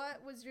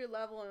 what was your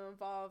level of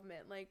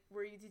involvement? Like,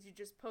 did you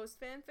just post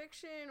fan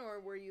fiction, or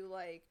were you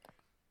like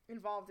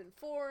involved in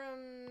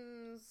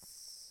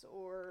forums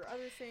or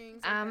other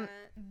things like Um,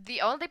 that?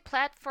 the only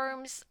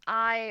platforms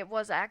I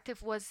was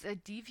active was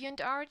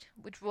DeviantArt,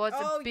 which was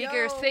a Oh,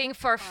 bigger yo, thing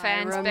for I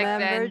fans back remember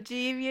then.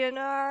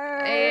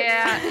 DeviantArt.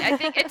 Yeah, I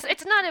think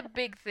it's not a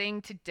big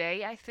thing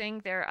today. I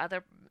think there are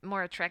other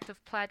more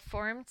attractive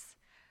platforms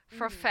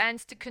for mm-hmm.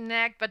 fans to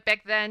connect, but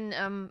back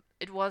then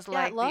it was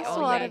Yeah, it like the lost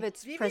a lot of only.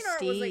 its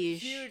DeviantArt was like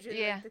prestige. huge in Yeah.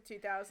 like the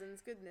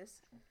 2000s.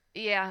 Goodness.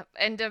 Yeah,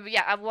 and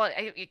yeah,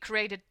 I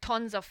created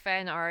tons of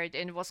fan art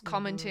and was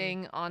Hmm.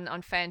 commenting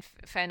on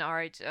fan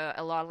art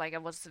a lot. Like I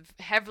was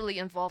heavily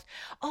involved.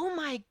 Oh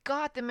my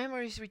God, the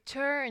memories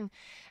return.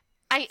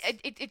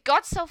 It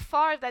got so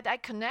far that I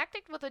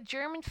connected with a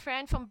German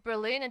friend from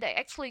Berlin, and I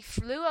actually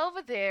flew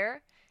over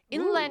there,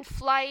 Ooh. inland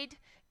flight,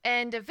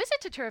 and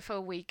visited her for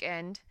a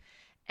weekend.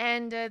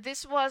 And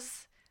this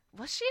was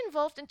she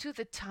involved into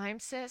the time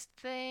cest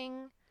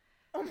thing?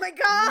 Oh my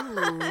god!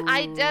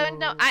 I don't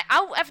know. Ooh.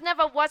 I've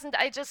never wasn't.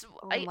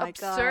 Oh I my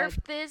god.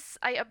 observed this.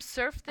 I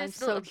observed I'm this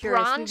so little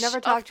curious. We've branch never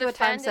of talked the to a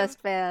Time fandom.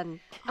 Cest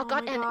fan. Oh Oh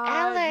God, my and god!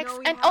 Alex, No,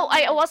 we and oh,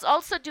 I haven't. was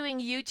also doing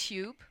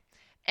YouTube,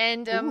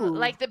 and Ooh.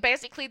 like the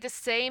basically the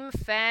same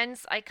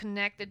fans I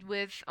connected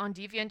with on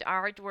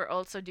DeviantArt were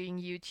also doing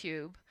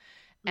YouTube,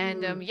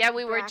 and Mm. yeah,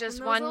 we were Back in just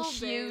those one old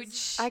days.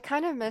 huge. I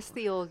kind of miss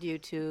the old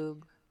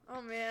YouTube.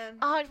 Oh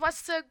man. Oh, it was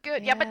so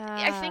good. Yeah, but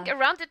I think Yeah.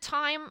 around the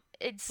time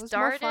it It was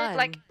more started,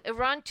 like fun.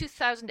 around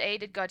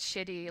 2008, it got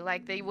shitty.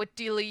 Like they would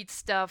delete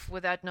stuff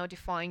without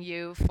notifying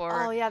you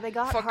Oh yeah, they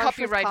got for harsh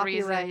with copyright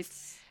reasons.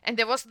 copyrights. And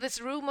there was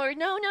this rumor,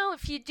 no,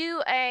 if you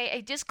do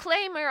a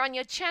disclaimer on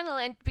your channel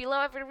and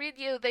below every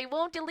video, they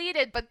won't delete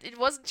it. But it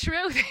wasn't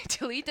true. They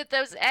deleted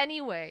those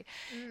anyway.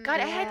 God,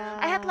 Mm.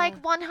 I had like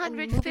Yeah.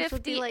 And movies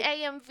would be 150 like,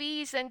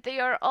 AMVs and they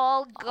are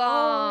all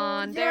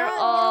oh gone. They're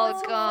Yeah, you know all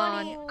what's so gone.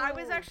 funny? I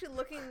was actually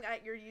looking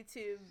at your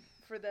YouTube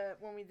for the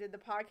when we did the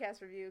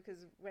podcast review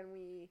because when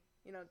we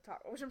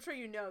talk, which I'm sure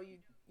you know you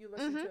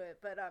listen Mhm. to it,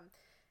 but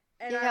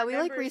And Yeah, I we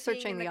like remember seeing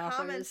researching in the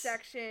comment authors.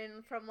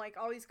 section from like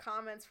all these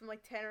comments from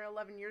like 10 or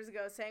 11 years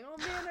ago saying, "Oh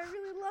man, I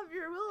really love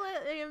your Will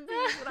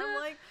AMVs," and I'm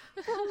like,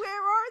 "Well,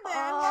 where are they?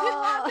 I want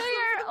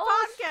to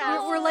watch the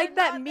podcast." We're like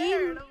that They're not meme.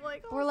 there. And I'm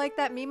like, We're like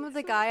that meme of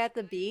the guy at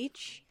the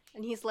beach,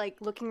 and he's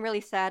like looking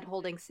really sad,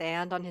 holding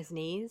sand on his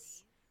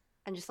knees,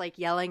 and just like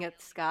yelling at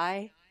the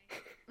sky.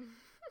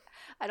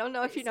 I don't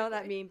know if you know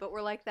that meme, but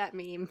we're like that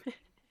meme.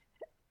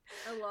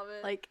 I love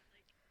it. Like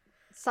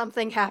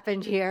something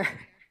happened here.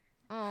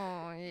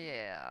 Oh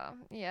yeah.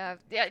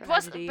 It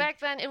was Tragedy. back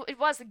then. It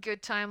was a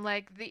good time.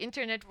 Like the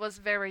internet was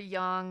very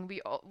young.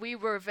 We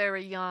were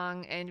very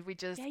young, and we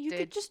just Yeah, you did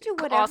could just do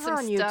whatever awesome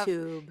on stuff.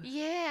 YouTube.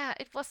 Yeah,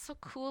 it was so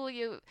cool.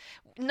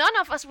 None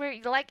of us were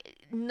like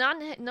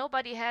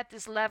nobody had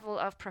this level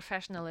of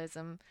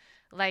professionalism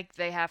like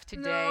they have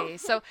today. No.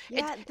 So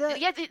Yeah, do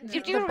you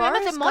the remember bar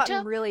the has motto?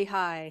 gotten really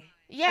high.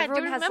 Yeah, do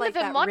Everyone you has remember like the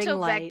that motto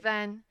ring back light.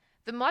 then?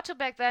 The motto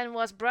back then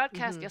was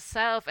broadcast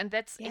yourself, and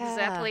that's Yeah.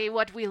 exactly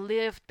what we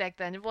lived back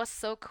then. It was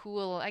so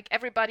cool. Like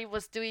everybody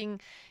was doing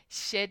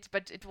shit,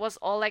 but it was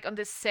all like on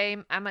the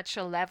same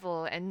amateur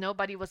level, and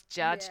nobody was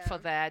judged for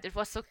that. It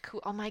was so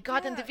cool. Oh my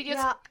god! And the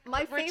videos. Yeah,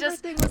 my were favorite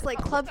just thing was like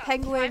Club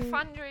Penguin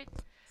 500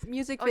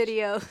 music Oh,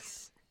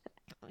 videos.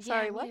 yeah,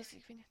 Sorry, what? music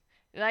video.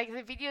 Like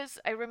the videos,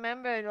 I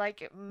remember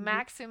like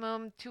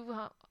maximum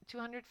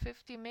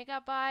 250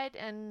 megabyte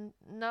and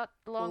not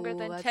longer Ooh,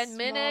 than that's 10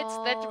 minutes.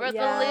 That small. were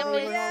Yeah, the they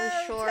limit. were yeah,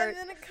 always short.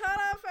 10-minute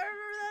cutoff. I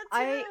remember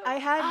that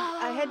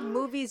too. I had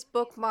movies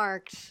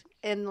bookmarked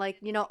in like,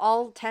 you know,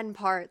 all 10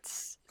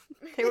 parts.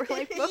 They were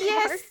like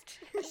bookmarked.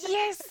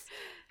 Yes.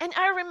 And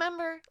I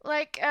remember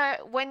like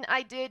when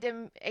I did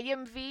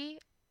AMV,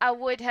 I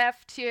would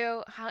have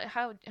to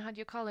how do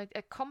you call it?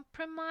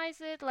 Compromise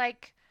it,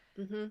 like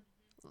Mm-hmm.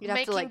 You'd have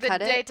to making like the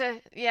cut it.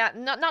 data,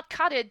 not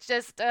cut it,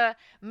 just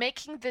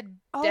making the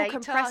Oh, data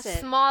compress it.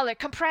 smaller,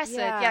 compress it.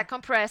 Yeah. Yeah,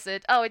 compress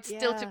it. Oh, it's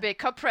still too Yeah. big.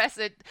 Compress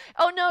it.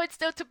 Oh no, it's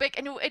still too big,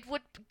 and it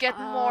would get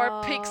more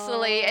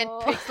pixely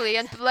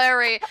and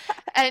blurry.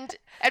 And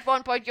at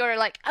one point you're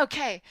like,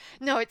 okay,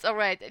 no, it's all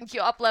right, and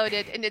you upload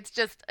it, and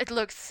it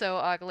looks so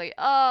ugly.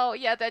 Oh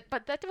yeah,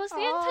 but that was the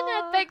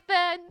internet back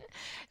then.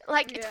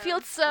 Like it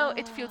feels so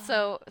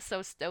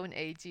stone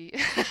agey.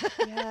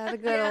 Yeah, the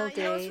good old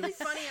You know, it's days. really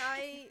funny.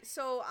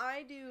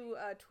 I do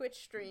Twitch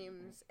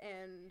streams,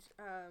 and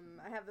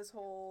I have this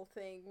whole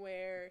thing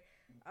where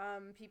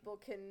people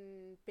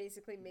can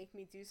basically make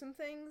me do some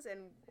things. And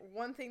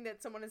one thing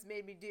that someone has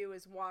made me do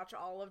is watch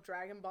all of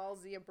Dragon Ball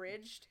Z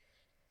abridged.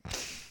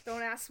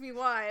 Don't ask me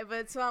why,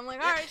 but so I'm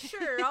like, all right,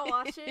 sure, I'll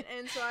watch it.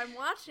 And so I'm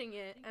watching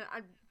it,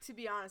 and to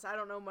be honest, I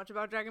don't know much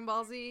about Dragon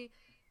Ball Z,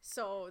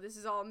 so this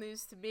is all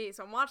news to me.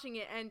 So I'm watching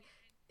it, and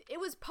it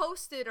was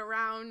posted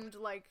around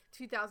like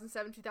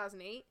 2007,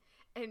 2008.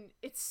 And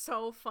it's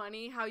so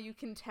funny how you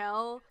can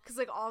tell, because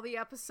like all the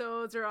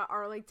episodes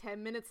are like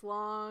 10 minutes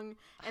long,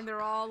 and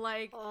they're all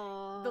like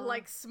the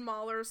like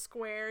smaller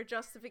square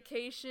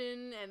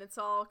justification, and it's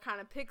all kind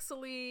of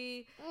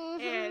pixely,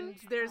 and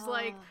there's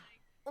like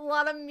a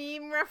lot of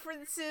meme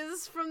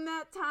references from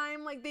that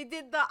time. Like they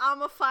did the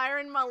I'm a fire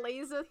in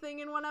Malaysia thing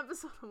in one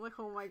episode. I'm like,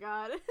 oh my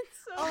god. It's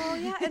so Oh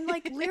yeah, and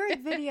like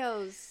lyric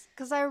videos,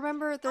 because I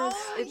remember it became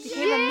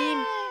yeah. a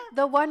meme.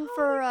 The one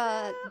for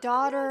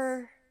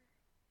daughter,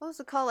 what was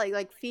it called?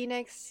 Like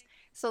Phoenix.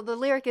 So the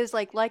lyric is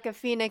like a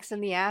phoenix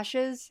in the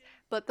ashes,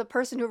 but the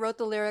person who wrote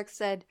the lyrics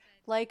said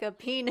like a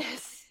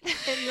penis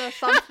in the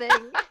something.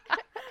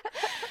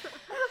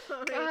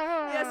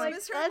 Yes, Like,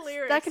 misheard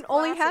lyrics. that can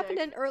only happen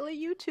classic. in early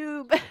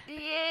YouTube.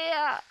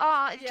 Yeah.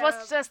 Oh, it Yeah.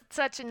 was just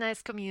such a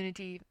nice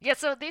community. Yeah,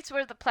 so these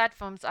were the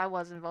platforms I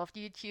was involved.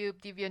 YouTube,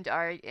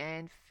 DeviantArt,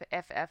 and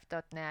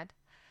FF.net.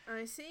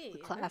 I see.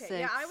 classics. Okay.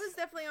 Yeah, I was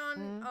definitely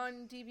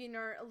on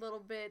DeviantArt a little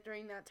bit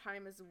during that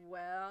time as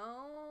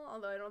well.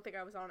 Although I don't think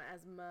I was on it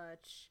as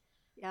much.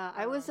 Yeah,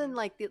 I was in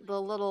like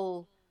the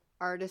little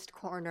artist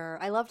corner.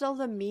 I loved all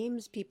the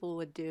memes people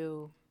would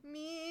do.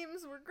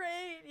 Memes were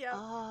great. Yeah.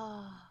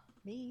 Oh,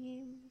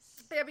 memes.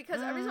 Yeah,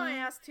 because every time I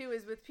ask too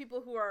is with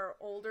people who are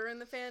older in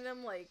the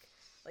fandom, like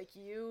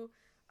you.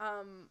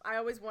 I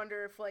always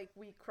wonder if like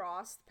we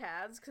crossed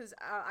paths, because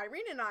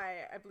Irene and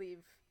I believe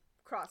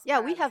crossed. Yeah,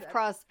 paths we have at-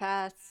 crossed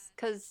paths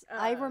because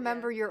I yeah.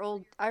 remember your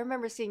old. I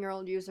remember seeing your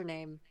old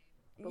username,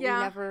 but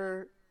Yeah.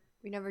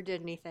 we never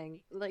did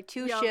anything. Like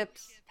two Yep.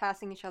 ships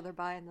passing each other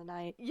by in the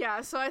night.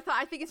 Yeah, so I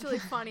think it's really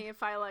funny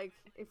if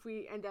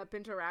we end up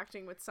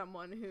interacting with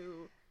someone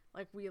who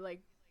like we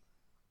like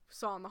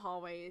saw in the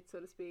hallway, so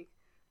to speak.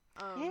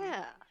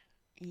 Yeah.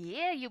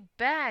 Yeah, you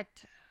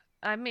bet.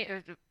 I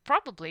mean,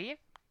 probably.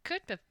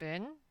 Could have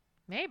been.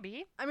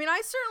 Maybe. I mean,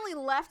 I certainly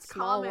left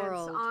Small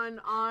comments world.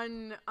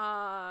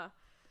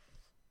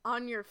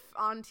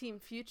 on Team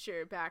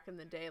Future back in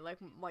the day. Like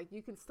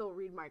you can still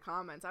read my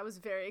comments. I was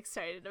very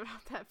excited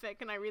about that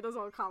fic, and I read those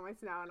old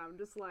comments now, and I'm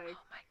just like,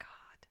 Oh my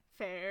god.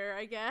 fair,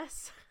 I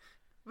guess,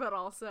 but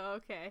also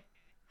okay.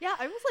 Yeah,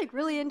 I was like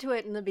really into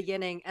it in the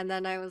beginning, and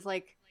then I was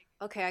like,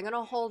 okay, I'm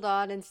gonna hold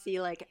on and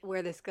see like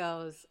where this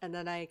goes, and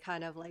then I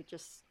kind of like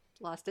just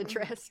lost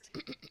interest.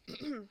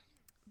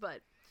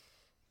 But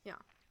yeah,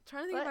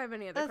 trying to think if I have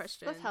any other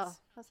questions.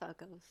 That's how it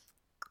goes.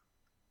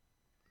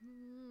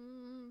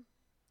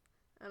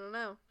 I don't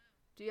know.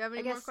 Do you have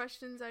any more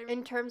questions, Irene?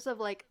 In terms of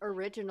like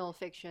original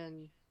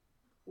fiction,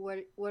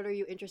 what are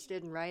you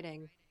interested in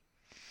writing?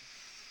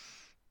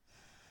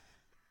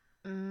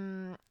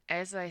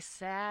 As I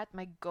said,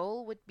 my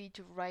goal would be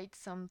to write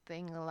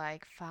something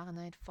like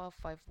Fahrenheit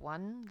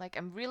 451. Like,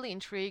 I'm really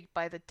intrigued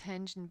by the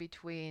tension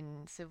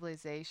between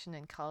civilization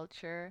and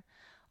culture,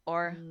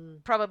 or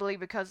probably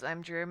because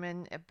I'm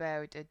German,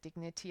 about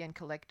dignity and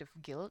collective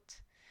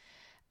guilt.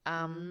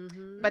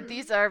 But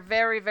these are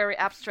very, very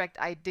abstract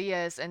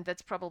ideas, and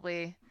that's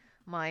probably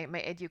my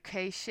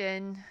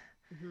education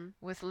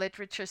with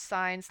literature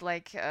science.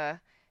 Like,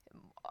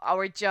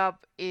 our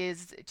job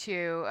is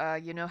to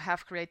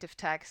have creative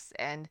text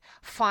and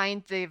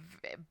find the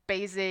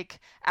basic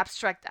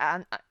abstract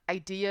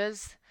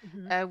ideas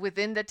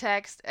within the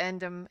text,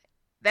 and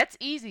that's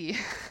easy.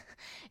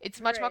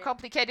 It's much more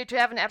complicated to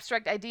have an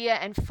abstract idea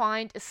and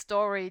find a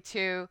story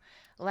to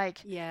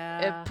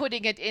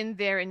putting it in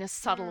there in a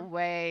subtle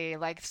way.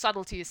 Like,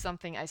 subtlety is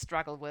something I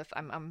struggle with.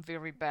 I'm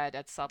very bad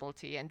at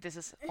subtlety, and this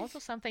is also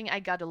something I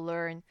gotta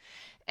learn.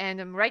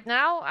 And right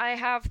now I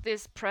have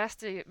this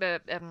practice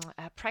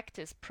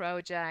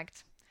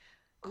project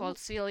called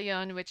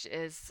Celion, which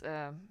is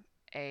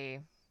a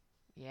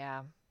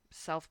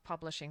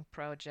self-publishing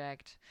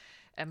project.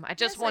 I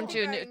just want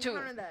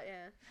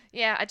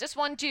I just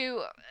want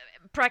to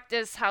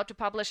practice how to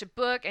publish a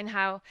book and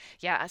how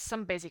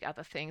some basic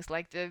other things,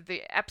 like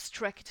the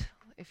abstract,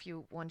 if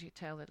you want to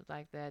tell it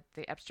like that,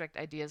 the abstract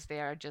ideas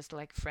there are just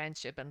like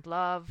friendship and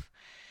love.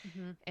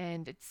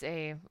 And it's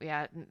a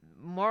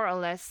more or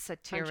less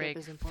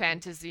satiric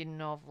fantasy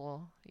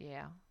novel.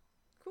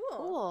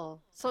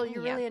 Cool. So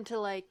you're really into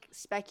like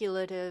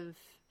speculative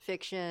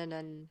fiction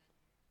and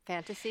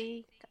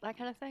fantasy, that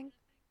kind of thing?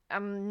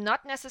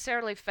 Not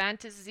necessarily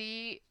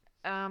fantasy,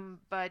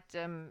 but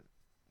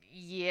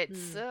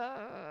it's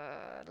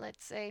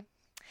let's say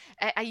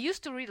I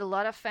used to read a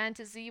lot of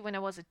fantasy when I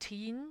was a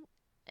teen,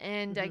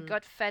 and I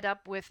got fed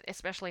up with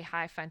especially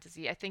high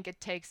fantasy. I think it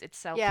takes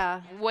itself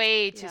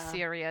way too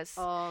serious.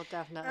 Oh,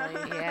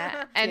 definitely.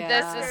 And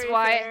this is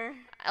why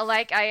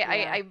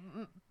I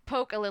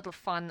poke a little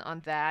fun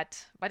on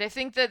that. But I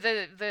think that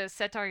the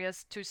satire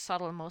is too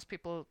subtle. Most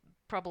people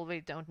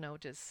probably don't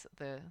notice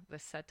the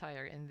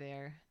satire in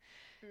there.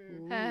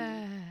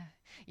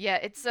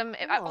 It's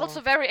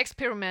also very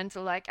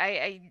experimental. Like,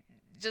 I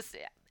just,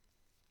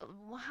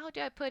 how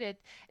do I put it?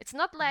 It's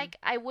not like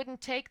I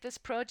wouldn't take this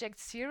project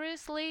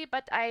seriously,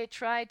 but I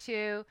try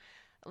to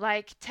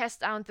like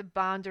test out the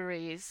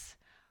boundaries.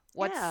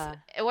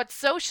 What's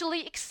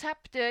socially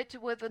accepted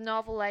with a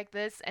novel like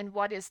this and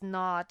what is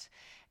not.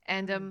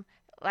 And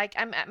like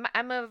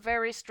I'm a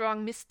very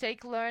strong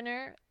mistake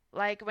learner.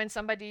 Like, when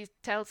somebody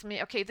tells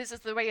me, okay, this is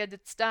the way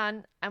it's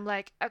done, I'm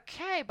like,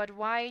 okay, but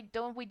why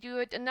don't we do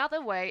it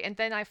another way? And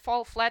then I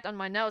fall flat on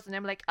my nose, and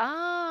I'm like,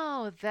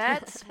 oh,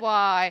 that's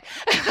why.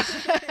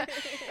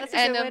 That's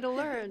a good way to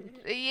learn.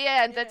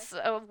 And that's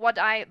what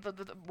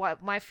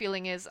my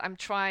feeling is. I'm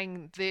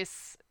trying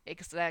this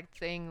exact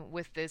thing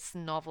with this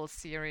novel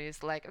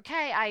series. Like,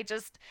 okay, I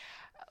just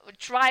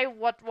try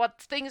what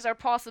things are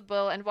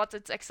possible and what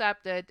it's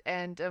accepted,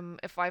 and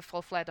if I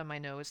fall flat on my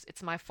nose,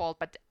 it's my fault.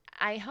 But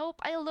I hope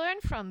I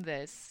learn from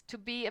this to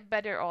be a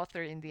better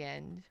author in the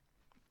end.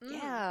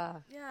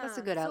 That's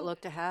a good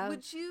outlook to have.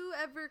 Would you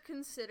ever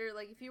consider,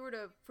 like, if you were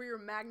to, for your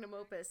magnum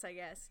opus, I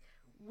guess,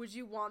 would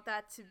you want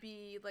that to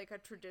be like a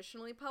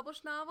traditionally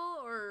published novel,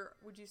 or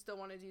would you still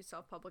want to do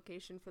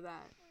self-publication for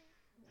that?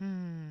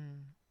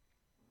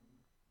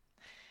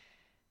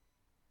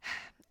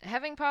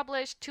 Having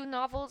published 2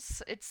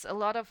 novels, it's a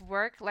lot of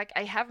work. Like,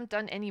 I haven't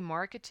done any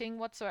marketing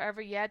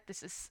whatsoever yet.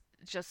 This is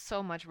just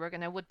so much work,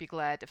 and I would be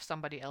glad if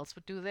somebody else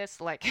would do this,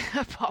 like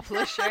a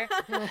publisher.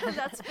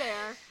 That's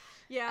fair.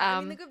 I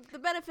mean, the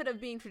benefit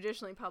of being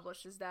traditionally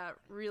published is that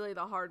really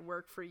the hard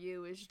work for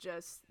you is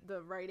just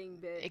the writing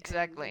bit.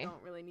 Exactly. You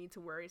don't really need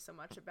to worry so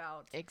much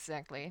about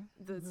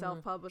the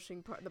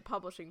self-publishing part, the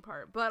publishing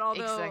part. But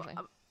although,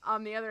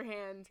 on the other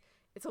hand,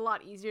 it's a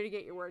lot easier to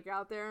get your work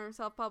out there in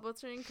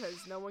self-publishing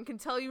because no one can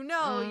tell you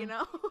no, you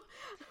know?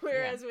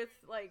 Whereas with,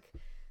 like,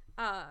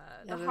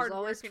 the hard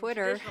work in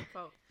Twitter.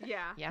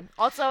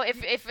 Also,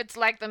 if it's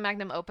like the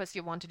magnum opus,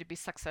 you want it to be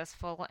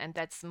successful, and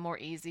that's more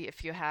easy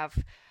if you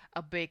have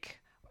a big,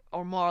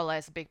 or more or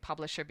less big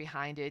publisher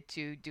behind it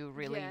to do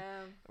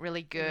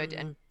really good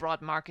and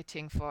broad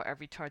marketing for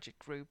every target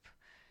group.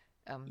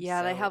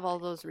 They have all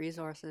those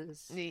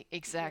resources.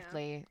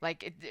 Exactly.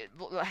 Like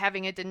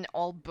having it in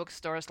all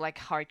bookstores, like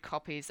hard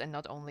copies and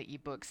not only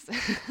ebooks.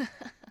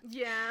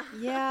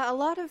 A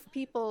lot of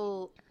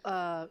people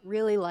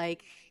really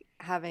like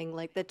having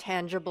like the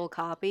tangible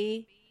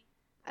copy,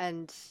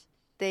 and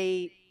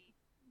they're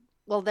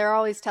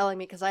always telling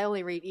me, because I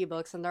only read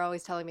ebooks, and they're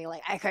always telling me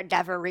like I could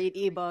never read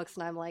ebooks,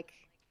 and I'm like,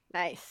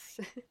 nice.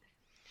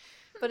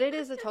 But it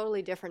is a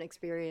totally different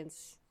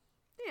experience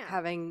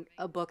having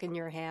a book in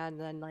your hand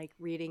than like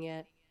reading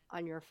it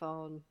on your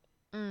phone.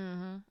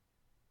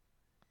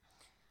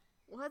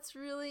 Well, that's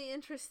really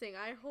interesting.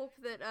 I hope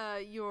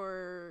that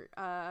your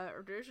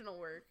original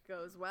work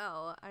goes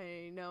well.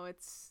 I know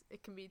it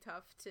can be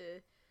tough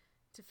to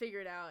figure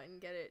it out and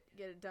get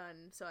it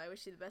done. So I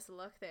wish you the best of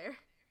luck there.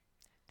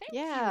 Thank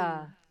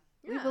Yeah.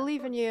 you. We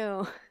believe in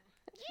you.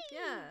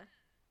 Yeah.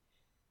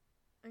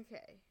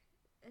 Okay.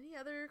 Any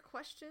other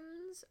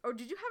questions? Or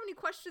did you have any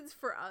questions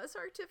for us,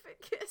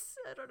 Artificus?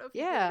 I don't know if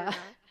you did or not.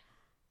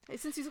 Hey,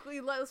 since you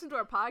listened to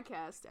our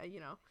podcast,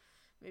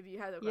 maybe you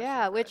had a question.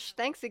 Yeah, which,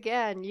 thanks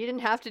again. You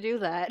didn't have to do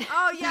that.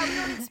 Oh, yeah, we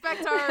don't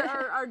expect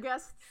our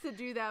guests to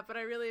do that, but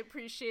I really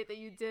appreciate that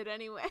you did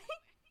anyway.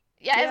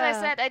 Yeah, as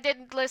I said, I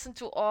didn't listen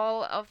to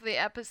all of the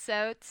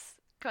episodes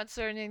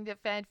concerning the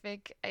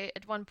fanfic.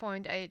 At one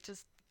point, I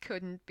just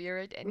couldn't bear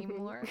it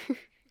anymore.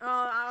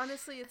 Oh,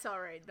 honestly, it's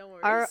all right. Don't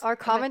worry. Our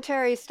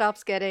commentary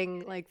stops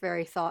getting like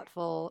very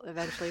thoughtful.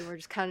 Eventually, we're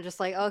just kind of just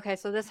like, okay,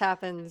 so this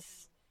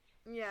happens,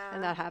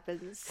 and that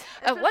happens.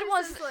 What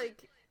was since,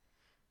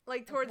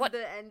 like towards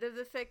the end of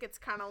the fic? It's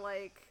kind of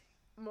like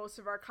most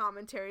of our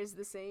commentary is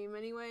the same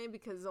anyway,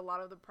 because a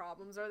lot of the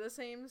problems are the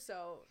same.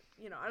 So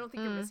I don't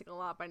think you're missing a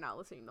lot by not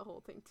listening to the whole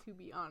thing, to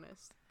be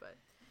honest. But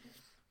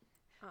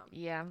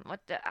yeah,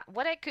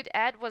 what I could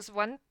add was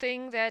one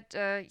thing that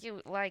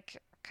you like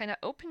kind of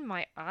opened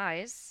my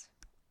eyes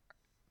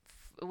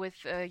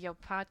with your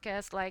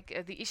podcast,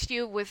 like the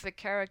issue with the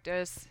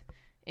characters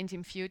in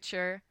Team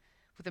Future,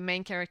 with the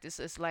main characters,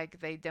 is like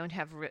they don't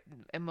have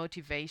a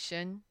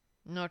motivation,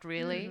 not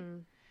really.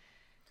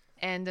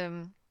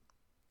 And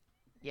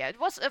yeah, it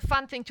was a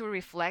fun thing to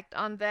reflect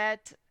on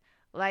that.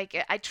 Like,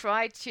 I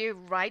tried to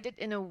write it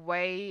in a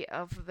way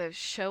of the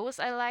shows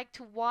I like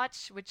to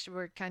watch, which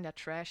were kind of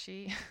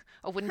trashy,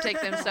 or wouldn't take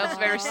themselves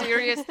very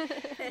serious.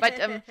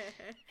 But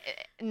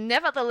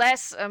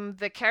nevertheless,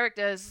 the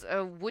characters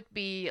would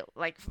be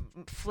like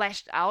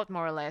fleshed out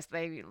more or less.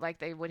 They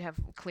would have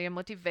clear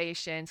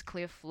motivations,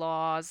 clear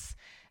flaws,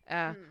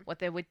 what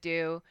they would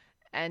do,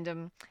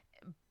 and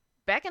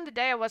back in the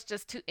day, I was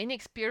just too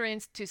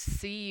inexperienced to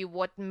see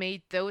what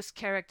made those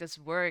characters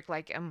work.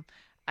 Like,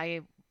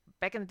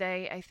 back in the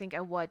day, I think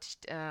I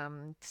watched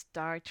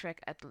Stargate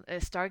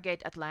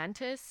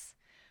Atlantis,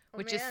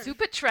 which is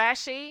super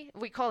trashy.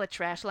 We call it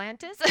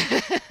Trashlantis.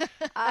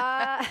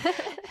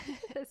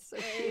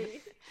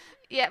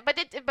 Yeah, but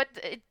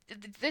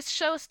this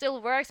show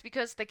still works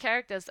because the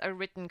characters are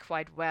written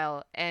quite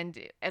well. And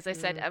as I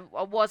said,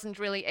 I wasn't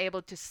really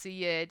able to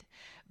see it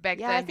back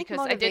then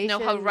because I didn't know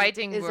how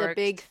writing is worked. a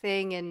big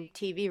thing in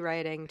TV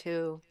writing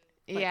too.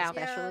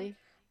 Especially. Yeah.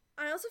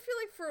 I also feel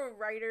like for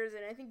writers,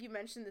 and I think you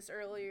mentioned this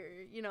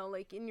earlier,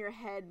 like in your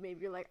head, maybe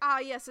you're like,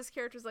 yes, this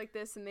character's like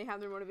this, and they have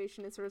their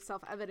motivation, it's sort of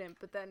self-evident,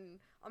 but then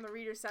on the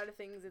reader side of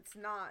things, it's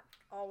not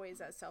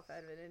always as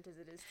self-evident as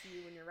it is to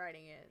you when you're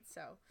writing it,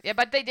 so. Yeah,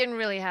 but they didn't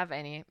really have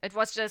any. It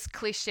was just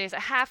cliches. I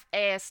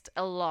half-assed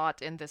a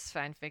lot in this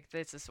fanfic.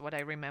 This is what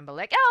I remember.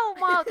 Like, oh,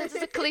 wow, this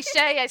is a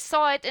cliche. I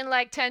saw it in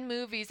like 10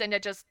 movies, and I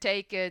just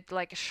take it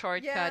like a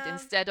shortcut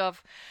instead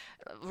of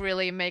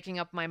really making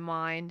up my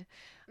mind.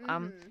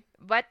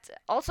 But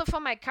also for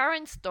my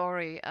current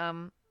story,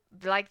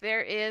 like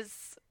there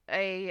is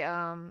a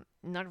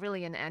not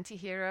really an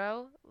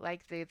anti-hero,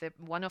 like the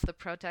one of the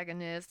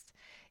protagonists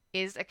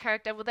is a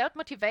character without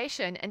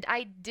motivation, and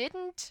I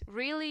didn't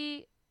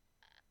really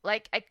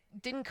I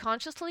didn't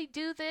consciously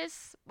do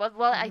this.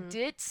 Well, I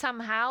did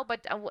somehow,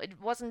 but it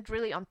wasn't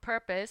really on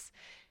purpose.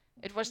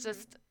 It was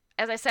just,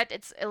 as I said,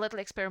 it's a little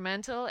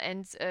experimental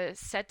and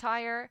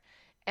satire.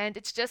 And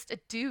it's just a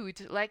dude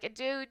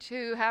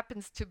who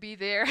happens to be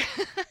there.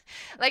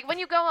 Like when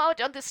you go out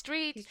on the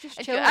street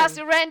and you ask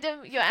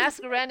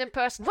a random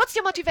person, "What's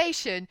your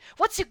motivation?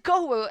 What's your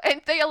goal?"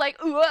 And they are like,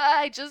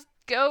 "I just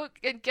go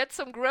and get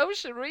some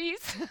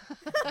groceries."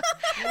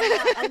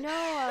 I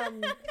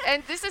know.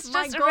 And this is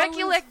just a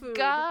regular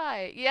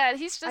guy. Yeah,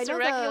 he's just a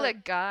regular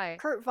guy.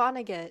 Kurt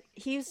Vonnegut.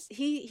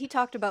 He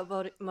talked about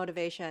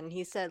motivation.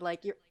 He said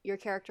like your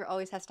character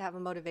always has to have a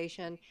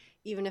motivation,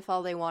 even if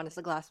all they want is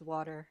a glass of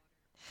water.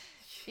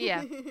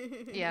 Yeah.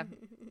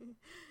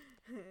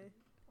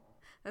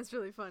 That's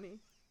really funny.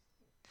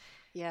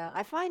 Yeah,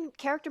 I find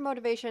character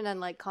motivation and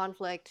like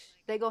conflict,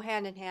 they go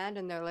hand in hand,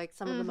 and they're like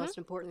some of the most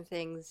important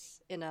things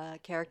in a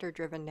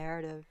character-driven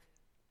narrative.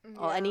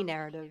 Well, any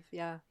narrative,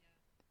 yeah.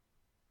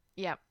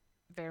 Yeah,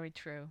 very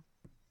true.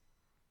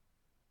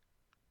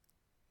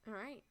 All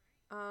right.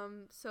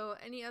 So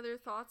any other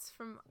thoughts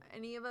from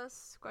any of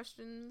us?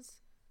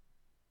 Questions?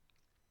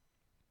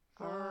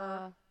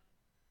 Or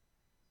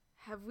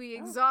have we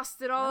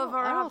exhausted all of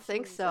our options? I don't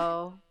think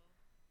so.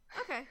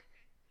 Okay.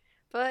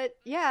 But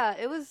yeah,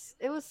 it was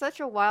such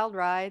a wild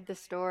ride, the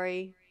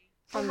story.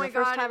 From the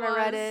first time I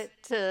read it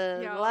to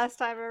the last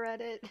time I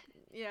read it.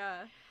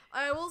 Yeah.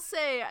 I will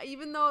say,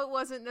 even though it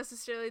wasn't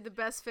necessarily the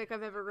best fic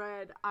I've ever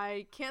read,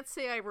 I can't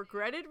say I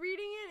regretted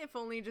reading it, if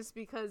only just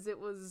because it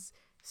was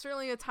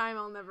certainly a time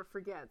I'll never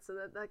forget. So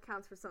that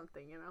counts for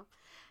something,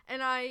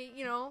 And I,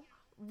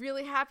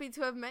 really happy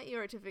to have met you,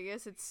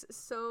 Artificus. It's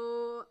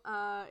so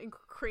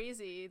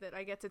crazy that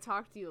I get to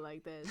talk to you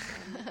like this.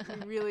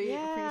 And we really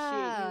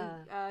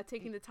appreciate you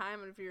taking the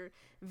time out of your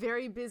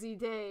very busy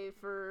day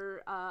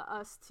for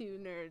us two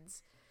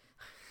nerds.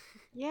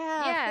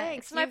 Yeah,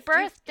 thanks. It's my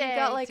birthday. You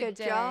got like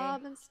today. a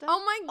job and stuff.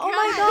 Oh my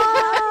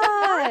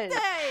god!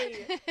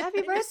 Birthday!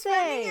 Happy birthday! You're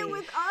spending it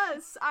with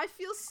us. I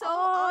feel so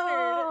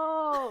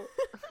honored.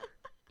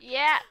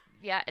 Yeah,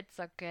 it's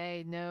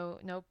okay.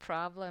 No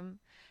problem.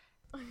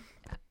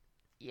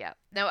 Yeah.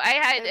 No,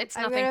 it's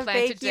nothing I'm gonna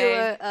planned bake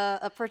today. you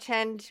a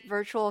pretend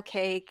virtual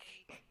cake.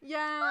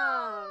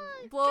 Yeah.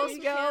 Blow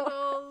some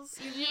candles.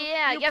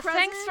 Yeah,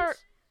 thanks for...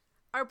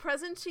 Our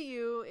present to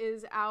you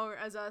is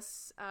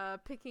us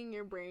picking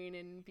your brain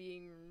and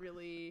being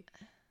really...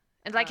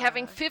 And like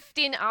having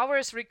 15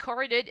 hours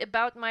recorded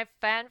about my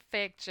fan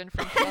fiction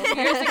from 12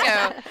 years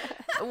ago.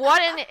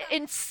 What an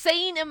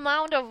insane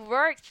amount of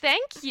work.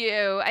 Thank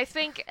you. I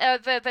think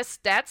the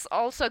stats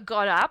also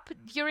got up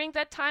during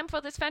that time for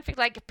this fanfic.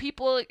 Like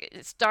people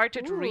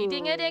started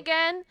reading it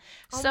again.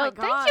 Oh so my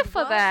God, thank you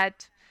for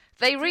that.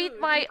 They read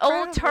my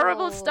old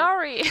terrible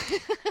story.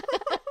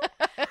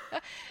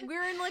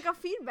 We're in like a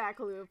feedback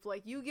loop.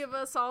 Like you give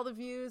us all the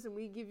views and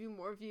we give you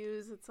more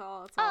views. It's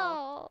all.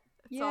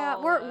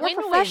 We're win-win.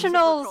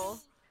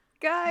 professionals,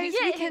 guys.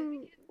 Yeah.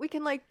 We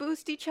can like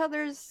boost each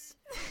other's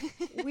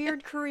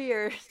weird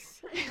careers.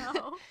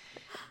 No.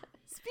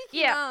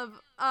 Speaking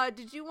of,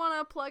 did you want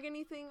to plug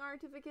anything,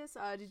 Artificus?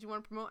 Did you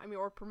want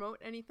to promote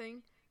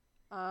anything?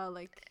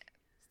 Like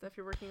stuff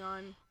you're working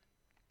on?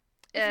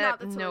 If not,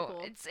 that's no,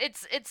 really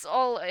cool. it's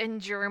all in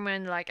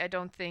German. Like I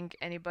don't think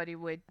anybody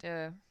would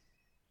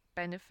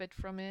benefit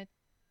from it.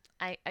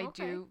 I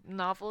do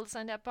novels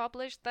and I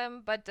publish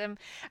them, but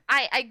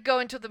I go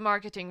into the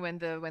marketing when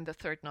the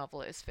third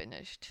novel is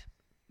finished.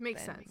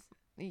 Makes sense.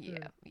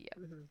 Yeah.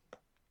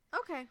 Mm-hmm.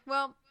 Okay,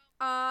 well,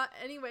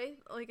 anyway,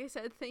 like I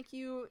said, thank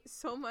you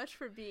so much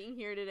for being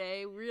here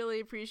today. Really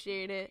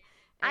appreciate it.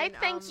 And, I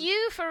thank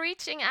you for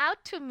reaching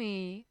out to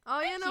me. Oh,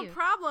 Thank no you.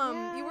 problem.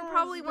 Yeah, you were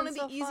probably it's one been of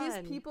the so easiest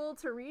fun. people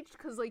to reach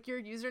because, like,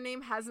 your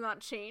username has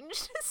not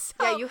changed. So,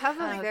 Yeah, you have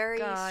a Oh, very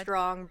God.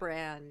 strong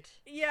brand.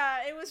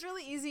 yeah, it was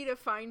really easy to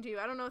find you.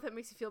 I don't know if that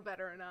makes you feel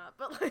better or not,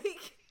 but,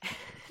 like,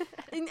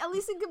 at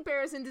least in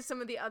comparison to some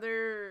of the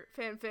other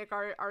fanfic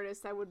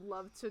artists I would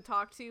love to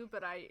talk to,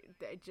 but I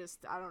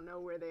don't know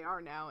where they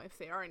are now, if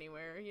they are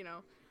anywhere, you know.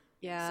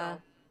 Yeah.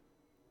 So.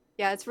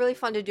 Yeah, it's really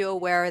fun to do a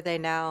Where Are They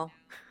Now?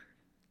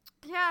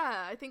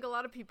 Yeah, I think a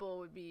lot of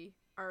people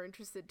are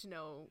interested to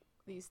know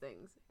these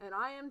things, and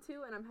I am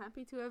too, and I'm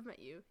happy to have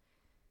met you.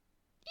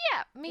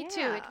 Yeah, me too.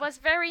 It Yeah. was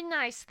very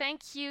nice.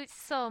 Thank you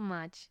so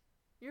much.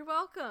 You're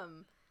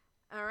welcome.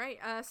 All right,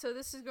 so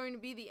this is going to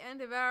be the end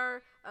of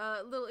our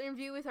little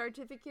interview with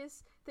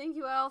Artificus. Thank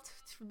you all.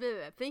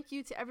 Thank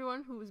you to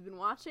everyone who has been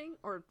watching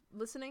or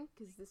listening,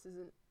 because this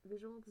isn't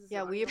visual. This is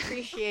Yeah, we audio.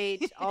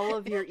 appreciate all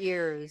of your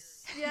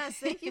ears. Yes,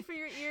 thank you for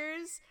your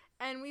ears,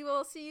 and we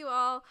will see you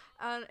all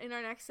in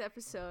our next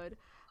episode.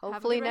 Have a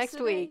Hopefully good rest next of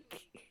the day.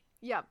 week.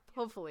 Yep,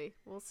 hopefully.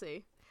 We'll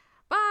see.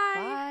 Bye.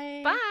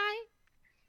 Bye. Bye.